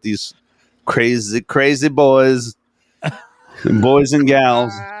 party with these crazy boys, boys and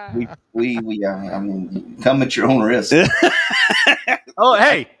gals. We I mean, come at your own risk. Oh,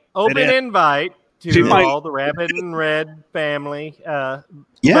 hey, open invite to Mike. all the Rabbit and Red family.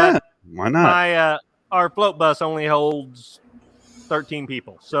 Yeah, why not? Our float bus only holds 13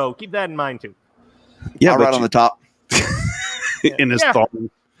 people, so keep that in mind too. Yeah, right on the top. In his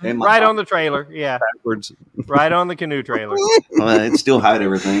thumb. Right on the trailer, yeah. Backwards. Right on the canoe trailer. Well, it still hide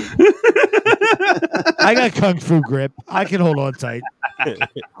everything. I got kung fu grip. I can hold on tight. Why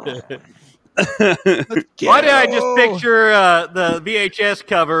did I just picture the VHS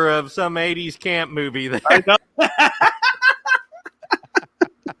cover of some 80s camp movie there?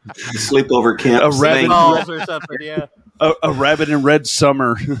 Sleepover camp. A rabbit balls or something, yeah. A Rabbit and Red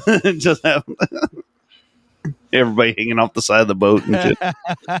summer. Just have everybody hanging off the side of the boat and just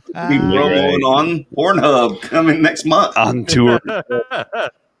be rolling on Pornhub coming next month on tour.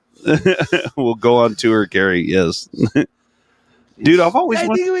 We'll go on tour, Gary. Yes. Dude, I've always I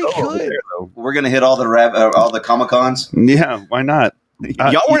wanted think we to go over could. there, though. We're gonna hit all the Comic Cons. Yeah, why not?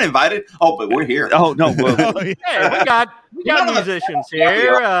 Y'all weren't invited. Oh, but we're here. Oh no, well, Oh, yeah. Hey, we got musicians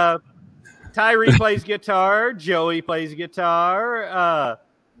here. Tyree plays guitar. Joey plays guitar.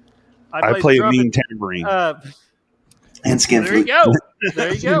 I play a trumpet. mean tambourine. And skin There you flute. go.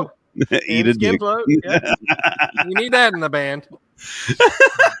 There you go. Eat a And skin dick. float. Yep. You need that in the band.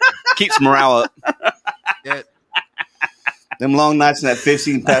 Keeps morale up. Yeah. Them long nights in that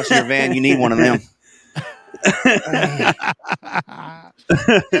 15-passenger van, you need one of them.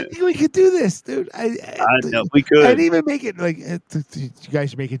 I think we could do this, dude. I know we could. I'd even make it like you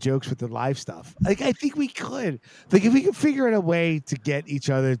guys are making jokes with the live stuff. Like I think we could. Like if we could figure out a way to get each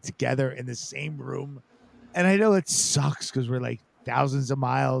other together in the same room. And I know it sucks because we're like thousands of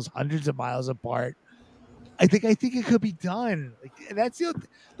miles, hundreds of miles apart. I think it could be done. Like and that's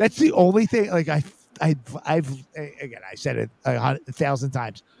the only thing. Like I've again I said it 1,000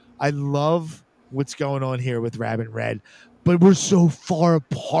 times. I love what's going on here with Rabbit Red, but we're so far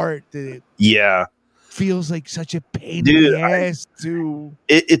apart that it feels like such a pain in the ass to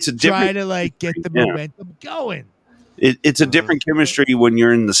it's a different try to like get the momentum going. It's a different chemistry when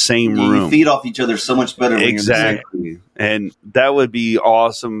you're in the same room. You feed off each other so much better. Exactly. And that would be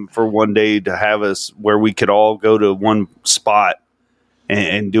awesome for one day to have us where we could all go to one spot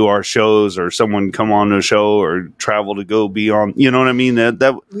and do our shows, or someone come on the show or travel to go be on. You know what I mean?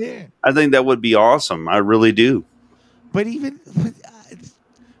 That I think that would be awesome. I really do. But even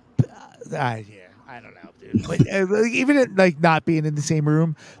I don't know, dude. But even at, like not being in the same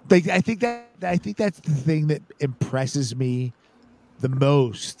room, like I think that's the thing that impresses me the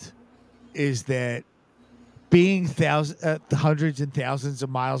most is that being hundreds and thousands of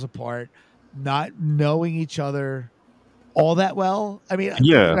miles apart, not knowing each other all that well. I mean,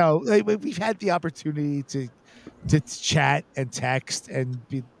 like, we've had the opportunity to chat and text and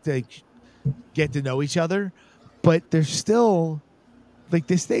get to know each other, but there's still like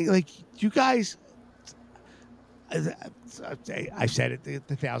this thing. Like you guys, I've said it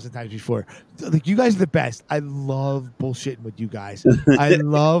 1,000 times before. Like you guys are the best. I love bullshitting with you guys. I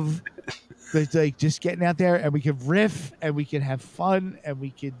love like just getting out there and we can riff and we can have fun and we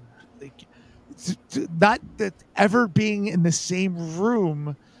can like. Not that ever being in the same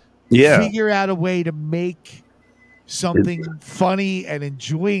room, figure out a way to make something funny and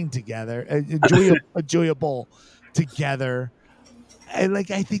enjoyable together. And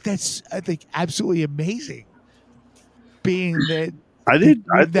like I think that's absolutely amazing. Being that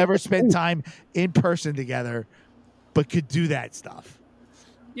we've never spent time in person together, but could do that stuff.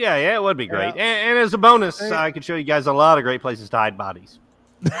 Yeah, it would be great. And as a bonus, I could show you guys a lot of great places to hide bodies.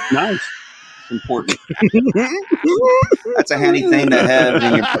 Nice. Important. That's a handy thing to have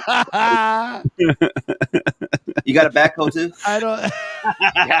in your. You got a backhoe too? I don't.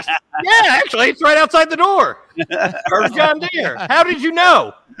 Yeah, actually, it's right outside the door. John Deere. How did you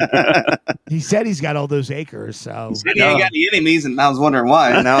know? He said he's got all those acres, so He ain't got any enemies, and I was wondering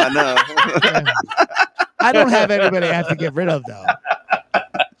why. Now I know. I don't have anybody I have to get rid of though.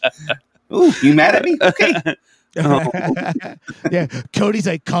 Ooh, you mad at me? Okay. Yeah, Cody's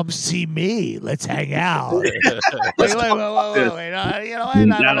like, come see me. Let's hang out. Wait, you know, I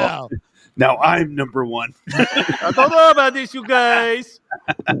don't know. Now I'm number one. I don't know about this, you guys.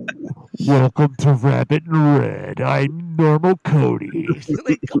 Welcome to Rabbit and Red. I'm Normal Cody.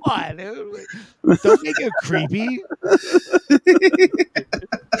 Like, come on, dude. Don't make it creepy.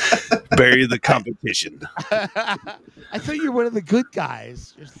 Bury the competition. I thought you were one of the good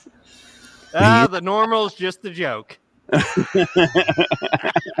guys. The normal's just a joke.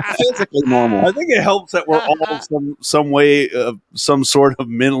 Physically normal. I think it helps that we're all some way some sort of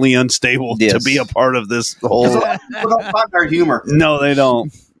mentally unstable to be a part of this whole. People don't find our humor. No, they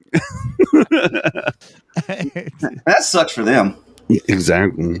don't. That sucks for them.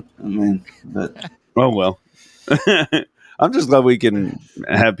 Exactly. I mean, but oh well. I'm just glad we can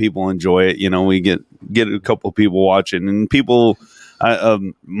have people enjoy it. You know, we get a couple people watching, and people.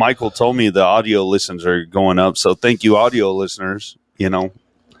 Michael told me the audio listens are going up, so thank you, audio listeners. You know,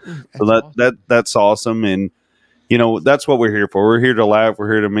 so that's awesome, and you know that's what we're here for. We're here to laugh.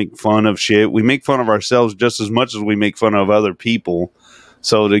 We're here to make fun of shit. We make fun of ourselves just as much as we make fun of other people.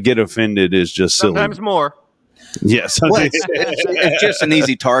 So to get offended is just silly. Sometimes more. Yes, well, it's just an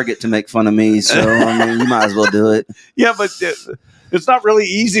easy target to make fun of me. So I mean, you might as well do it. Yeah, but. It's not really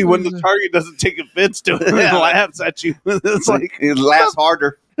easy when the target doesn't take offense to it and laughs at you. It's like it laughs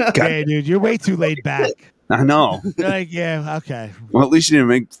harder. Hey, dude, you're way too laid back. I know. You're like, yeah, okay. Well, at least you didn't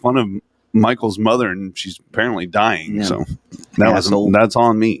make fun of Michael's mother, and she's apparently dying. Yeah. So Asshole. that's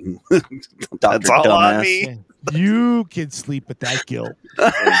on me. That's all on Dumbass. me. You can sleep with that guilt.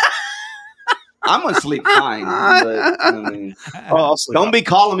 I'm gonna sleep fine, but I mean, I'll sleep. don't be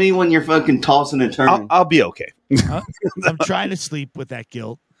calling me when you're fucking tossing and turning. I'll be okay. I'm trying to sleep with that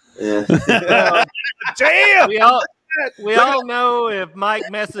guilt. Yeah. Damn. We all know if Mike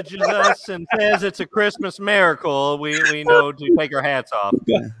messages us and says it's a Christmas miracle, we know to take our hats off.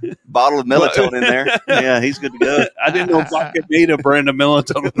 Bottle of melatonin in there. Yeah, he's good to go. I didn't know vodka made a brand of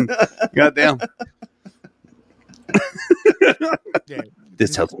melatonin. Goddamn. Yeah.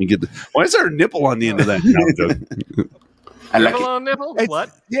 This helps me get. Why is there a nipple on the end of that? No, I'm joking. I like Nipple it. on nipple? It's,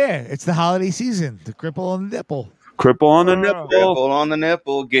 What? Yeah, it's the holiday season. The cripple on the nipple. Cripple on the nipple. Nipple on the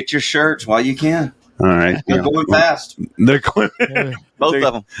nipple. Get your shirts while you can. All right. They're going fast. They're going. Both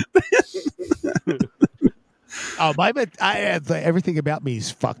of them. Oh, everything about me is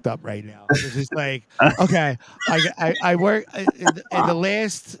fucked up right now. It's just like, okay, I work in the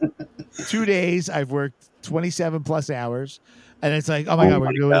last 2 days. I've worked 27 plus hours, and it's like, oh my god,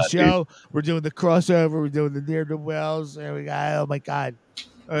 we're doing a show, we're doing the crossover, we're doing the Near to Wells, and we got, oh my god,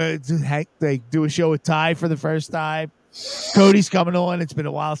 they do a show with Ty for the first time. Cody's coming on. It's been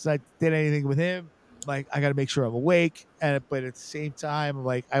a while since I did anything with him. Like, I got to make sure I'm awake, but at the same time, I'm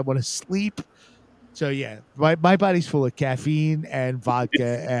like, I want to sleep. So yeah, my body's full of caffeine and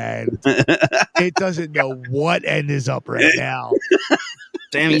vodka, and it doesn't know what end is up right now.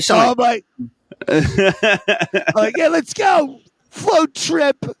 Damn, you So sound I'm like, yeah, let's go float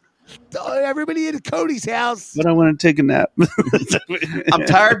trip. Everybody in Cody's house. But I want to take a nap. I'm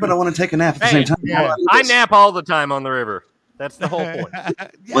tired, but I want to take a nap at the same time. Yeah. I nap all the time on the river. That's the whole point.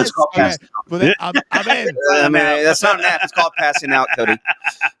 Well, it's called passing out. But then I'm in. I mean, that's not a nap. It's called passing out, Cody.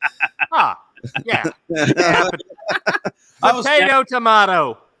 Ah, yeah. I was- Potato,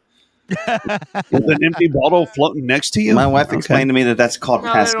 tomato. With an empty bottle floating next to you. My wife explained to me that that's called No,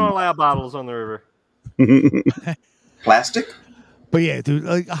 they passing don't out. allow bottles on the river. Plastic? But yeah, dude,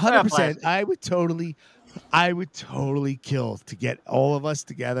 like 100%. plastic. I would totally kill to get all of us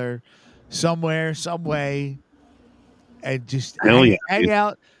together somewhere, some way, and just Hell yeah, hang dude.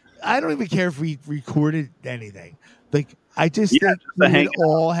 out. I don't even care if we recorded anything. Like, I just Yeah, think just to we hang would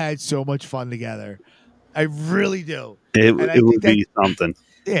all had so much fun together. I really do. It And I would think be something.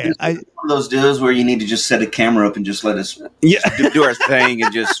 Yeah, One of those deals where you need to just set a camera up and just let us Yeah. Do our thing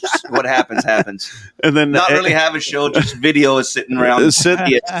and just what happens, happens. And then not really have a show, just video is sitting around. sit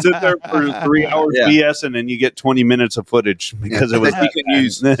there for 3 hours Yeah. BS, and then you get 20 minutes of footage because it was. That you can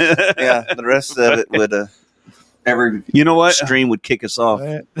use. Yeah, the rest of it would Every You know what? stream would kick us off.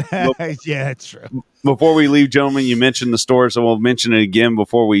 yeah, that's true. Before we leave, gentlemen, you mentioned the store, so we'll mention it again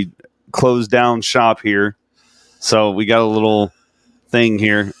before we close down shop here. So we got a little thing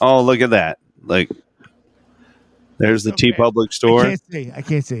here. Oh, look at that! Like, there's the T Okay. Public store. I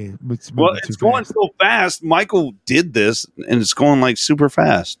can't say. It's Well, moving it's too going fast. so fast. Michael did this, and it's going like super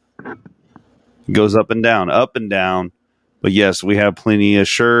fast. It goes up and down, up and down. But yes, we have plenty of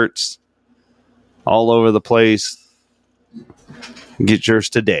shirts all over the place. Get yours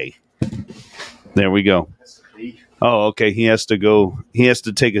today. There we go. Oh, okay. He has to go. He has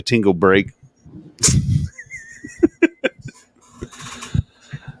to take a tingle break.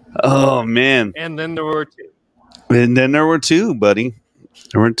 Oh man. And then there were two. And then there were two, buddy.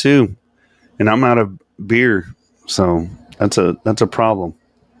 There were two, and I'm out of beer, so that's a problem.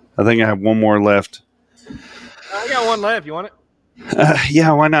 I think I have one more left. I got one left. You want it?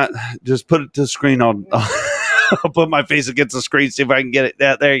 Yeah, why not? Just put it to the screen. I'll put my face against the screen, see if I can get it.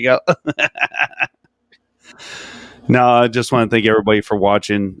 There you go. No, I just want to thank everybody for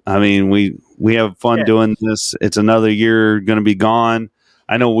watching. I mean, we have fun doing this. It's another year going to be gone.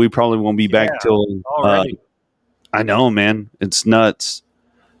 I know we probably won't be back till Already. I know, man. It's nuts.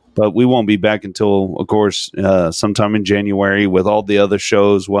 But we won't be back until, of course, sometime in January with all the other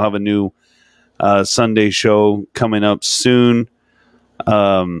shows. We'll have a new Sunday show coming up soon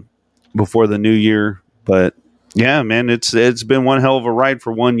before the new year. But, yeah, man, it's been one hell of a ride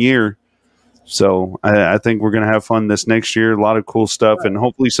for 1 year. So I think we're going to have fun this next year. A lot of cool stuff and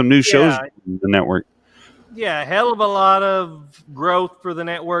hopefully some new shows on the network. Yeah, hell of a lot of growth for the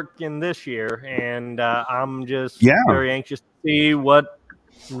network in this year, and I'm just very anxious to see what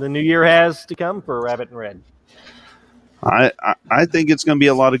the new year has to come for Rabbit and Red. I think it's going to be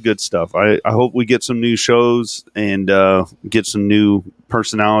a lot of good stuff. I hope we get some new shows and get some new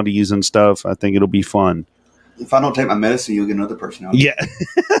personalities and stuff. I think it'll be fun. If I don't take my medicine, you'll get another personality. Yeah.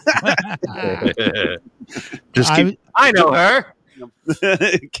 Just keep. I know her.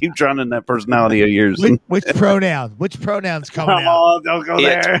 Keep drowning that personality of yours. Which pronoun? Which pronoun's coming out? Oh, don't go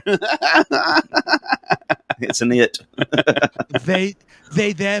there. It's an it. They,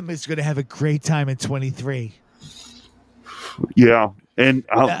 them is going to have a great time in 23. Yeah, and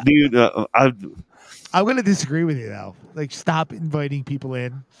dude, I'm going to disagree with you though. Like, stop inviting people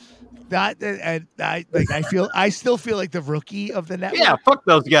in. I still feel like the rookie of the network. Yeah, fuck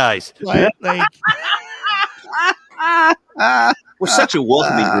those guys. Like, we're such a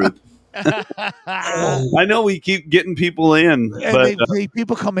welcoming group. I know we keep getting people in, but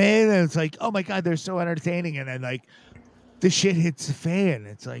people come in and it's like, oh my god, they're so entertaining, and then like the shit hits the fan.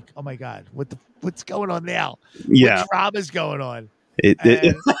 It's like, oh my god, what's going on now? Yeah, what drama's going on?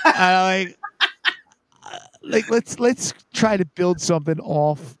 Like let's try to build something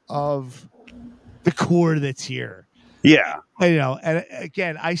off of the core that's here. Yeah, and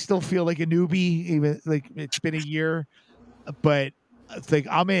again, I still feel like a newbie, even like it's been a year, but it's like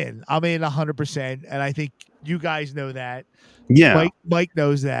I'm in 100%, and I think you guys know that. Yeah, Mike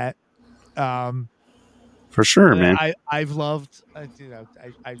knows that. For sure, man. I've loved,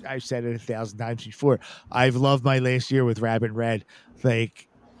 I've said it 1,000 times before. I've loved my last year with Rabbit Red. Like,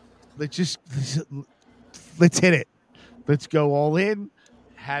 let's hit it. Let's go all in.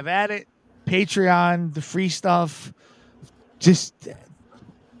 Have at it. Patreon, the free stuff. Just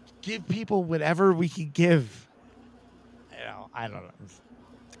give people whatever we can give. I don't know.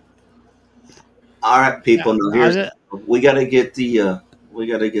 All right, people. We got to get the.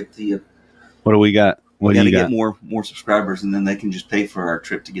 What do we got? We got to get more subscribers, and then they can just pay for our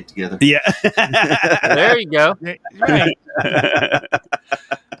trip to get together. Yeah. There you go. Right. I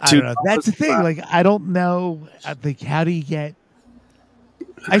don't know. That's the thing. Like, I don't know. Like, how do you get?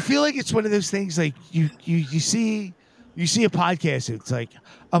 I feel like it's one of those things. Like, you see a podcast. It's like,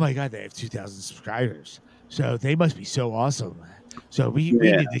 oh my god, they have 2,000 subscribers, so they must be so awesome. So we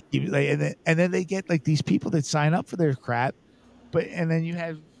need to keep like, and then they get like these people that sign up for their crap, and then you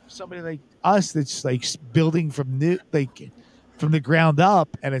have somebody like us that's like building from the ground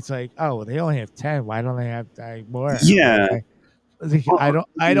up, and it's like, oh, they only have 10. Why don't they have more? Yeah. I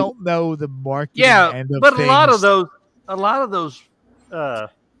don't know the marketing. Yeah, but things. a lot of those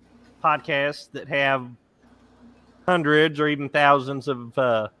podcasts that have hundreds or even thousands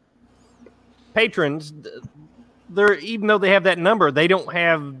of patrons, even though they have that number, they don't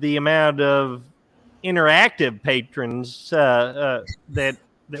have the amount of interactive patrons that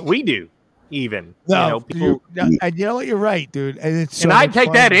we do. Even people, and you know what, you're right, dude. And I'd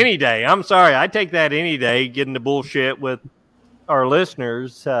take that any day. I'm sorry, I'd take that any day. Getting the bullshit with our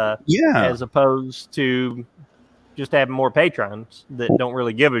listeners, as opposed to just having more patrons that don't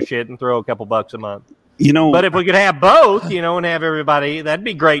really give a shit and throw a couple bucks a month. But if we could have both, and have everybody, that'd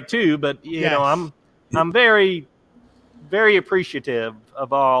be great too. But I'm very, very appreciative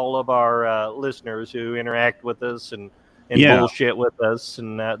of all of our listeners who interact with us and bullshit with us,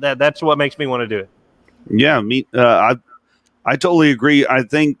 and that's what makes me want to do it. Yeah, I totally agree. I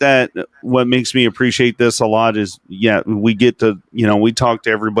think that what makes me appreciate this a lot is, we get to, we talk to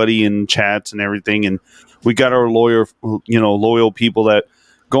everybody in chats and everything, and we got our loyal people that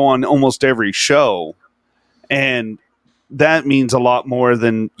go on almost every show, and that means a lot more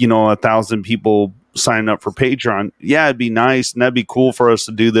than 1,000 people signing up for Patreon. Yeah, it'd be nice, and that'd be cool for us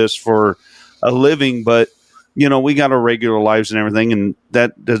to do this for a living, but we got our regular lives and everything, and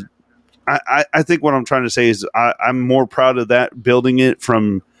that does. I think what I'm trying to say is I'm more proud of that, building it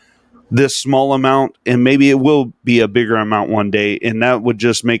from this small amount, and maybe it will be a bigger amount one day, and that would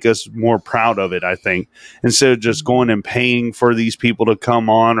just make us more proud of it, I think, instead of just going and paying for these people to come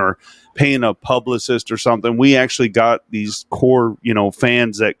on or paying a publicist or something. We actually got these core,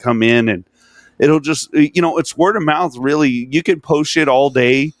 fans that come in, and it'll just, it's word of mouth, really. You can post shit all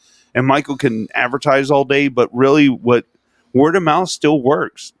day, and Michael can advertise all day, but really what word of mouth still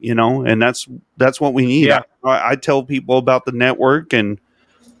works, and that's what we need. Yeah. I tell people about the network, and,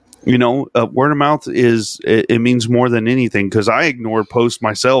 word of mouth it means more than anything, because I ignore posts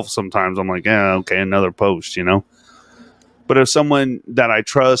myself sometimes. I'm like, okay, another post, But if someone that I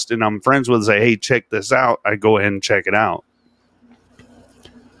trust and I'm friends with say, hey, check this out, I go ahead and check it out.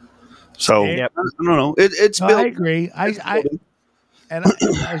 So, I don't know. I agree. I've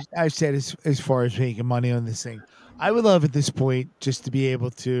said as far as making money on this thing, I would love at this point just to be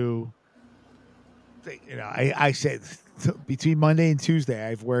able to, I said between Monday and Tuesday,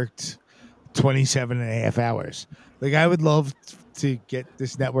 I've worked 27 and a half hours. Like, I would love to get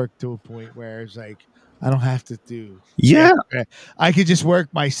this network to a point where it's like, I don't have to do. Yeah. I could just work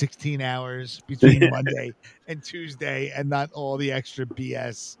my 16 hours between Monday and Tuesday and not all the extra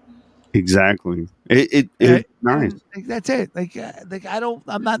BS. Exactly. It's nice. Like, that's it. Like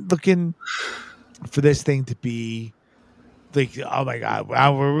I'm not looking for this thing to be like, oh my God, I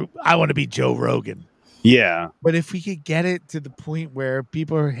want to be Joe Rogan. Yeah. But if we could get it to the point where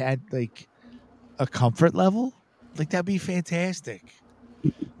people had like a comfort level, like that'd be fantastic.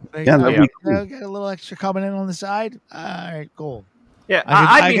 Like, Yeah, that'd be cool. Get a little extra coming in on the side. All right, cool. Yeah,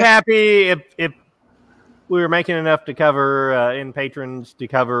 I'd be happy if we were making enough to cover in patrons to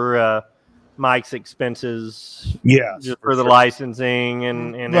cover Mike's expenses. Yeah, just for the licensing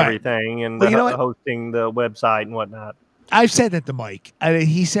and Right. everything and But you know what? hosting the website and whatnot. I've said that to Mike.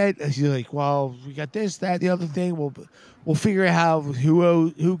 He said, he's like, well, we got this, that, the other thing. We'll figure out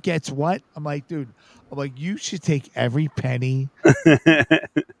who gets what. I'm like, dude, you should take every penny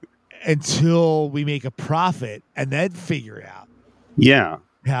until we make a profit and then figure out Yeah.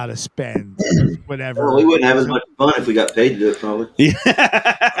 how to spend whatever. Well, we wouldn't have as much fun if we got paid to do it, probably. You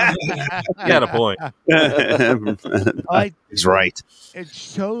got a point. He's right.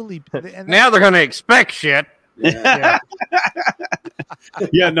 It's totally. And Now they're going to expect shit. Yeah,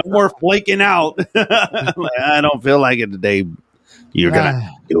 no more flaking out. I don't feel like it today. You're going to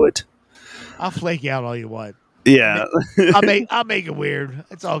do it. I'll flake out all you want. Yeah. I'll make it weird.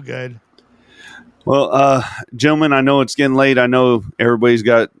 It's all good. Well, gentlemen, I know it's getting late. I know everybody's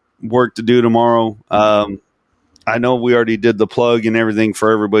got work to do tomorrow. I know we already did the plug and everything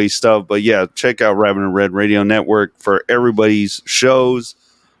for everybody's stuff, but yeah, check out Rabbit and Red Radio Network for everybody's shows,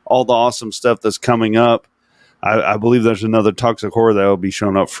 all the awesome stuff that's coming up. I believe there's another Toxic Horror that will be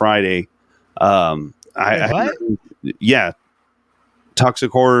showing up Friday. Yeah, Toxic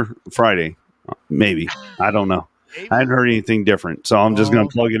Horror Friday, maybe. I don't know. I hadn't heard anything different, so I'm just going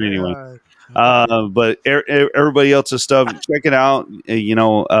to plug it anyway. But everybody else's stuff, check it out.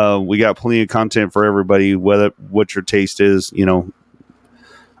 We got plenty of content for everybody, what your taste is,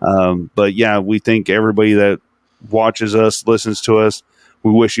 but yeah, we thank everybody that watches us, listens to us.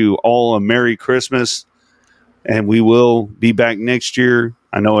 We wish you all a Merry Christmas, and we will be back next year.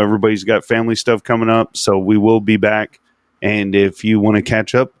 I know everybody's got family stuff coming up, so we will be back. And if you want to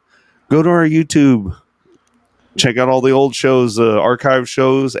catch up, go to our YouTube, check out all the old shows, archive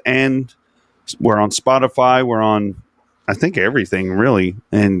shows, and we're on Spotify. We're on, I think, everything, really.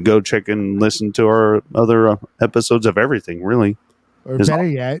 And go check and listen to our other episodes of everything, really. Or better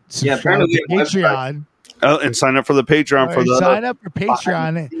yet, subscribe to Patreon. Oh, and sign up for the Patreon. Sign up for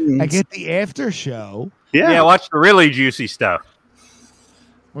Patreon. I get the after show. Yeah, watch the really juicy stuff.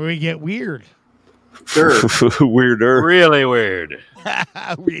 Where we get weird. Weirder. Really weird.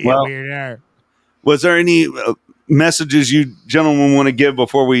 Weirder. Was there any messages you gentlemen want to give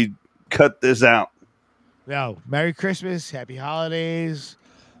before we cut this out? No. Merry Christmas, Happy Holidays,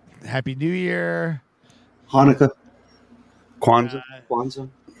 Happy New Year, Hanukkah, Kwanzaa,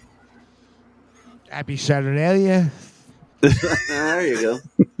 Happy Saturnalia. There you go.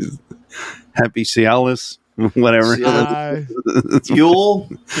 Happy Cialis, whatever. Yule.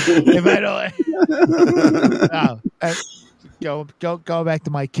 If I don't, go back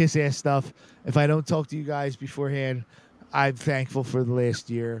to my kiss ass stuff. If I don't talk to you guys beforehand, I'm thankful for the last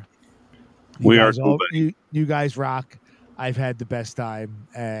year. You guys rock. I've had the best time,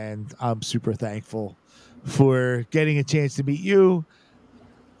 and I'm super thankful for getting a chance to meet you.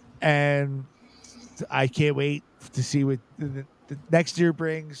 And I can't wait to see what the next year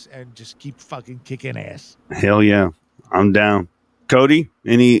brings, and just keep fucking kicking ass. Hell yeah, I'm down. Cody,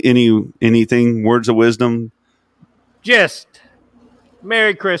 anything? Words of wisdom? Just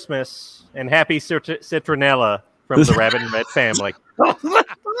Merry Christmas and Happy Citronella from the Rabbit and Red family.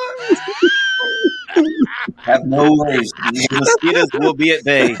 Have no worries. The mosquitoes will be at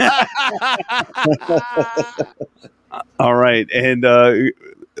bay. All right, and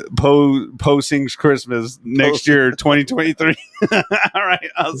Poe sings Christmas next year, 2023. All right,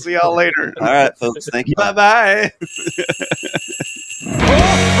 I'll see y'all later. All right, folks. Thank you. Bye-bye.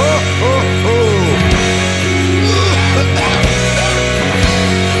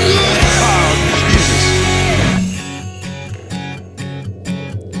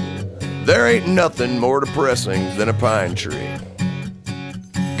 There ain't nothing more depressing than a pine tree,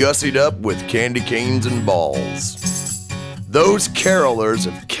 gussied up with candy canes and balls. Those carolers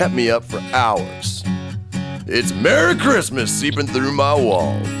have kept me up for hours. It's Merry Christmas seeping through my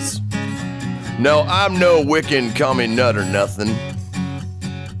walls. No, I'm no Wiccan commie nut or nothing,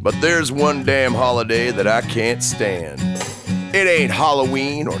 but there's one damn holiday that I can't stand. It ain't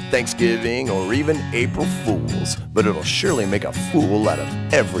Halloween or Thanksgiving or even April Fools, but it'll surely make a fool out of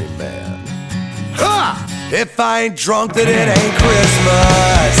every man. Ha! If I ain't drunk, then it ain't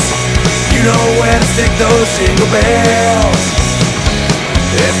Christmas. You know where to stick those jingle bells.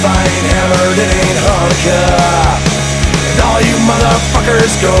 If I ain't hammered, it ain't Hanukkah. And all you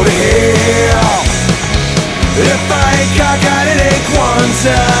motherfuckers go to hell. If I ain't cockeyed, it ain't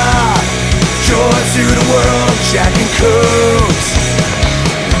Kwanzaa. Joy to the world, Jack and Cooks.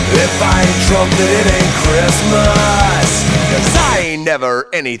 If I ain't drunk, then it ain't Christmas. 'Cause I ain't never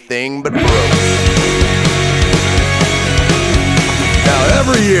anything but broke. Now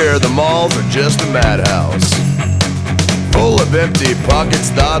every year the malls are just a madhouse, full of empty pockets,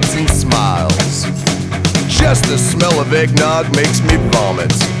 thoughts, and smiles. Just the smell of eggnog makes me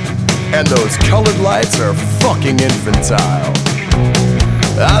vomit, and those colored lights are fucking infantile.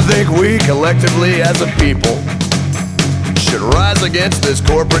 I think we collectively as a people should rise against this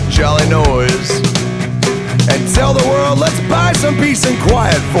corporate jolly noise and tell the world, let's buy some peace and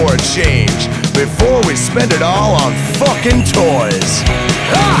quiet for a change before we spend it all on fucking toys.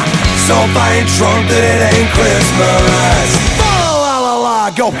 Ha! So if I ain't drunk, then it ain't Christmas. La la la,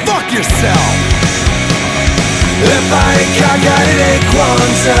 go fuck yourself. If I ain't cockeyed, it ain't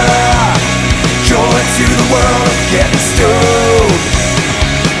Kwanzaa. Joy to the world of getting stoned.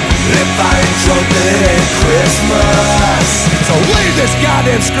 If I ain't drunk, then it ain't Christmas. So leave this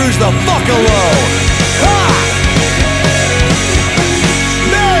goddamn Scrooge the fuck alone. Ha!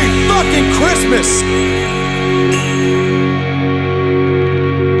 Merry fucking Christmas!